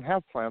 We don't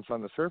have plants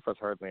on the surface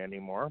hardly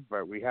anymore,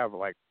 but we have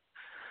like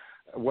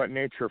what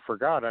nature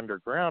forgot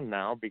underground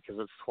now because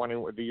it's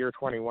the year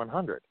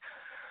 2100.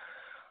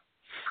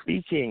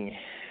 Speaking.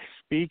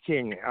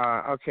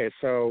 Okay,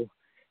 so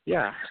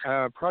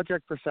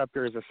Project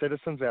Perceptor is a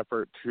citizen's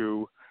effort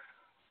to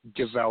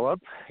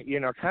develop,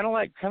 kind of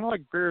like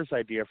Greer's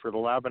idea for the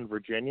lab in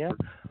Virginia.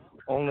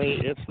 Only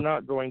it's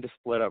not going to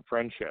split up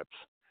friendships.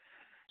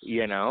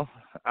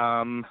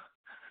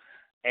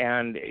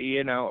 And,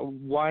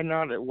 why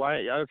not?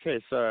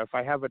 Okay, so if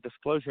I have a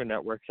disclosure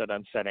network that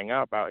I'm setting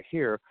up out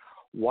here,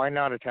 why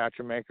not attach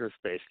a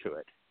makerspace to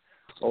it?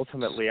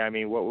 Ultimately, I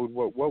mean,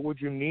 what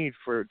would you need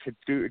to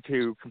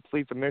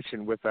complete the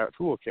mission with that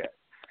toolkit?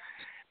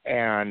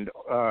 And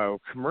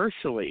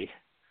commercially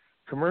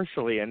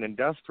and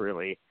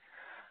industrially,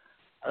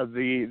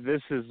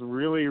 this is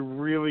really,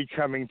 really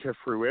coming to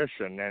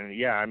fruition. And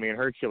yeah, I mean,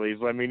 Hercules,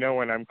 let me know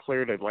when I'm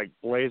clear to like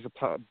blaze a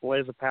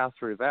path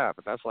through that.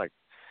 But that's like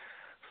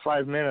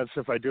 5 minutes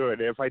if I do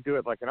it. If I do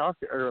it like an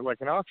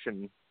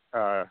auction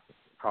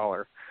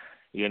caller,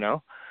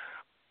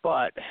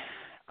 But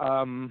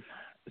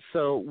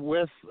so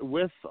with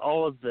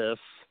all of this,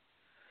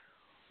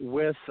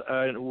 with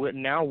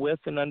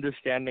an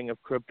understanding of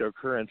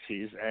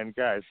cryptocurrencies, and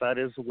guys, that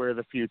is where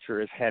the future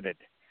is headed.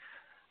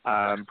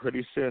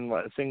 Pretty soon,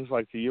 things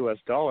like the U.S.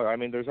 dollar. I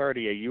mean, there's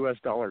already a U.S.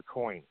 dollar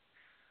coin,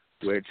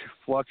 which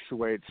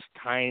fluctuates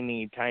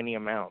tiny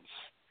amounts,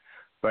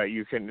 but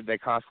they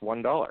cost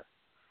 $1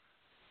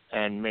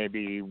 and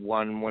maybe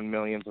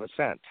 1/1,000,000th of a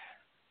cent,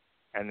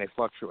 and they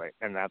fluctuate,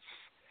 and that's.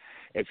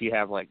 If you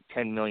have like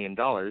 $10 million,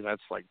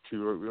 that's like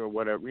two or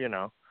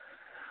whatever,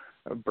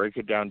 break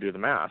it down, do the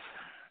math.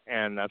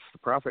 And that's the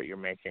profit you're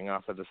making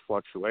off of this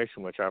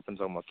fluctuation, which happens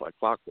almost like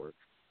clockwork,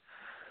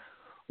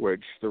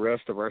 which the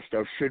rest of our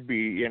stuff should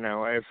be,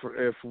 if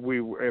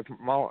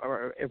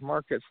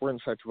markets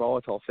weren't such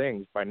volatile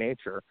things by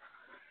nature,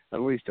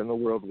 at least in the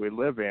world we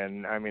live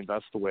in, I mean,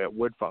 that's the way it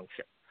would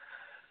function.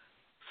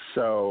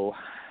 So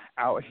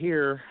out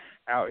here,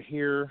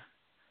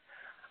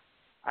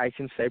 I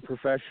can say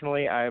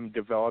professionally, I am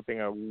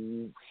developing a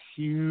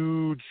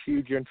huge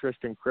interest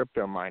in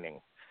crypto mining.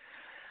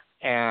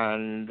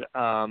 And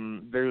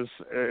here's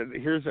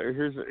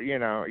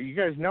you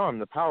guys know I'm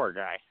the power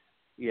guy.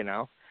 You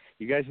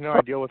guys know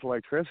I deal with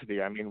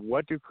electricity. I mean,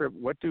 what do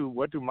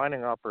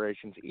mining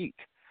operations eat?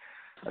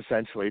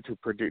 Essentially, to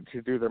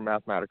do their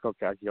mathematical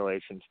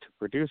calculations to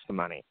produce the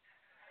money.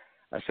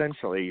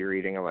 Essentially, you're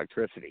eating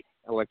electricity,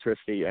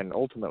 and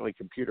ultimately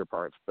computer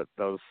parts, but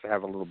those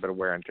have a little bit of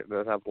wear and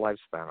those have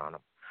lifespan on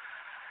them.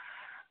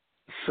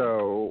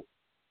 So,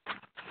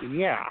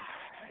 yeah.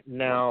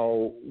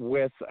 Now,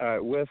 with a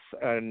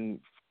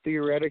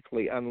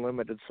theoretically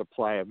unlimited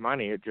supply of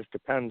money, it just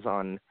depends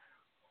on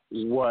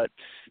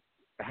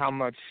how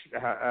much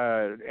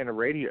in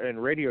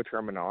radio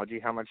terminology,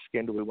 how much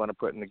skin do we want to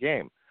put in the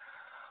game?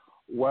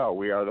 Well,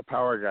 we are the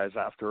power guys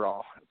after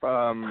all.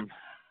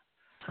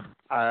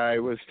 I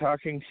was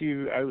talking to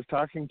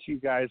you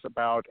guys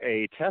about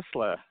a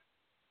Tesla.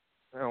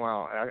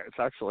 Well, it's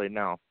actually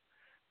no.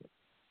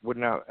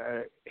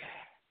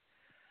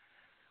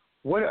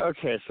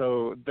 Okay,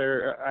 so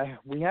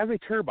we have a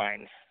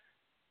turbine,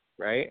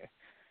 right?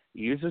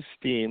 Uses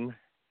steam.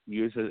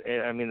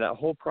 That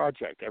whole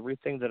project,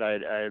 everything that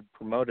I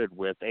promoted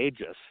with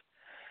Aegis,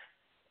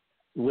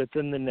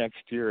 within the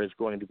next year is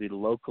going to be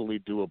locally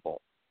doable.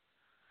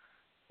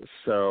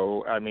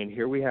 So,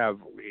 here we have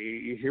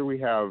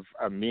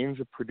a means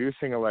of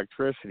producing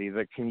electricity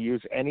that can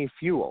use any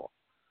fuel,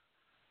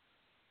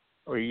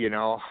 or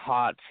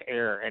hot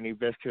air, any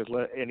viscous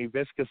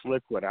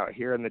liquid. Out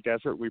here in the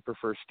desert, we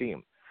prefer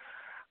steam.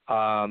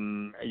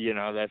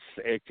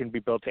 It can be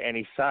built to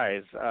any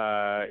size.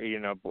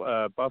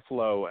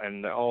 Buffalo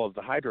and all of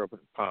the hydro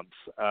pumps.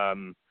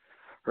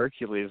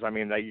 Hercules.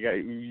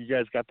 You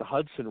guys got the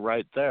Hudson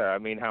right there.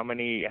 How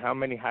many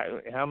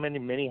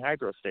mini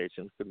hydro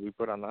stations could we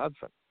put on the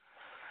Hudson?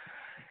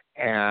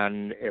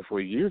 And if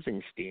we're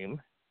using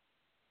steam,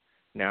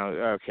 now,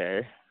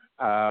 okay,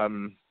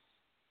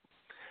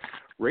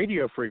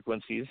 radio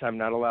frequencies. I'm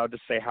not allowed to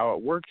say how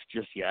it works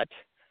just yet,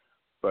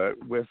 but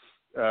with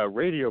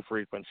radio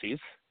frequencies,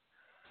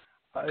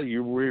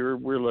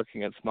 we're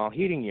looking at small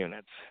heating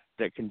units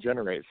that can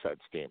generate such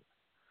steam.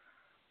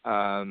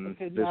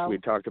 Now, we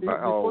talked about.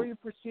 Before you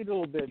proceed a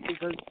little bit,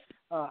 because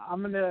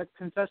I'm going to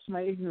confess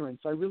my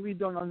ignorance. I really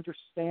don't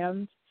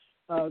understand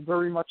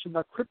very much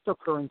about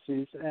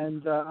cryptocurrencies,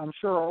 and I'm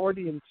sure our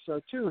audience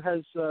too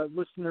has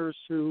listeners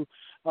who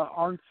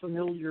aren't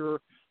familiar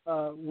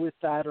with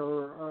that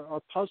or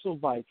are puzzled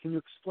by it. Can you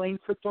explain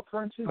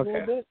cryptocurrencies a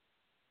little bit?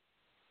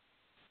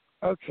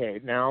 Okay,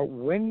 now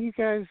when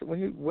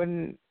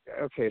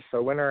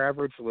our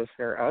average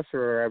listener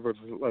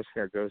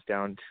goes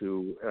down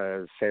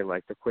to say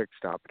like the Quick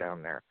Stop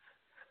down there,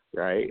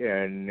 right,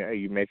 and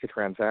you make a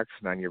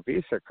transaction on your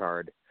Visa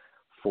card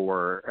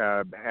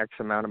for X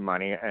amount of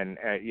money and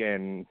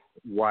in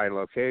Y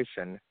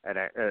location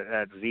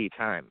at Z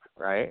time,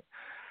 right,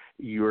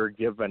 you're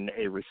given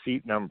a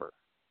receipt number,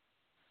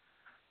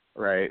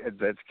 right,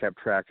 that's kept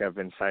track of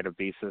inside of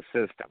Visa's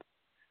system.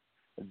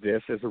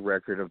 This is a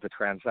record of the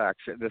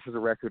transaction. This is a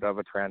record of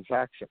a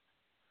transaction.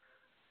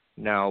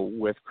 Now,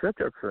 with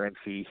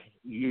cryptocurrency,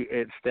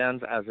 it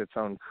stands as its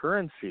own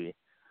currency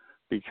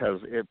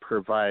because it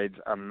provides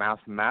a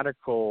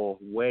mathematical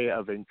way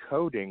of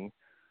encoding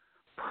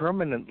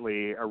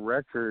permanently a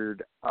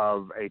record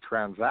of a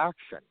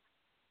transaction.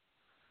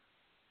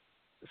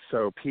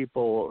 So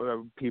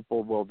people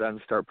will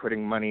then start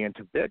putting money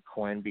into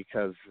Bitcoin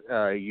because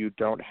you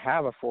don't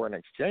have a foreign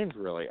exchange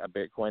really. A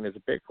Bitcoin is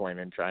a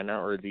Bitcoin in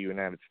China or the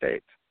United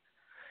States.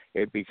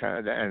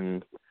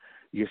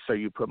 So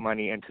you put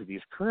money into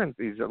these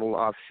little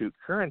offshoot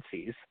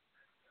currencies,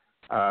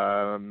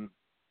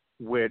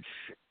 which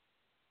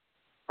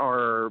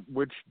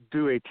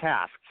do a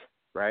task,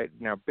 right?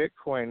 Now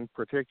Bitcoin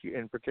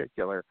in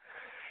particular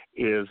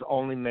is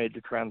only made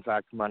to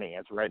transact money.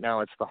 Right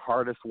now it's the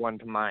hardest one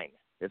to mine.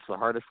 It's the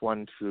hardest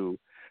one to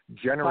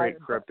generate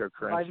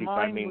cryptocurrency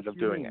by means of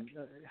doing it.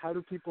 How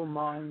do people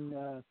mine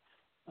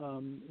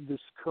this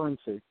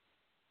currency?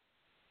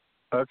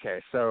 Okay,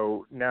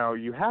 so now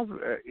you have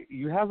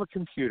a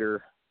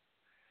computer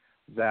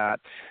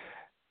that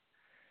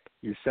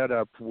you set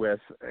up with.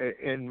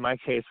 In my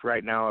case,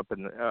 right now, up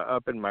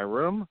in my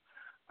room,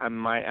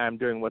 I'm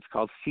doing what's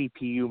called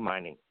CPU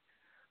mining,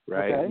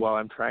 right? Okay. While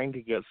I'm trying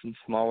to get some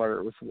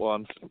smaller.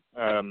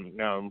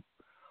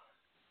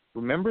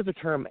 Remember the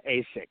term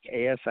ASIC,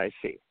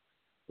 ASIC,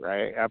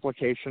 right?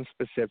 Application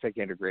Specific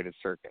Integrated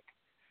Circuit.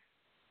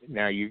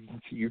 Now you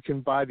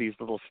can buy these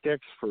little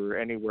sticks for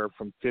anywhere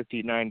from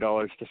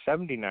 $59 to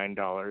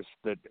 $79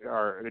 that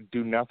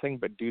do nothing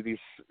but do these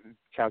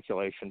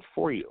calculations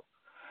for you,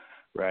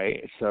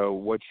 right? So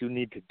what you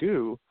need to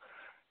do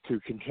to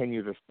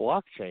continue this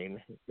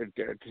blockchain,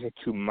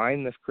 to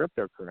mine this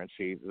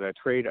cryptocurrency, the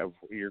trade of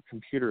your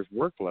computer's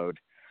workload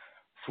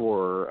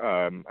for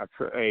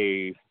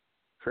a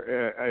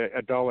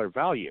dollar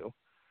value,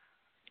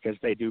 because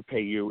they do pay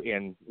you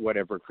in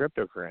whatever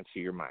cryptocurrency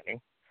you're mining.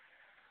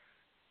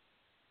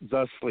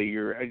 thusly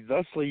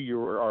you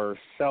are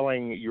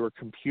selling your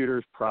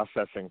computer's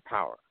processing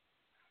power.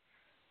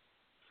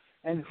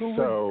 And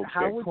how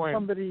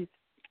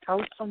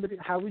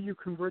would you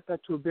convert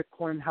that to a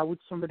Bitcoin? How would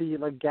somebody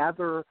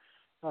gather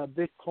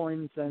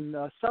Bitcoins and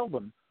sell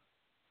them?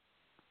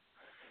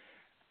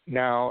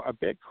 Now, a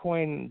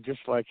Bitcoin,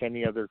 just like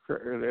any other,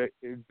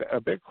 a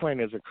Bitcoin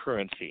is a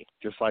currency,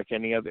 just like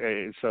any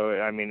other.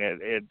 So, I mean,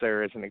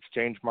 there is an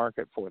exchange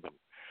market for them,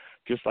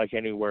 just like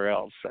anywhere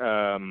else.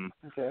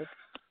 Okay.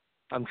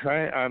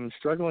 I'm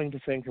struggling to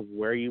think of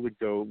where you would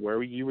go,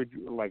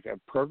 like a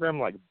program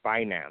like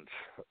Binance.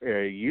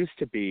 It used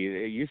to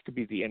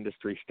be the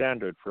industry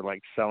standard for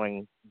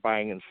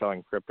buying and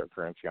selling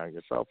cryptocurrency on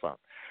your cell phone.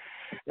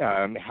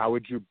 How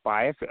would you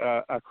buy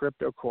a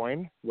crypto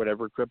coin,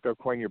 whatever crypto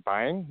coin you're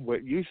buying?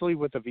 Usually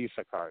with a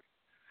Visa card.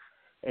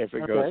 If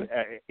it goes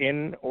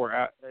in or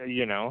out,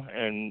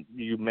 and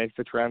you make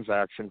the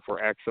transaction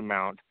for X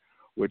amount,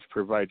 which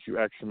provides you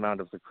X amount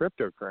of the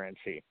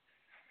cryptocurrency.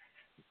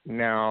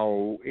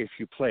 Now, if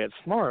you play it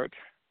smart,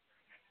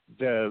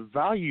 the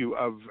value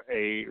of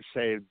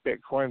say,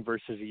 Bitcoin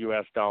versus a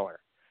U.S. dollar,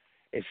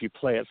 if you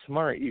play it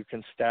smart, you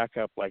can stack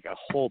up like a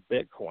whole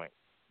Bitcoin,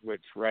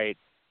 which,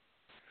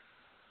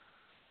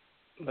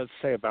 let's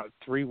say about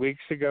 3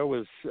 weeks ago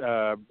was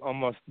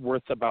almost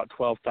worth about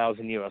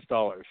 $12,000 U.S.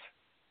 dollars.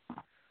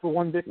 For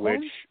one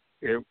Bitcoin?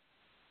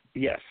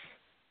 Yes.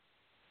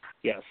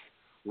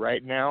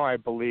 Right now, I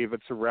believe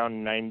it's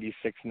around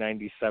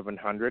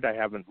 9,700. I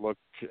haven't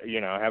looked.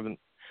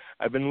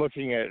 I've been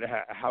looking at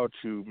how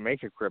to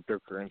make a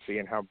cryptocurrency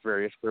and how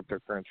various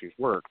cryptocurrencies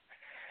work,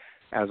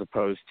 as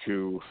opposed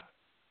to.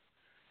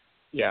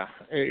 Yeah,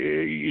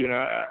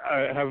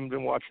 I haven't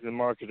been watching the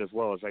market as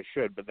well as I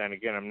should, but then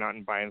again, I'm not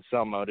in buy and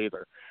sell mode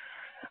either.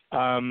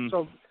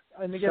 Before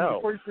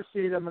you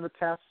proceed, I'm going to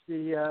pass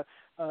the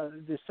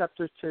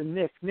scepter to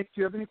Nick. Nick,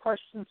 do you have any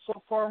questions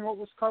so far on what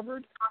was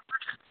covered?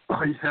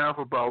 I have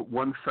about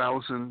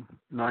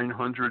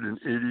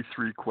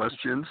 1,983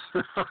 questions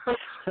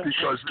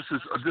because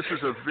this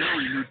is a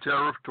very new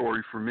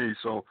territory for me.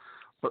 So,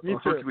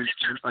 hopefully,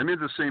 I'm in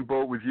the same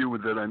boat with you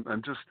with that.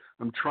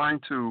 I'm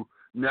trying to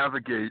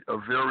navigate a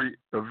very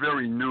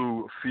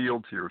new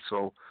field here.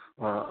 So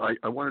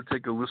I want to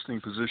take a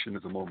listening position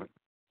at the moment.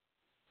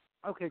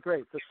 Okay,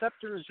 great. The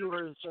scepter is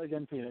yours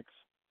again, Phoenix.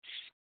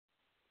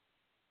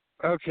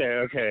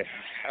 Okay.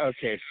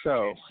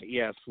 So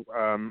yes,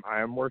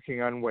 I'm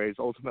working on ways.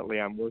 Ultimately,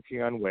 I'm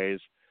working on ways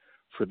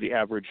for the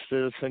average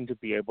citizen to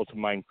be able to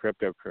mine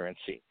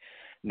cryptocurrency.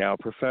 Now,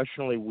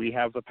 professionally, we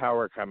have the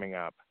power coming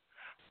up.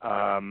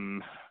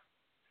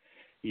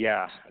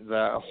 Yeah,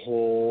 that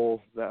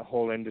whole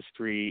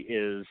industry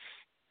is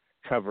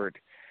covered,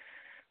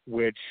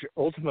 which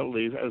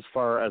ultimately, as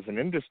far as an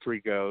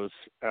industry goes,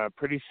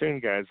 pretty soon,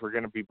 guys, we're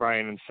going to be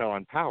buying and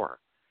selling power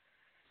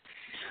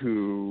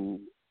to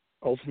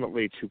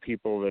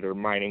people that are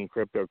mining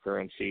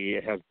cryptocurrency.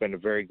 It has been a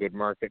very good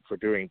market for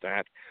doing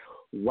that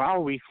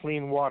while we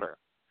clean water.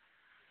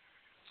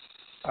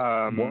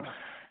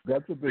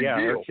 That's a big deal.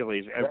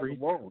 Hercules,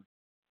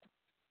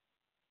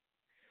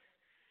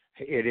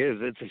 It is.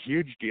 It's a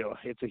huge deal.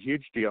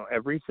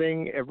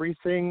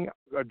 Everything,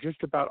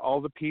 just about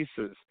all the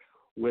pieces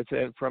with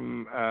it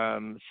from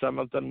some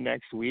of them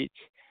next week,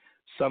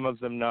 some of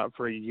them not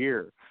for a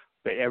year.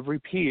 But every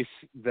piece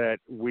that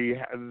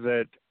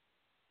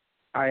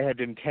I had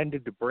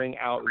intended to bring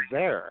out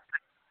there,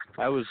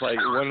 I was like,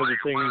 one of the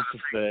things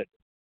that,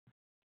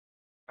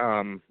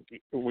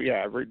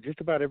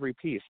 just about every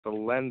piece, the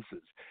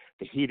lenses,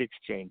 the heat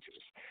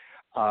exchangers,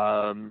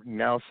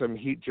 now some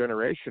heat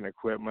generation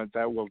equipment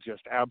that will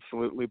just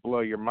absolutely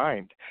blow your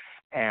mind.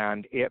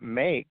 And its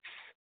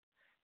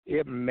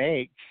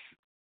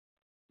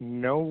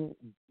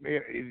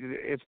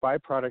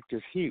byproduct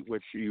is heat,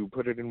 which you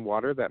put it in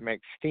water that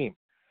makes steam.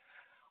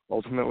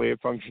 Ultimately,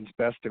 it functions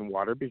best in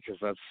water because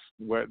that's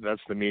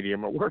the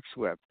medium it works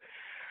with.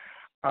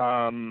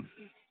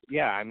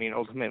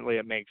 Ultimately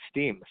it makes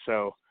steam.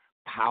 So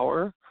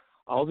power,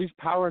 all these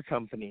power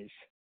companies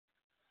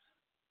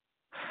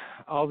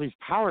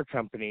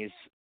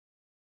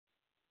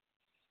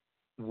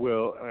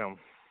will.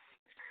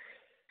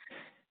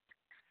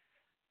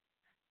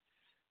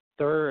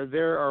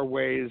 There are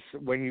ways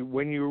when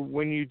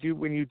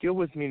you deal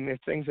with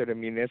things at a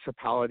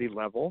municipality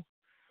level,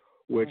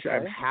 which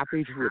I'm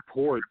happy to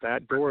report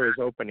that door is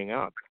opening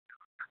up.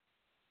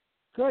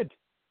 Good.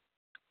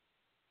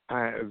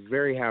 I'm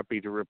very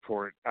happy to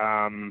report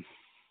that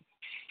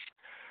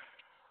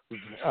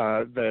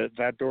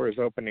door is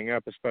opening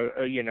up,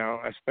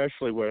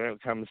 especially when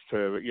it comes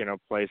to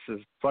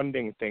places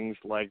funding things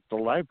like the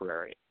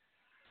library,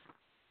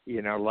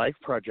 like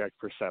Project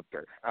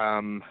Perceptor.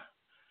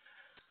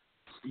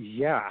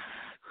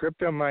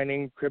 Crypto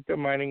mining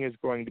is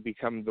going to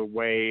become the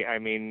way. I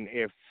mean,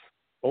 if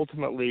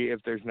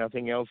there's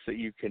nothing else that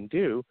you can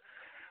do,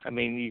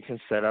 you can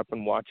set up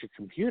and watch a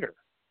computer.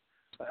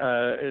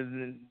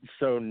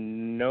 So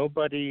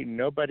nobody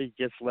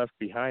gets left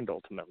behind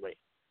ultimately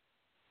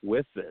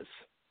with this.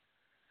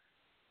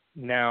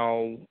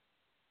 Now,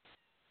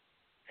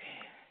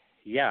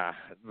 yeah,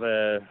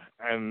 the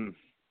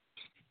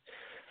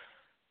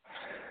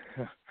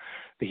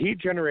heat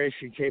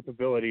generation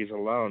capabilities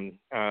alone.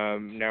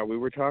 Now, we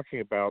were talking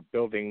about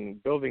building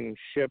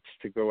ships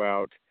to go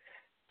out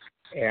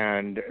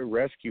and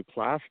rescue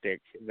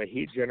plastic. The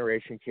heat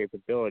generation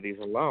capabilities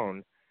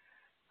alone.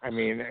 I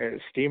mean, a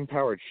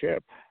steam-powered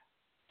ship,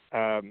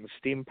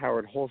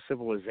 steam-powered whole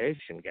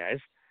civilization, guys.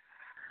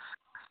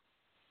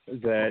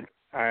 That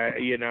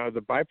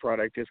the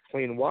byproduct is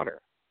clean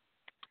water.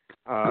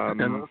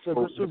 And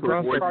also, this would be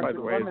by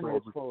the way,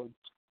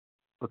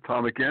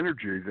 atomic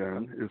energy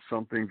then is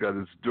something that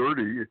is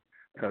dirty.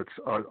 That's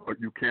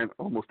you can't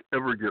almost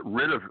ever get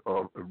rid of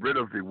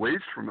the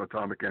waste from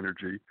atomic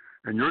energy.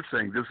 And you're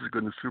saying this is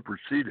going to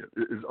supersede it.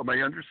 Am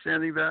I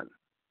understanding that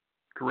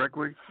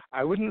correctly?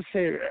 I wouldn't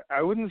say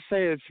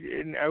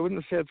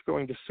it's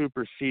going to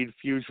supersede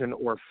fusion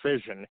or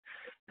fission.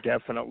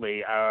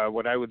 Definitely.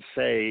 What I would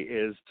say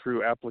is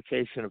through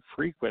application of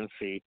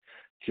frequency,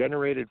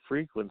 generated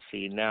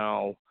frequency.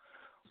 Now,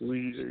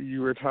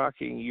 you were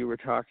talking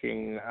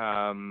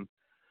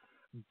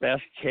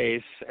best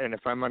case, and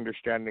if I'm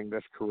understanding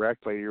this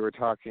correctly, you were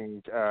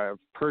talking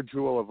per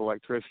joule of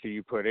electricity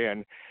you put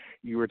in,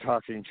 you were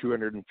talking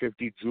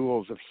 250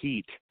 joules of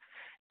heat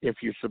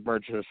if you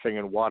submerge this thing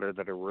in water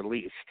that are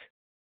released.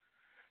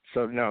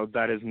 So no,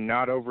 that is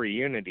not over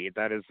unity.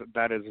 That is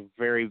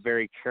very,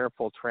 very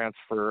careful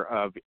transfer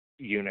of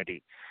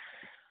unity.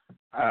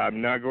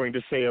 I'm not going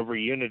to say over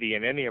unity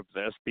in any of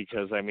this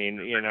because I mean,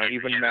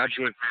 even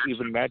magic is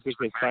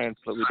science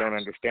that we don't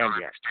understand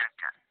yet.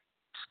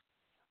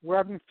 We're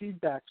having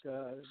feedback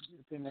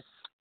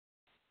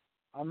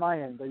on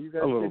my end. Are you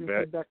guys getting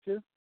feedback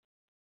too?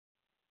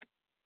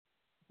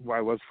 Well,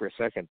 I was for a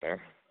second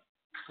there.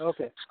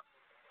 Okay.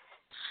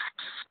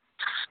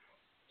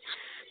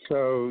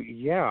 So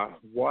yeah,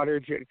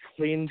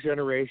 clean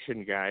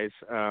generation, guys.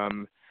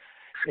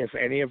 If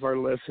any of our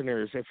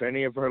listeners is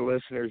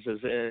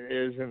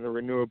in the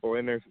renewable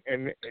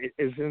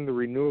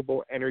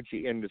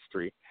energy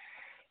industry,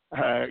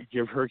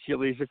 give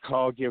Hercules a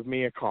call. Give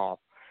me a call.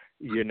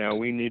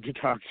 We need to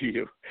talk to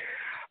you.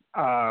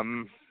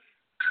 And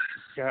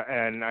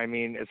I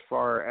mean, as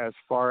far as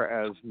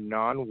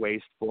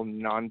non-wasteful,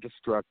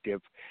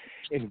 non-destructive,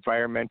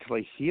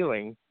 environmentally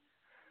healing.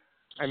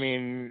 I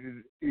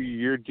mean,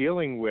 you're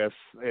dealing with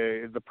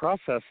the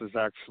process is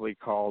actually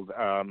called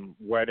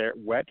wet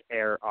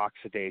air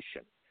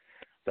oxidation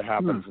that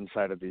happens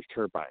inside of these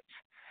turbines.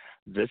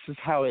 This is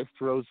how it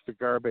throws the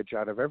garbage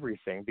out of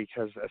everything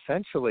because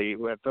essentially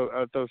at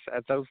those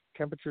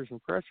temperatures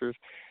and pressures,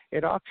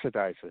 it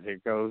oxidizes.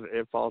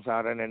 It falls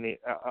out in any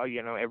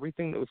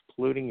everything that was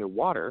polluting your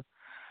water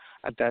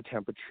at that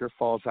temperature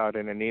falls out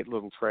in a neat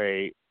little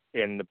tray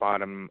in the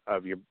bottom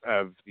of the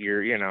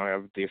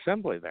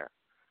assembly there.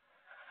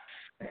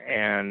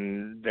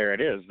 And there it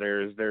is.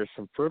 There's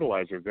some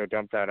fertilizer. Go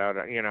dump that out.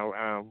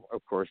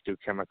 Of course, do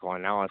chemical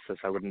analysis.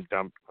 I wouldn't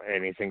dump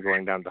anything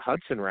going down the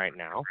Hudson right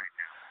now.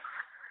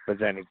 But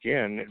then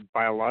again,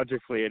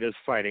 biologically, it is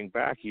fighting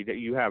back.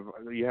 You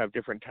have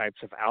different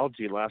types of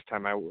algae. Last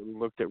time I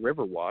looked at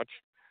Riverwatch,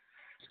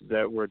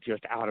 that were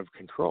just out of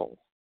control.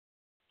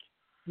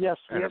 Yes,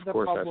 we and have of that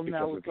course problem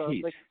that's now because with of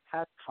heat. Lake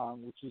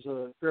Patcong, which is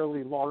a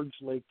fairly large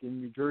lake in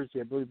New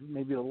Jersey. I believe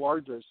maybe the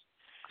largest.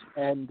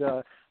 And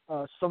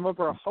some of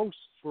our hosts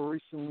were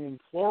recently in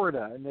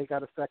Florida, and they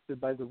got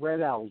affected by the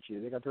red algae.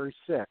 They got very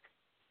sick.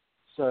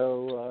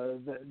 So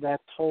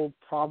that whole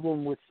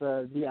problem with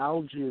the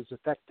algae is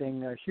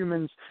affecting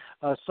humans.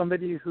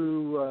 Somebody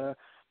who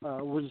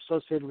was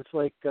associated with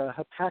Lake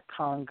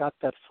Patcong got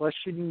that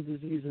flesh-eating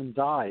disease and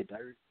died.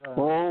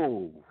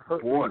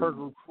 Heard a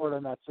report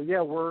on that. So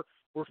yeah, we're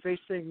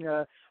facing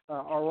our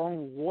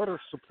own water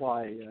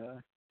supply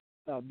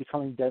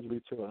becoming deadly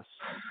to us.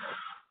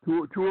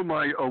 Two of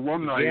my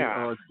alumni,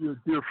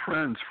 dear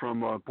friends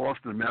from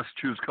Boston,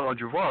 Massachusetts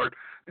College of Art,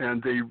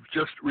 and they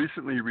just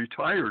recently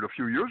retired a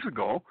few years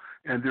ago,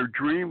 and their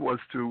dream was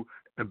to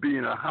be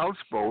in a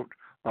houseboat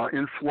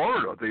in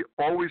Florida. They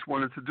always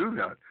wanted to do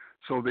that.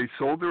 So they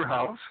sold their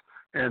house,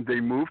 and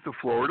they moved to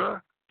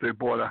Florida. They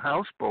bought a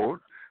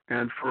houseboat,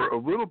 and for a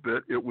little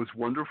bit, it was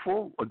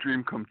wonderful, a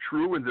dream come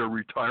true in their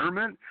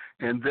retirement.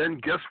 And then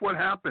guess what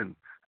happened?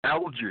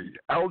 Algae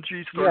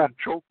started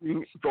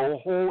choking the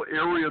whole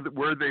area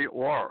where they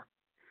are,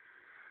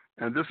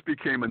 and this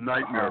became a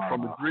nightmare.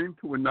 From a dream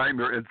to a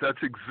nightmare, and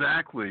that's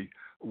exactly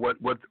what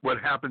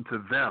happened to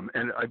them,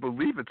 and I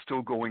believe it's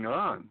still going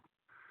on.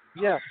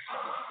 Yeah.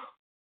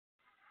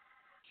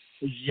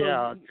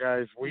 Yeah, so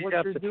guys, we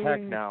got the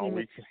tech now.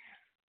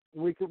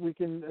 We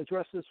can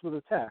address this with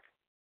a tech,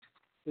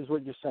 is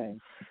what you're saying.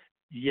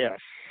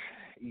 Yes,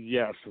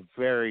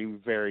 very,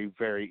 very,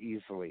 very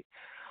easily.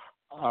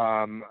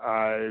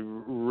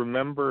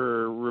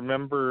 Remember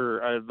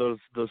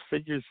those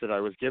figures that I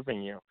was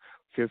giving you,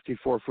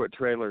 54-foot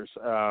trailers.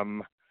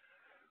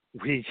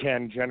 We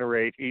can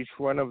generate each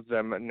one of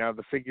them. Now,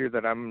 the figure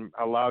that I'm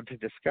allowed to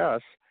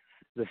discuss,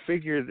 that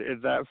figure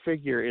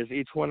is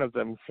each one of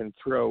them can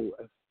throw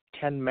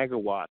 10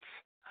 megawatts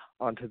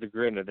onto the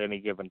grid at any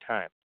given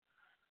time.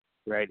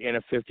 right? In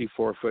a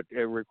 54-foot,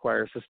 it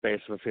requires the space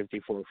of a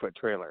 54-foot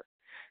trailer.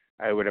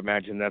 I would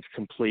imagine that's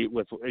complete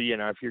with,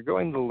 if you're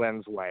going the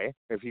lens way,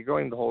 if you're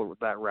going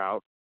that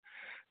route,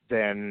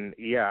 then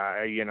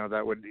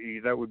that would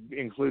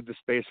include the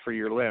space for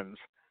your lens.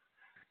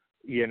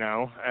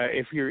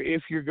 If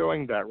you're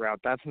going that route,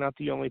 that's not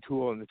the only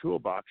tool in the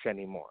toolbox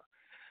anymore.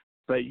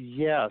 But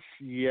yes,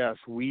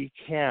 we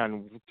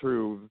can,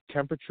 through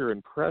temperature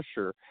and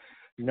pressure,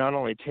 not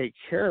only take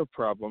care of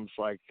problems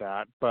like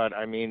that, but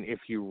I mean, if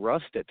you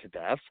rust it to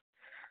death,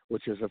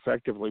 which is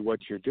effectively what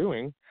you're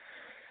doing,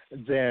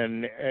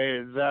 then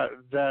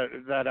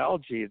that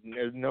algae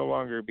no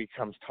longer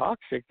becomes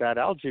toxic. That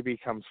algae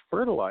becomes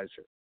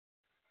fertilizer.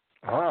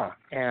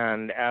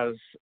 And as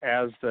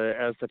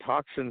the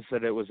toxins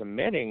that it was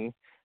emitting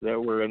that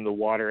were in the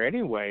water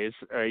anyways,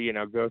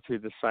 go through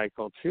the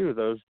cycle too,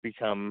 those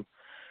become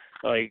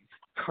like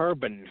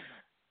carbon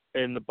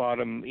in the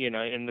bottom,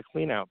 in the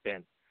cleanout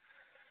bin.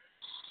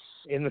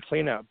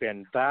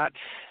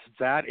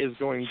 That is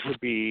going to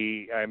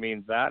be,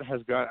 that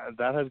has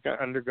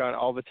undergone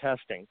all the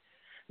testing.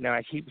 Now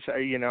I keep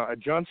saying, a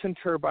Johnson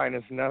turbine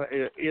is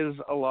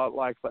a lot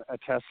like a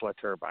Tesla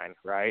turbine,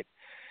 right?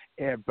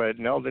 But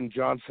Neldon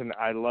Johnson,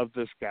 I love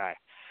this guy.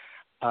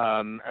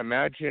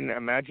 Imagine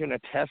a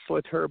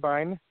Tesla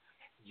turbine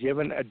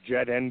given a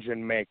jet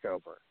engine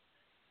makeover.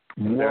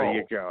 Whoa. There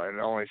you go.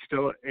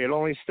 It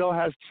only still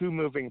has two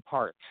moving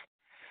parts.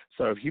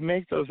 So if you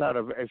make those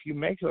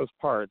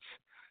parts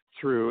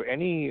through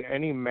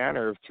any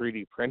manner of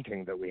 3D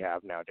printing that we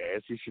have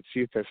nowadays, you should see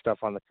if there's stuff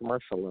on the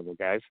commercial level,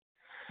 guys.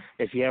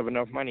 If you have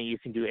enough money, you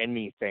can do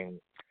anything.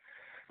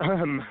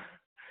 And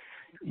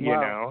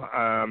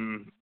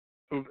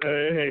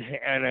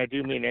I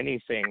do mean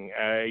anything.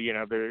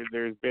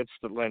 There's bits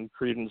that lend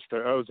credence to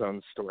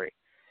Ozone's story,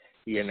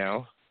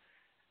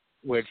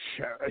 which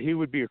he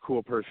would be a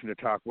cool person to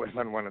talk with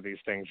on one of these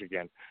things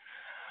again.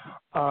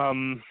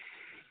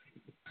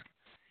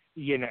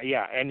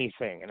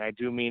 Anything, and I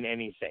do mean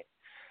anything.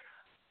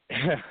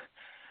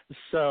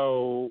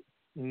 So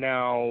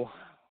now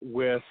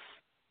with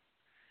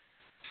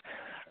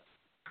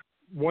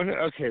one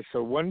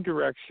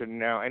direction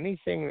now,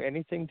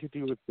 anything to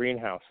do with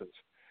greenhouses.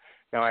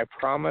 Now I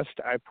promised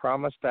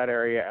that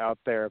area out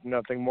there, if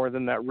nothing more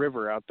than that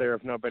river out there,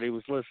 if nobody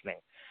was listening.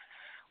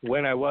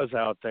 When I was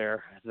out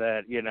there,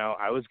 that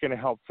I was going to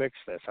help fix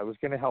this. I was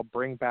going to help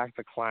bring back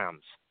the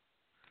clams.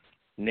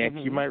 Nick,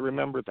 you might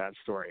remember that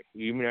story.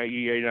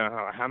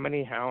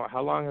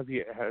 How long has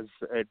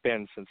it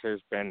been since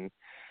there's been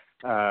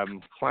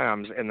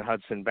clams in the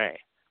Hudson Bay?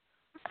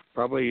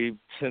 Probably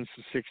since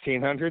the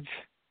 1600s.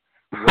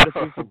 What if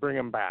we could bring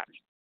them back?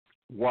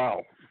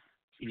 Wow.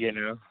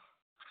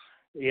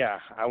 Yeah,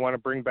 I want to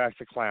bring back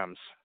the clams,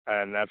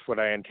 and that's what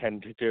I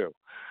intend to do.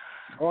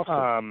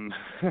 Awesome.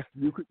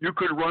 You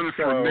could run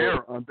for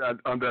mayor on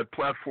that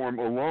platform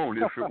alone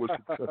if it was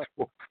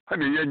successful.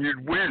 And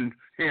you'd win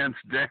hands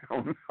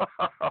down.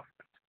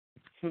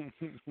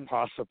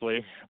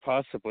 Possibly.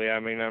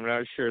 I'm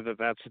not sure that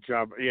that's a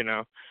job.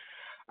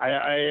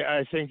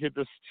 I think at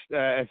this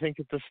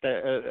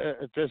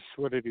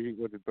what did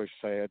Bush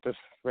say? At this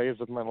phase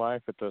of my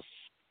life, at this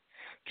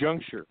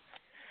juncture,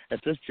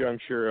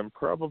 I'm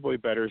probably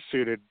better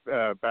suited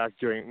back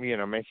doing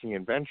making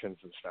inventions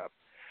and stuff.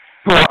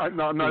 Well, I'm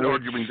not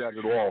arguing that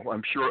at all.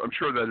 I'm sure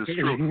that is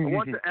true. I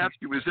want to ask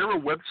you: is there a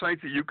website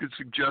that you could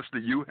suggest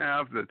that you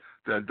have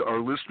that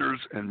our listeners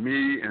and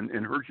me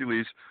and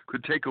Hercules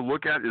could take a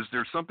look at? Is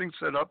there something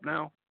set up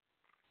now?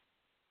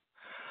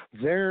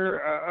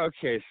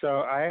 So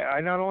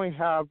I not only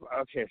have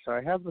so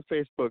I have the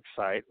Facebook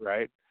site,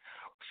 right?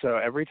 So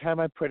every time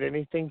I put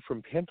anything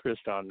from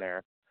Pinterest on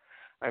there,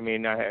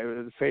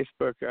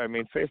 Facebook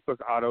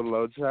auto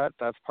loads that.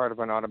 That's part of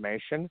an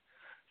automation.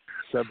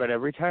 So, but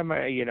every time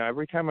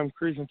I'm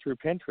cruising through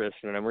Pinterest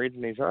and I'm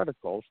reading these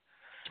articles,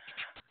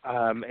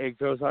 it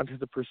goes onto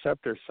the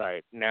Perceptor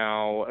site.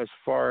 Now, as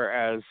far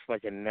as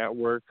like a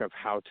network of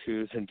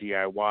how-tos and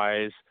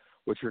DIYs,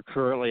 which are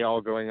currently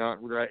all going on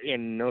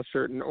in no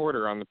certain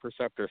order on the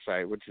Perceptor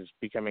site, which is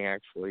becoming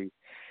actually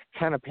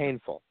kind of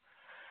painful.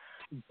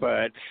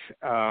 But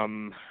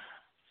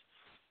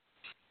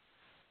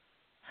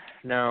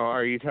now,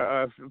 are you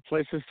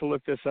places to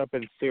look this up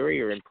in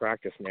theory or in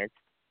practice, Nick?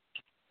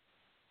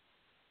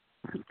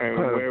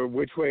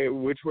 Which way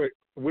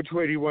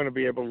do you want to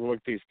be able to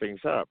look these things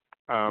up?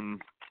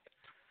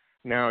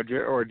 Now,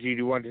 or do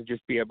you want to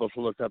just be able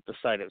to look up the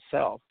site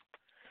itself?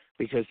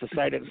 Because the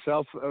site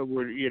itself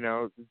would,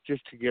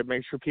 just to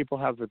make sure people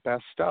have the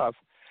best stuff,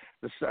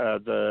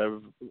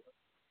 the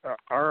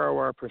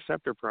ROR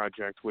Perceptor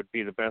Project would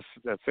be the best.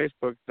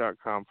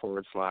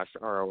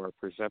 Facebook.com/ROR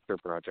Perceptor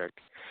Project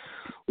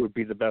would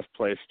be the best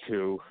place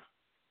to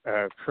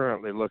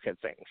currently look at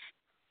things.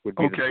 Would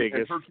be the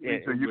biggest. So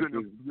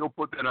you'll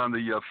put that on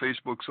the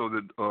Facebook so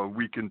that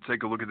we can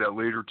take a look at that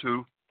later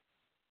too.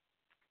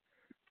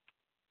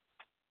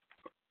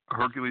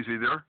 Hercules, are you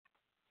there?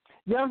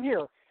 Yeah, I'm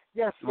here.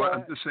 Yes. Well,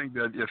 I'm just saying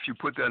that if you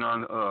put that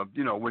on,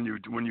 when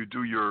you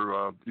do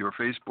your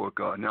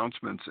Facebook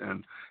announcements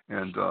and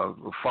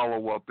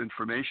follow up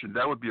information,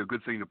 that would be a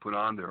good thing to put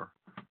on there.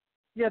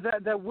 Yeah,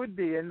 that would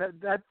be, and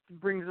that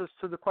brings us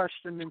to the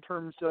question in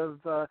terms of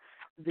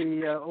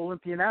the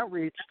Olympian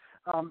outreach.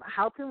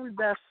 How can we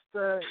best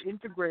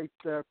integrate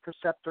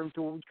Preceptor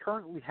into what we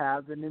currently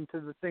have and into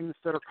the things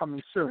that are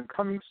coming soon?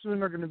 Coming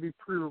soon are going to be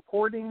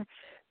pre-recording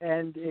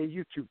and a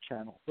YouTube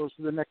channel. Those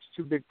are the next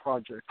two big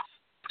projects.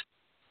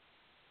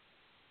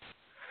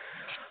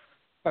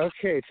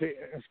 Okay, so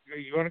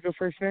you want to go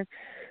first, Nick?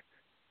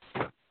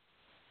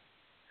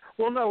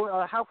 Well,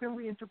 no. How can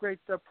we integrate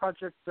the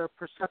Project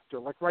Preceptor?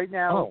 Like right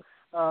now,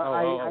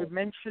 I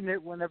mention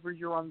it whenever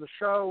you're on the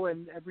show,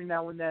 and every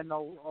now and then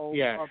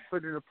I'll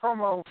put in a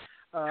promo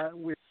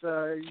with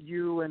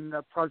you and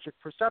Project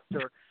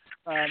Preceptor.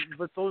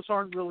 But those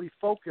aren't really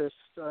focused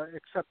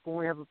except when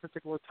we have a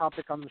particular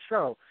topic on the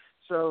show.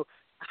 So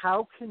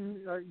how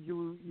can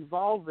you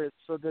evolve it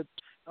so that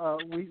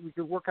we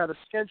could work out a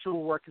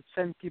schedule where I could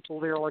send people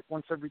there like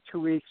once every 2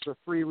 weeks or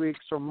 3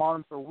 weeks or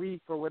month or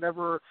week or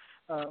whatever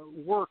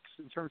works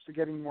in terms of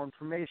getting more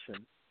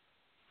information?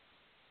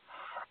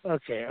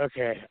 Okay.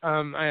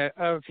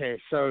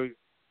 So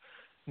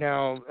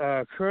now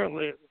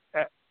currently,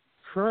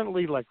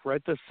 like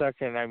right this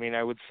second, I mean,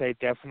 I would say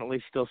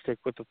definitely still stick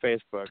with the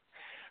Facebook.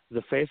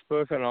 The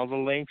Facebook and all the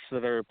links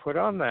that are put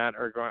on that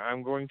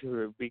I'm going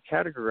to be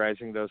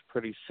categorizing those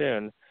pretty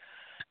soon,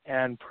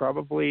 and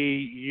probably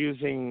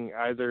using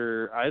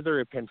either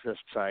a Pinterest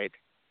site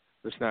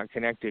that's not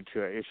connected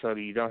to it, so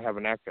that you don't have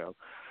an echo.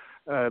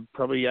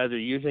 Probably either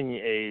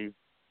using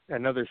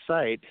another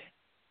site.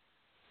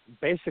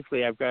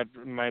 Basically, I've got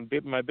my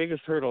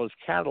biggest hurdle is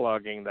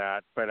cataloging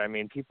that, but I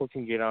mean, people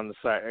can get on the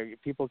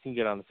site. People can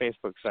get on the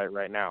Facebook site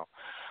right now.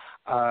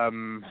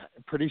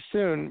 Pretty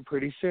soon,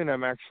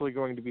 I'm actually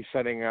going to be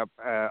setting up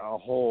a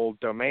whole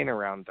domain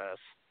around this,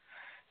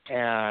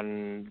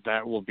 and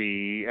that will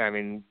be, I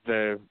mean,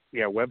 the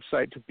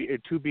website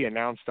to be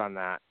announced on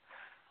that.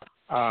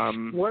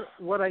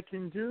 What I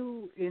can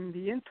do in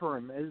the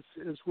interim as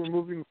we're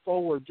moving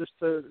forward, just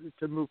to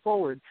move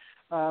forward,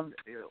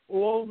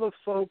 all the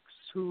folks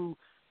who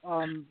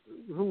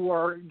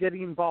are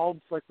getting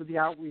involved, like with the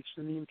outreach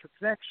and the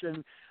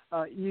interconnection,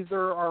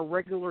 either are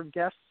regular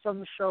guests on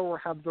the show or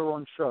have their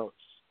own shows.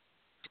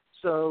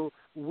 So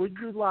would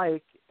you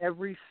like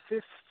every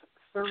fifth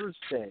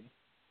Thursday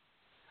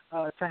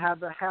to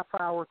have a half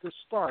hour to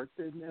start,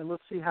 and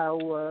let's see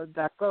how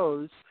that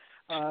goes.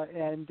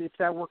 And if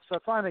that works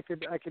out fine, I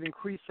could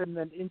increase it and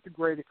then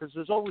integrate it, because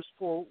there's always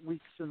 4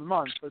 weeks in the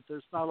month, but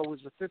there's not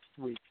always a fifth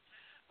week.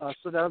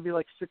 So that would be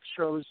like 6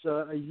 shows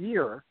a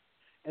year,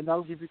 and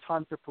that'll give you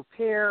time to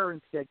prepare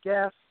and to get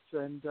guests.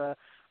 And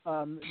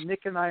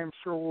Nick and I, I'm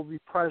sure, will be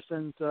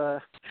present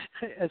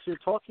as you're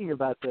talking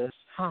about this,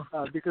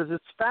 because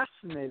it's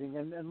fascinating.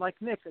 And like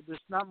Nick, there's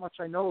not much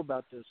I know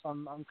about this.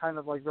 I'm kind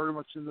of like very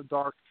much in the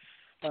dark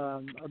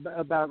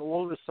about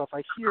all this stuff.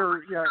 I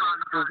hear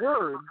the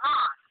words,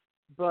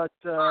 but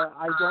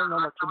I don't know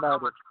much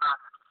about it.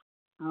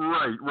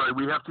 Right.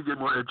 We have to get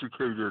more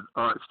educated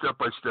step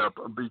by step,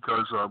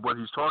 because what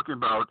he's talking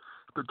about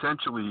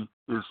potentially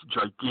is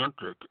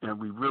gigantic, and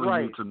we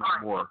really need to know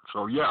more.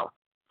 So, yeah.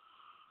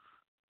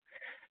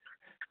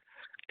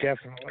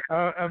 Definitely.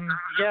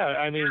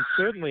 I mean,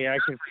 certainly I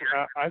could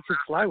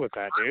fly with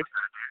that, dude.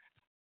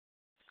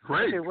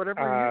 Great. Okay,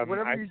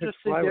 whatever you just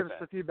said, give us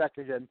the feedback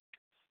again.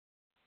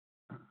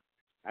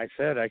 I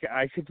said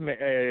I could make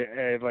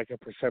like a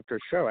Preceptor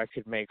show. I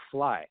could make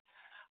fly.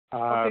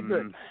 Okay,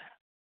 good.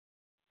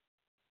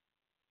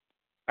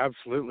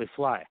 Absolutely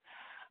fly.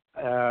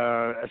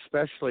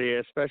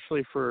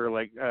 Especially for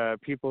like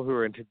people who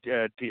are into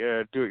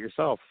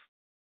do-it-yourself.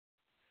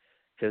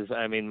 Because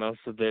I mean, most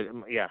of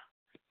the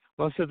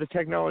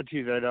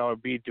technology that I'll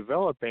be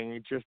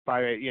developing just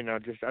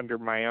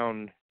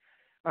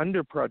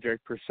under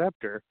Project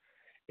Preceptor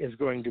is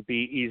going to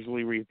be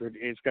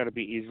it's got to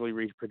be easily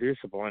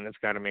reproducible, and it's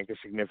got to make a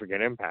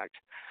significant impact.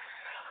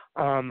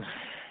 I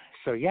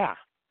would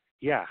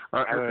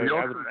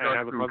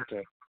love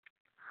to.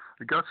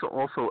 I got to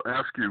also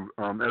ask you,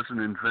 as an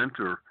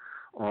inventor,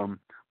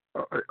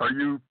 are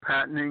you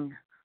patenting?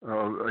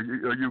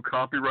 Are you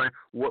copyright?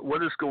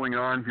 What is going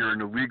on here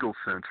in a legal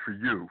sense for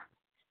you?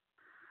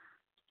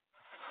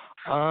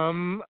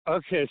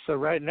 Okay, so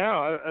right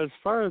now,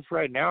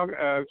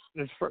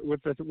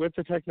 with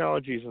the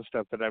technologies and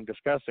stuff that I'm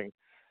discussing,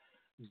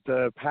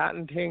 the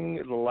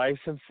patenting, the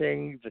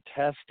licensing, the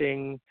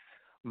testing,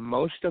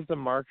 most of the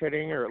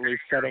marketing, or at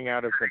least setting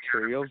out of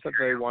materials that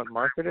they want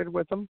marketed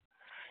with them,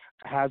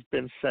 has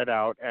been set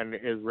out and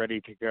is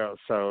ready to go.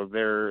 So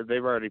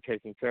they've already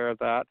taken care of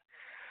that.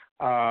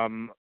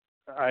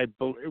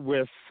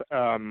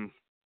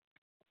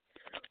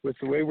 With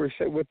the way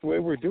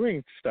we're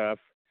doing stuff,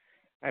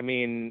 I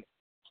mean,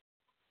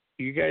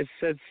 you guys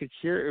said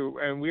secure,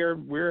 and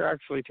we're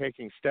actually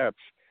taking steps.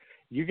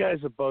 You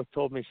guys have both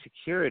told me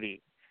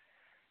security.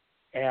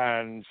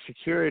 And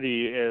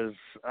security is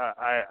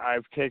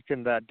I've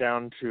taken that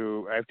down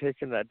to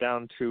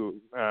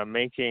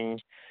making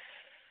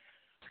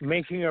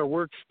our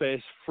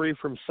workspace free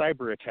from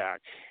cyber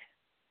attack.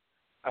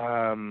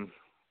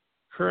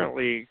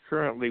 Currently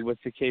with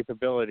the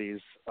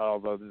capabilities,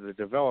 although the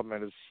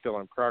development is still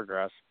in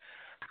progress,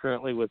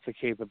 currently with the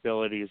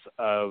capabilities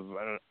of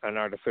an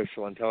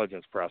artificial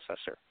intelligence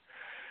processor.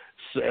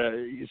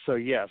 So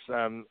yes,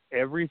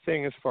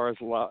 everything as far as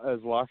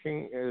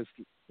locking is,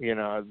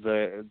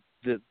 the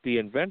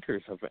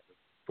inventors have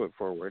put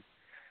forward.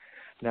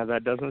 Now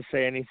that doesn't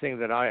say anything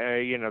that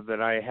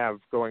I have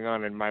going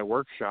on in my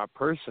workshop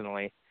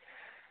personally.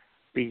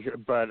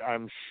 But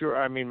I'm sure.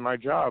 I mean,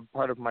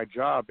 part of my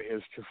job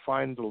is to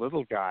find the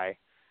little guy,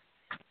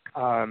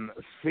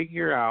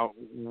 figure out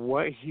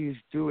what he's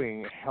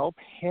doing, help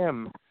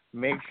him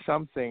make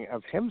something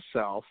of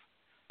himself,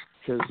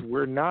 because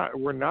we're not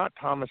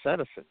Thomas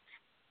Edison's.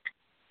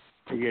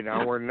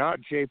 We're not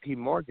J.P.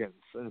 Morgan's.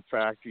 In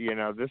fact, we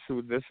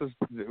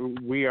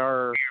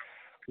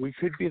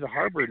could be the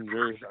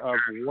harbingers of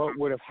what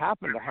would have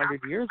happened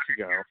 100 years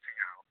ago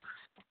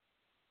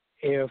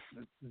if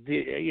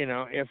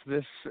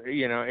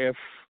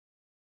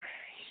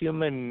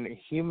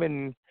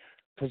human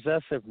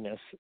possessiveness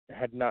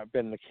had not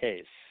been the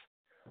case.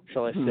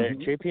 Shall I say?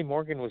 Mm-hmm. J.P.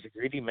 Morgan was a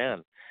greedy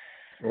man.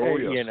 Oh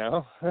yes.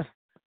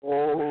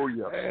 Oh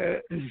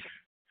yes.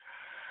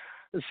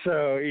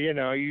 So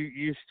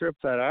you strip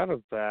that out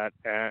of that.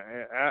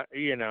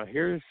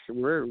 Here's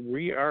where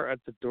we are at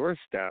the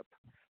doorstep.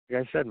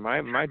 Like I said,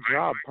 my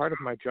job, part of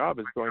my job,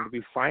 is going to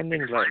be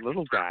finding that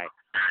little guy.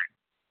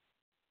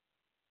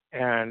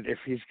 And if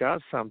he's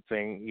got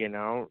something,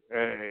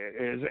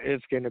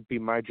 it's going to be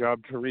my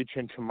job to reach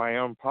into my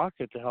own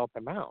pocket to help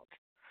him out,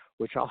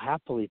 which I'll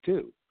happily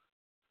do.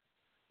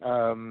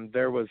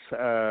 There was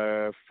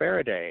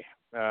Faraday,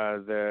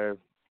 the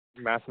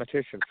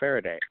mathematician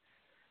Faraday,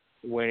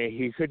 when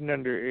he couldn't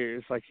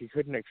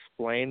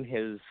explain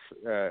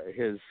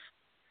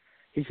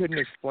he couldn't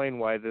explain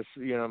why this,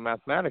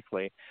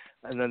 mathematically,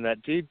 and then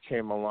that dude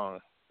came along,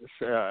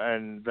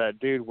 and that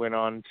dude went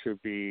on to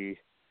be,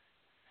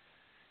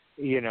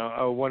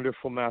 a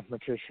wonderful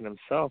mathematician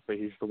himself, but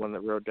he's the one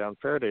that wrote down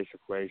Faraday's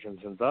equations,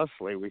 and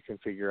thusly we can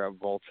figure out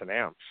volts and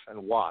amps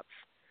and watts.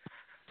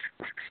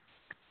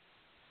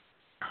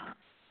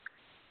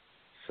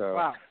 So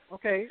wow.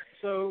 Okay.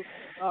 So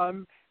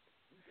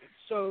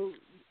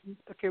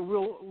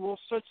we'll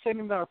start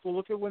setting that up. We'll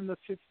look at when the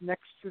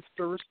next fifth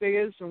Thursday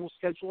is, and we'll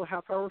schedule a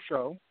half-hour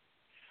show.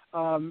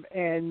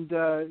 And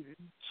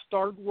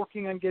start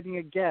working on getting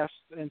a guest,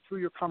 and through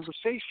your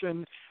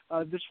conversation,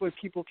 this way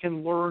people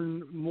can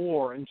learn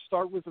more, and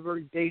start with a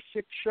very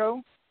basic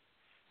show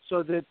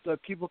so that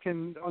people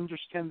can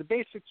understand the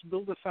basics,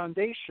 build a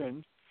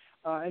foundation,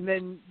 and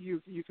then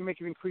you can make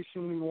it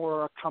increasingly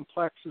more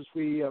complex as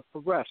we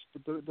progress.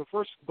 But the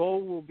first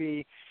goal will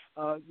be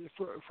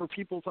for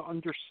people to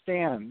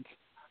understand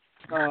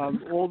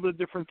all the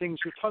different things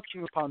you're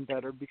touching upon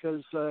better,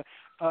 because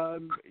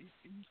I'm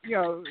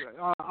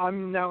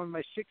now in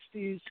my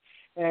 60s,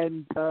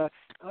 and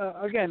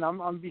again,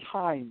 I'm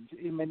behind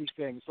in many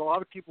things. A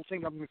lot of people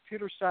think I'm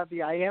computer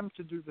savvy. I am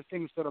to do the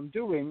things that I'm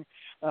doing,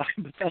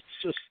 but that's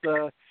just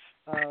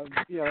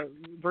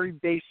very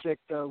basic,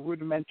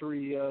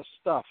 rudimentary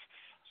stuff.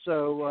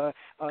 So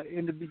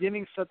in the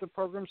beginning, set the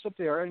programs up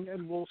there,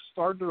 and we'll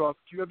start it off.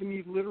 Do you have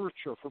any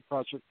literature for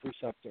Project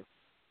Preceptor?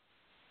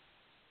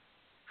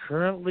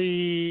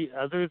 Currently,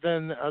 other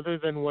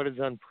than what is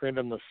on print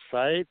on the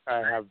site,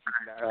 I have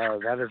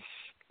that has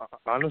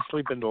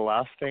honestly been the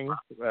last thing.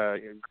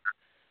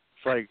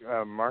 It's like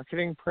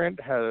marketing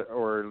print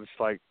or it's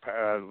like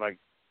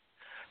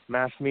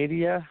mass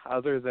media.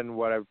 Other than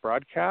what I've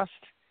broadcast,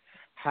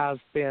 has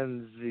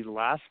been the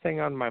last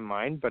thing on my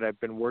mind. But I've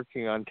been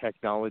working on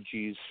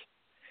technologies.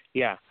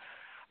 Yeah,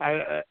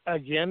 I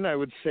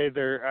would say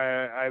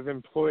I've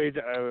employed.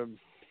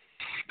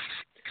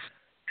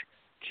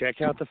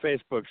 Check out the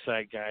Facebook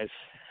site, guys.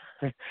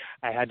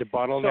 I had to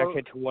bottleneck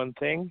it to one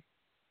thing.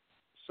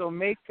 So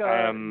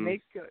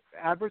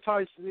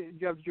advertise.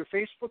 You have your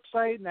Facebook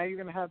site. Now you're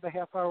going to have a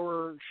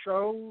half-hour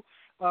show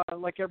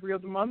like every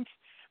other month.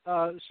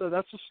 So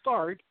that's a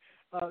start.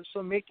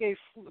 So make a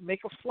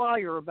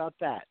flyer about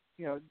that.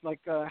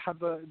 Have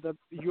the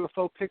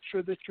UFO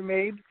picture that you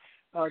made,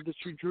 that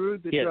you drew,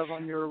 that you have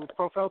on your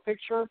profile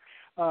picture.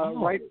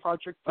 Write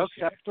Project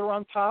Preceptor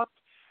on top.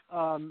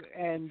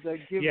 And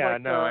give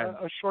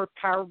a short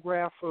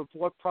paragraph of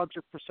what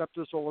Project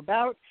Preceptor is all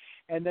about,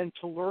 and then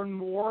to learn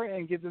more,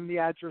 and give them the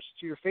address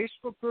to your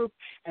Facebook group,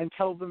 and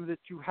tell them that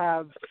you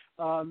have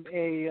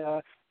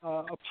a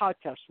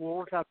podcast. We'll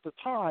work out the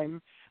time,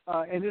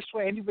 and this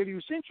way anybody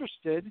who's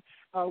interested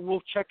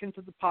will check into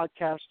the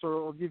podcast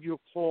or give you a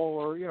call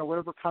or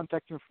whatever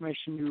contact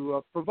information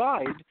you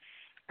provide,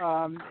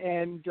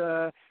 and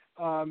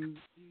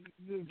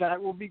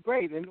that will be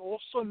great. And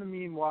also in the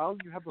meanwhile,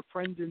 you have a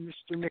friend in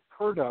Mr. Nick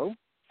Curto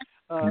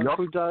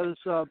who does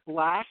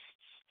blasts,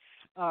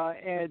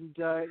 and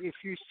if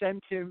you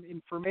send him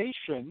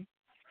information,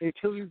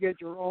 until you get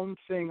your own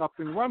thing up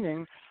and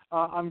running.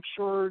 I'm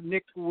sure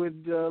Nick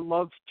would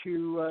love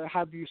to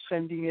have you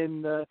sending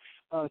in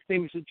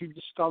things that you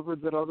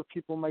discovered that other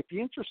people might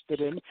be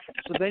interested in.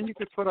 So then you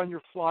could put on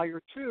your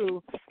flyer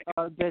too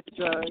that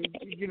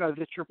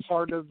that you're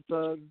part of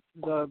the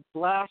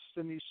blast,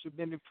 and you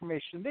submit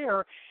information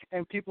there,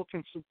 and people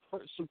can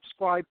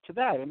subscribe to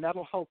that, and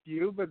that'll help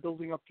you by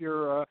building up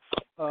your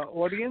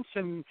audience,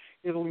 and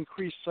it'll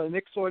increase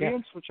Nick's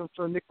audience, which I'm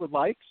sure Nick would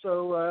like.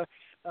 So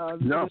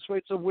this way,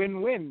 it's a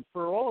win-win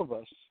for all of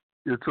us.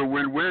 It's a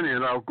win-win,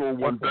 and I'll go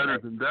one better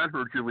than that,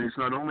 Hercules.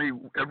 Not only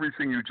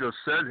everything you just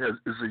said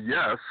is a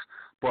yes,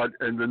 but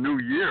in the new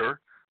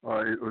year,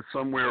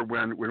 somewhere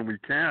when we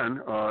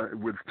can,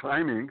 with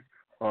timing,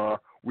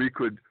 we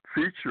could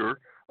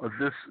feature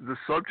this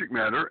subject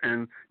matter,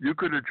 and you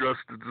could address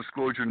the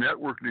Disclosure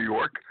Network New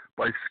York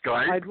by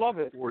Skype. I'd love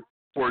it.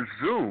 Or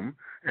Zoom,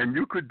 and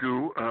you could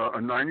do a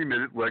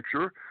 90-minute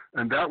lecture,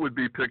 and that would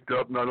be picked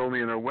up not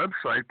only on our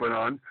website but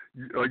on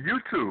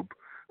YouTube.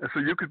 And so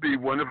you could be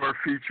one of our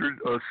featured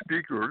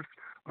speakers,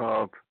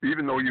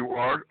 even though you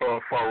are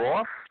far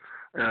off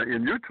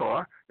in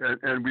Utah,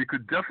 and we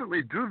could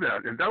definitely do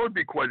that, and that would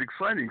be quite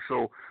exciting.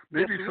 So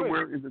maybe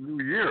somewhere in the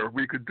new year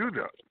we could do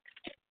that.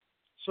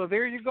 So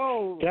there you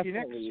go,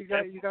 Phoenix. You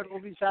got all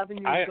these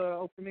avenues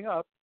opening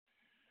up.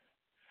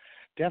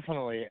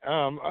 Definitely.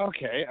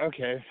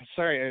 Okay.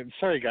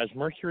 Sorry, guys.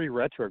 Mercury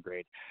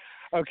retrograde.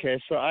 Okay,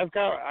 so I've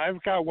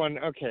got one.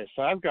 Okay,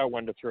 so I've got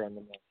one to throw in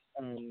the mix.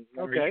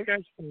 Are you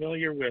guys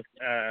familiar with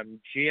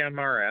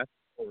GMRS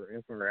or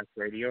infrared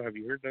radio? Have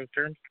you heard those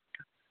terms?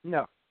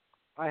 No,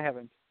 I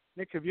haven't.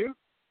 Nick, have you?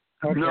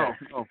 Okay. No.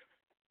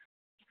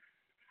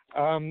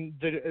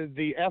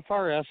 The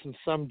FRS and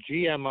some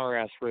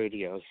GMRS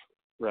radios,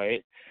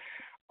 right,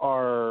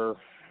 GMRS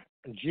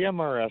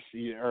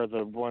are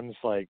the ones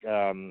like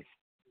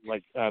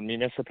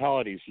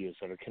municipalities use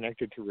that are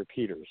connected to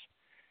repeaters.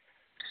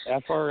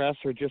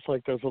 FRS are just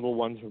like those little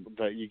ones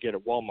that you get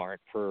at Walmart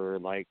for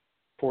like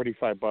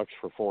 $45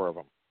 for 4 of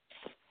them,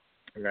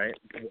 right?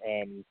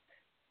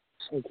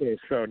 Okay,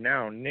 so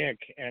now Nick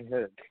and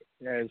Herc,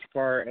 as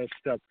far as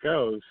stuff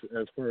goes,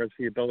 as far as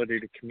the ability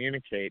to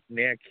communicate,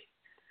 Nick,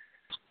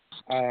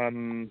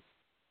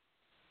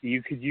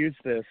 you could use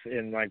this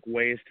in like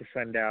ways to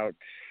send out,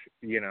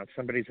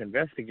 somebody's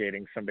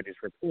investigating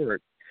somebody's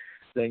report,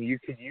 then you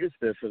could use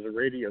this as a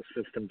radio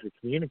system to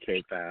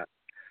communicate that.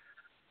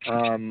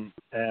 And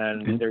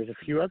there's a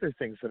few other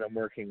things that I'm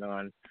working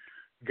on.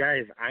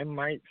 Guys, I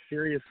might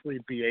seriously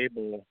be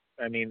able,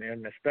 and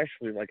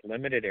especially like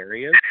limited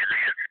areas,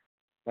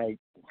 like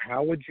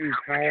how would you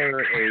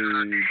power a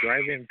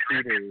drive-in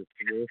theater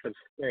worth of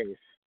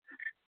space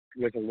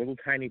with a little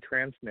tiny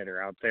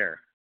transmitter out there?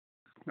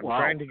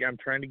 I'm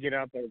trying to get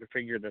out there to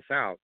figure this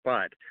out,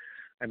 but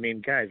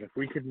guys, if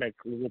we could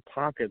make little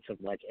pockets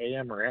of like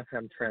AM or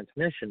FM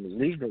transmission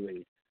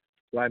legally,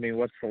 well,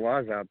 what's the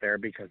laws out there?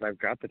 Because I've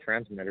got the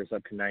transmitters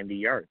up to 90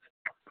 yards.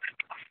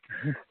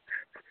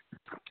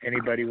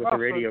 Anybody with a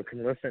radio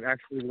can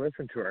actually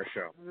listen to our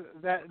show.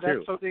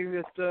 That's something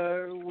that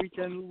we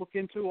can look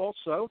into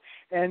also.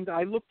 And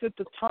I looked at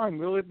the time.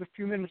 We only have a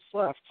few minutes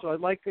left, so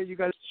I'd like you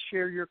guys to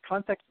share your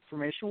contact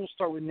information. We'll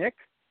start with Nick.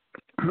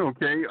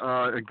 Okay.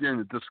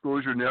 Again,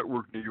 Disclosure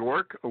Network New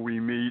York. We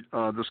meet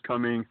this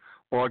coming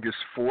August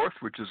 4th,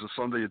 which is a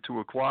Sunday at 2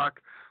 o'clock.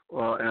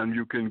 And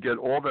you can get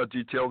all that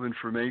detailed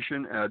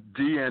information at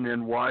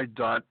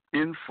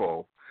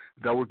dnny.info.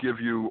 That will give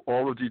you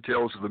all the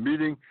details of the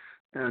meeting,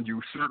 and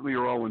you certainly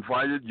are all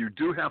invited. You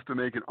do have to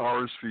make an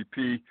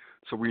RSVP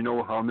so we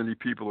know how many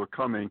people are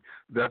coming.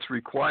 That's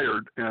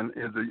required, and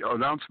in the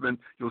announcement,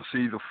 you'll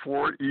see the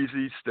 4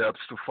 easy steps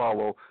to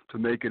follow to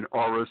make an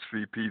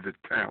RSVP that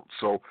counts.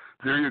 So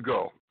there you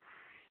go.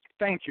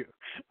 Thank you.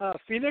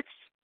 Phoenix?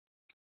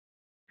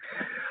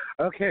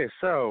 Okay,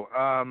 so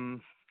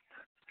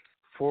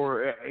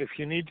if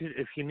you need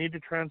to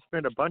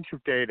transmit a bunch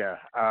of data,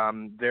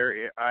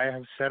 I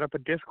have set up a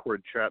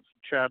Discord chat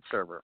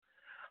server.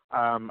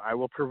 I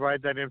will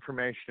provide that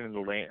information in the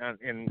link.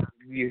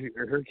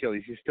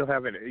 Hercules, you still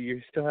have it.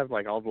 You still have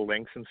like all the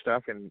links and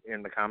stuff in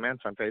the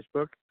comments on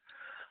Facebook.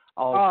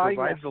 I'll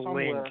provide the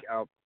link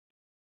out.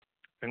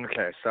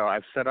 Okay, so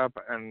I've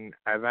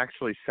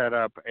actually set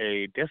up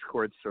a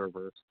Discord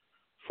server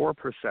for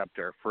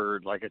Perceptor for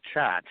like a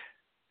chat.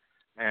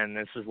 And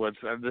this is what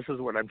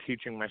I'm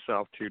teaching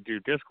myself to do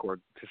Discord,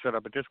 to set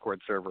up a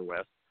Discord server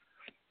with.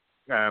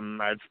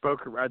 I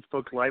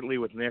spoke lightly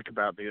with Nick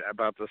about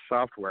the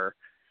software.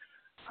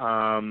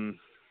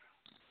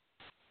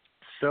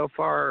 So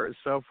far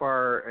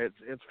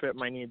it's fit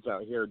my needs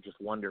out here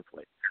just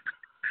wonderfully,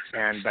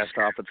 and best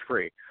off it's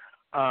free.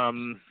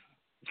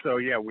 So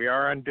yeah, we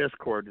are on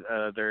Discord.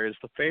 There's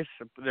the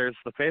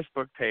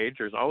Facebook page.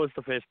 There's always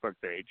the Facebook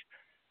page.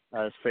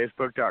 It's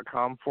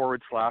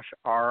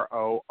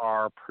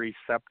facebook.com/ROR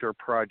Preceptor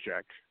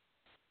Project.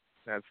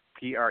 That's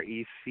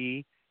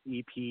PRECEPTOR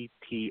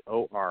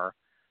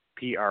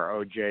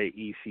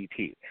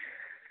PROJECT.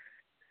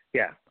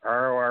 Yeah,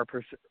 ROR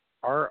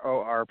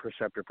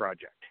Preceptor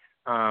Project.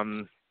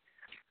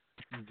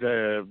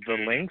 the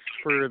links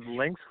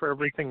for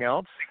everything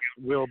else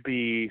will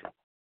be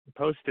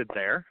posted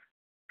there.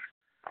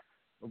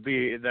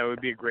 That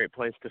would be a great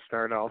place to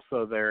start.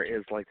 Also, there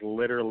is like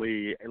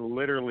literally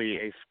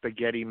a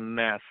spaghetti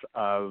mess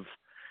of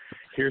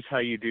here's how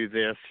you do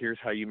this, here's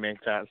how you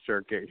make that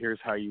circuit, here's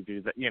how you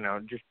do that,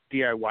 just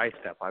DIY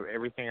stuff.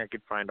 Everything I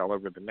could find all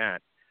over the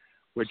net,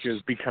 which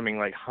is becoming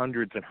like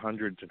hundreds and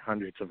hundreds and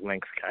hundreds of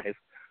links, guys.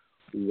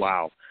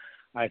 Wow.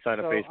 I thought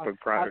a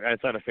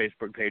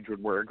Facebook page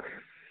would work.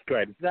 Go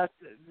ahead.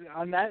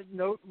 On that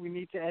note, we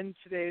need to end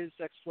today's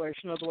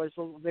exploration, otherwise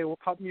they will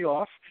cut me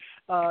off.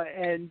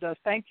 And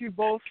thank you,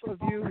 both of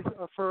you,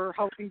 for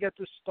helping get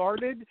this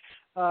started.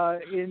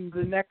 In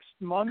the next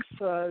month,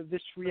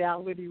 this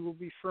reality will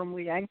be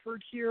firmly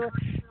anchored here,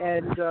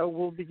 and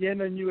we'll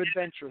begin a new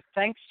adventure.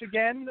 Thanks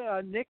again.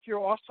 Nick, you're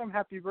awesome.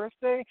 Happy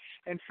birthday.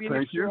 And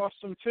Phoenix, you're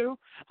awesome, too.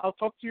 I'll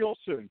talk to you all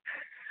soon.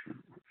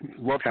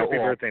 Happy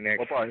birthday, Nick.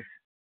 Bye-bye.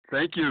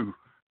 Thank you.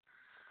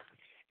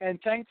 And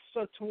thanks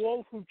to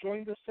all who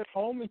joined us at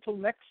home. Until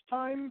next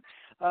time,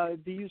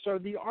 these are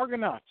the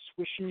Argonauts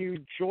wishing you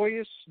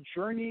joyous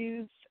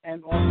journeys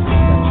and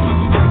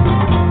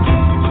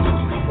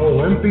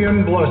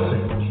Olympian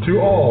blessings to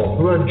all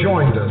who have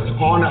joined us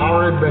on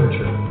our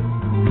adventure.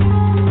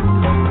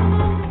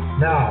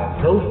 Now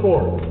go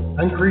forth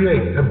and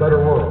create a better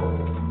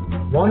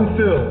world, one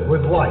filled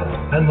with light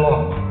and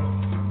love.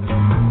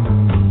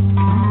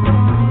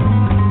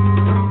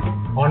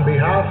 On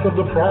behalf of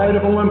the Pride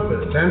of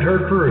Olympus and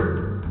her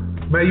crew,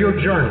 may your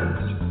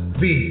journeys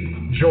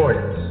be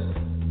joyous.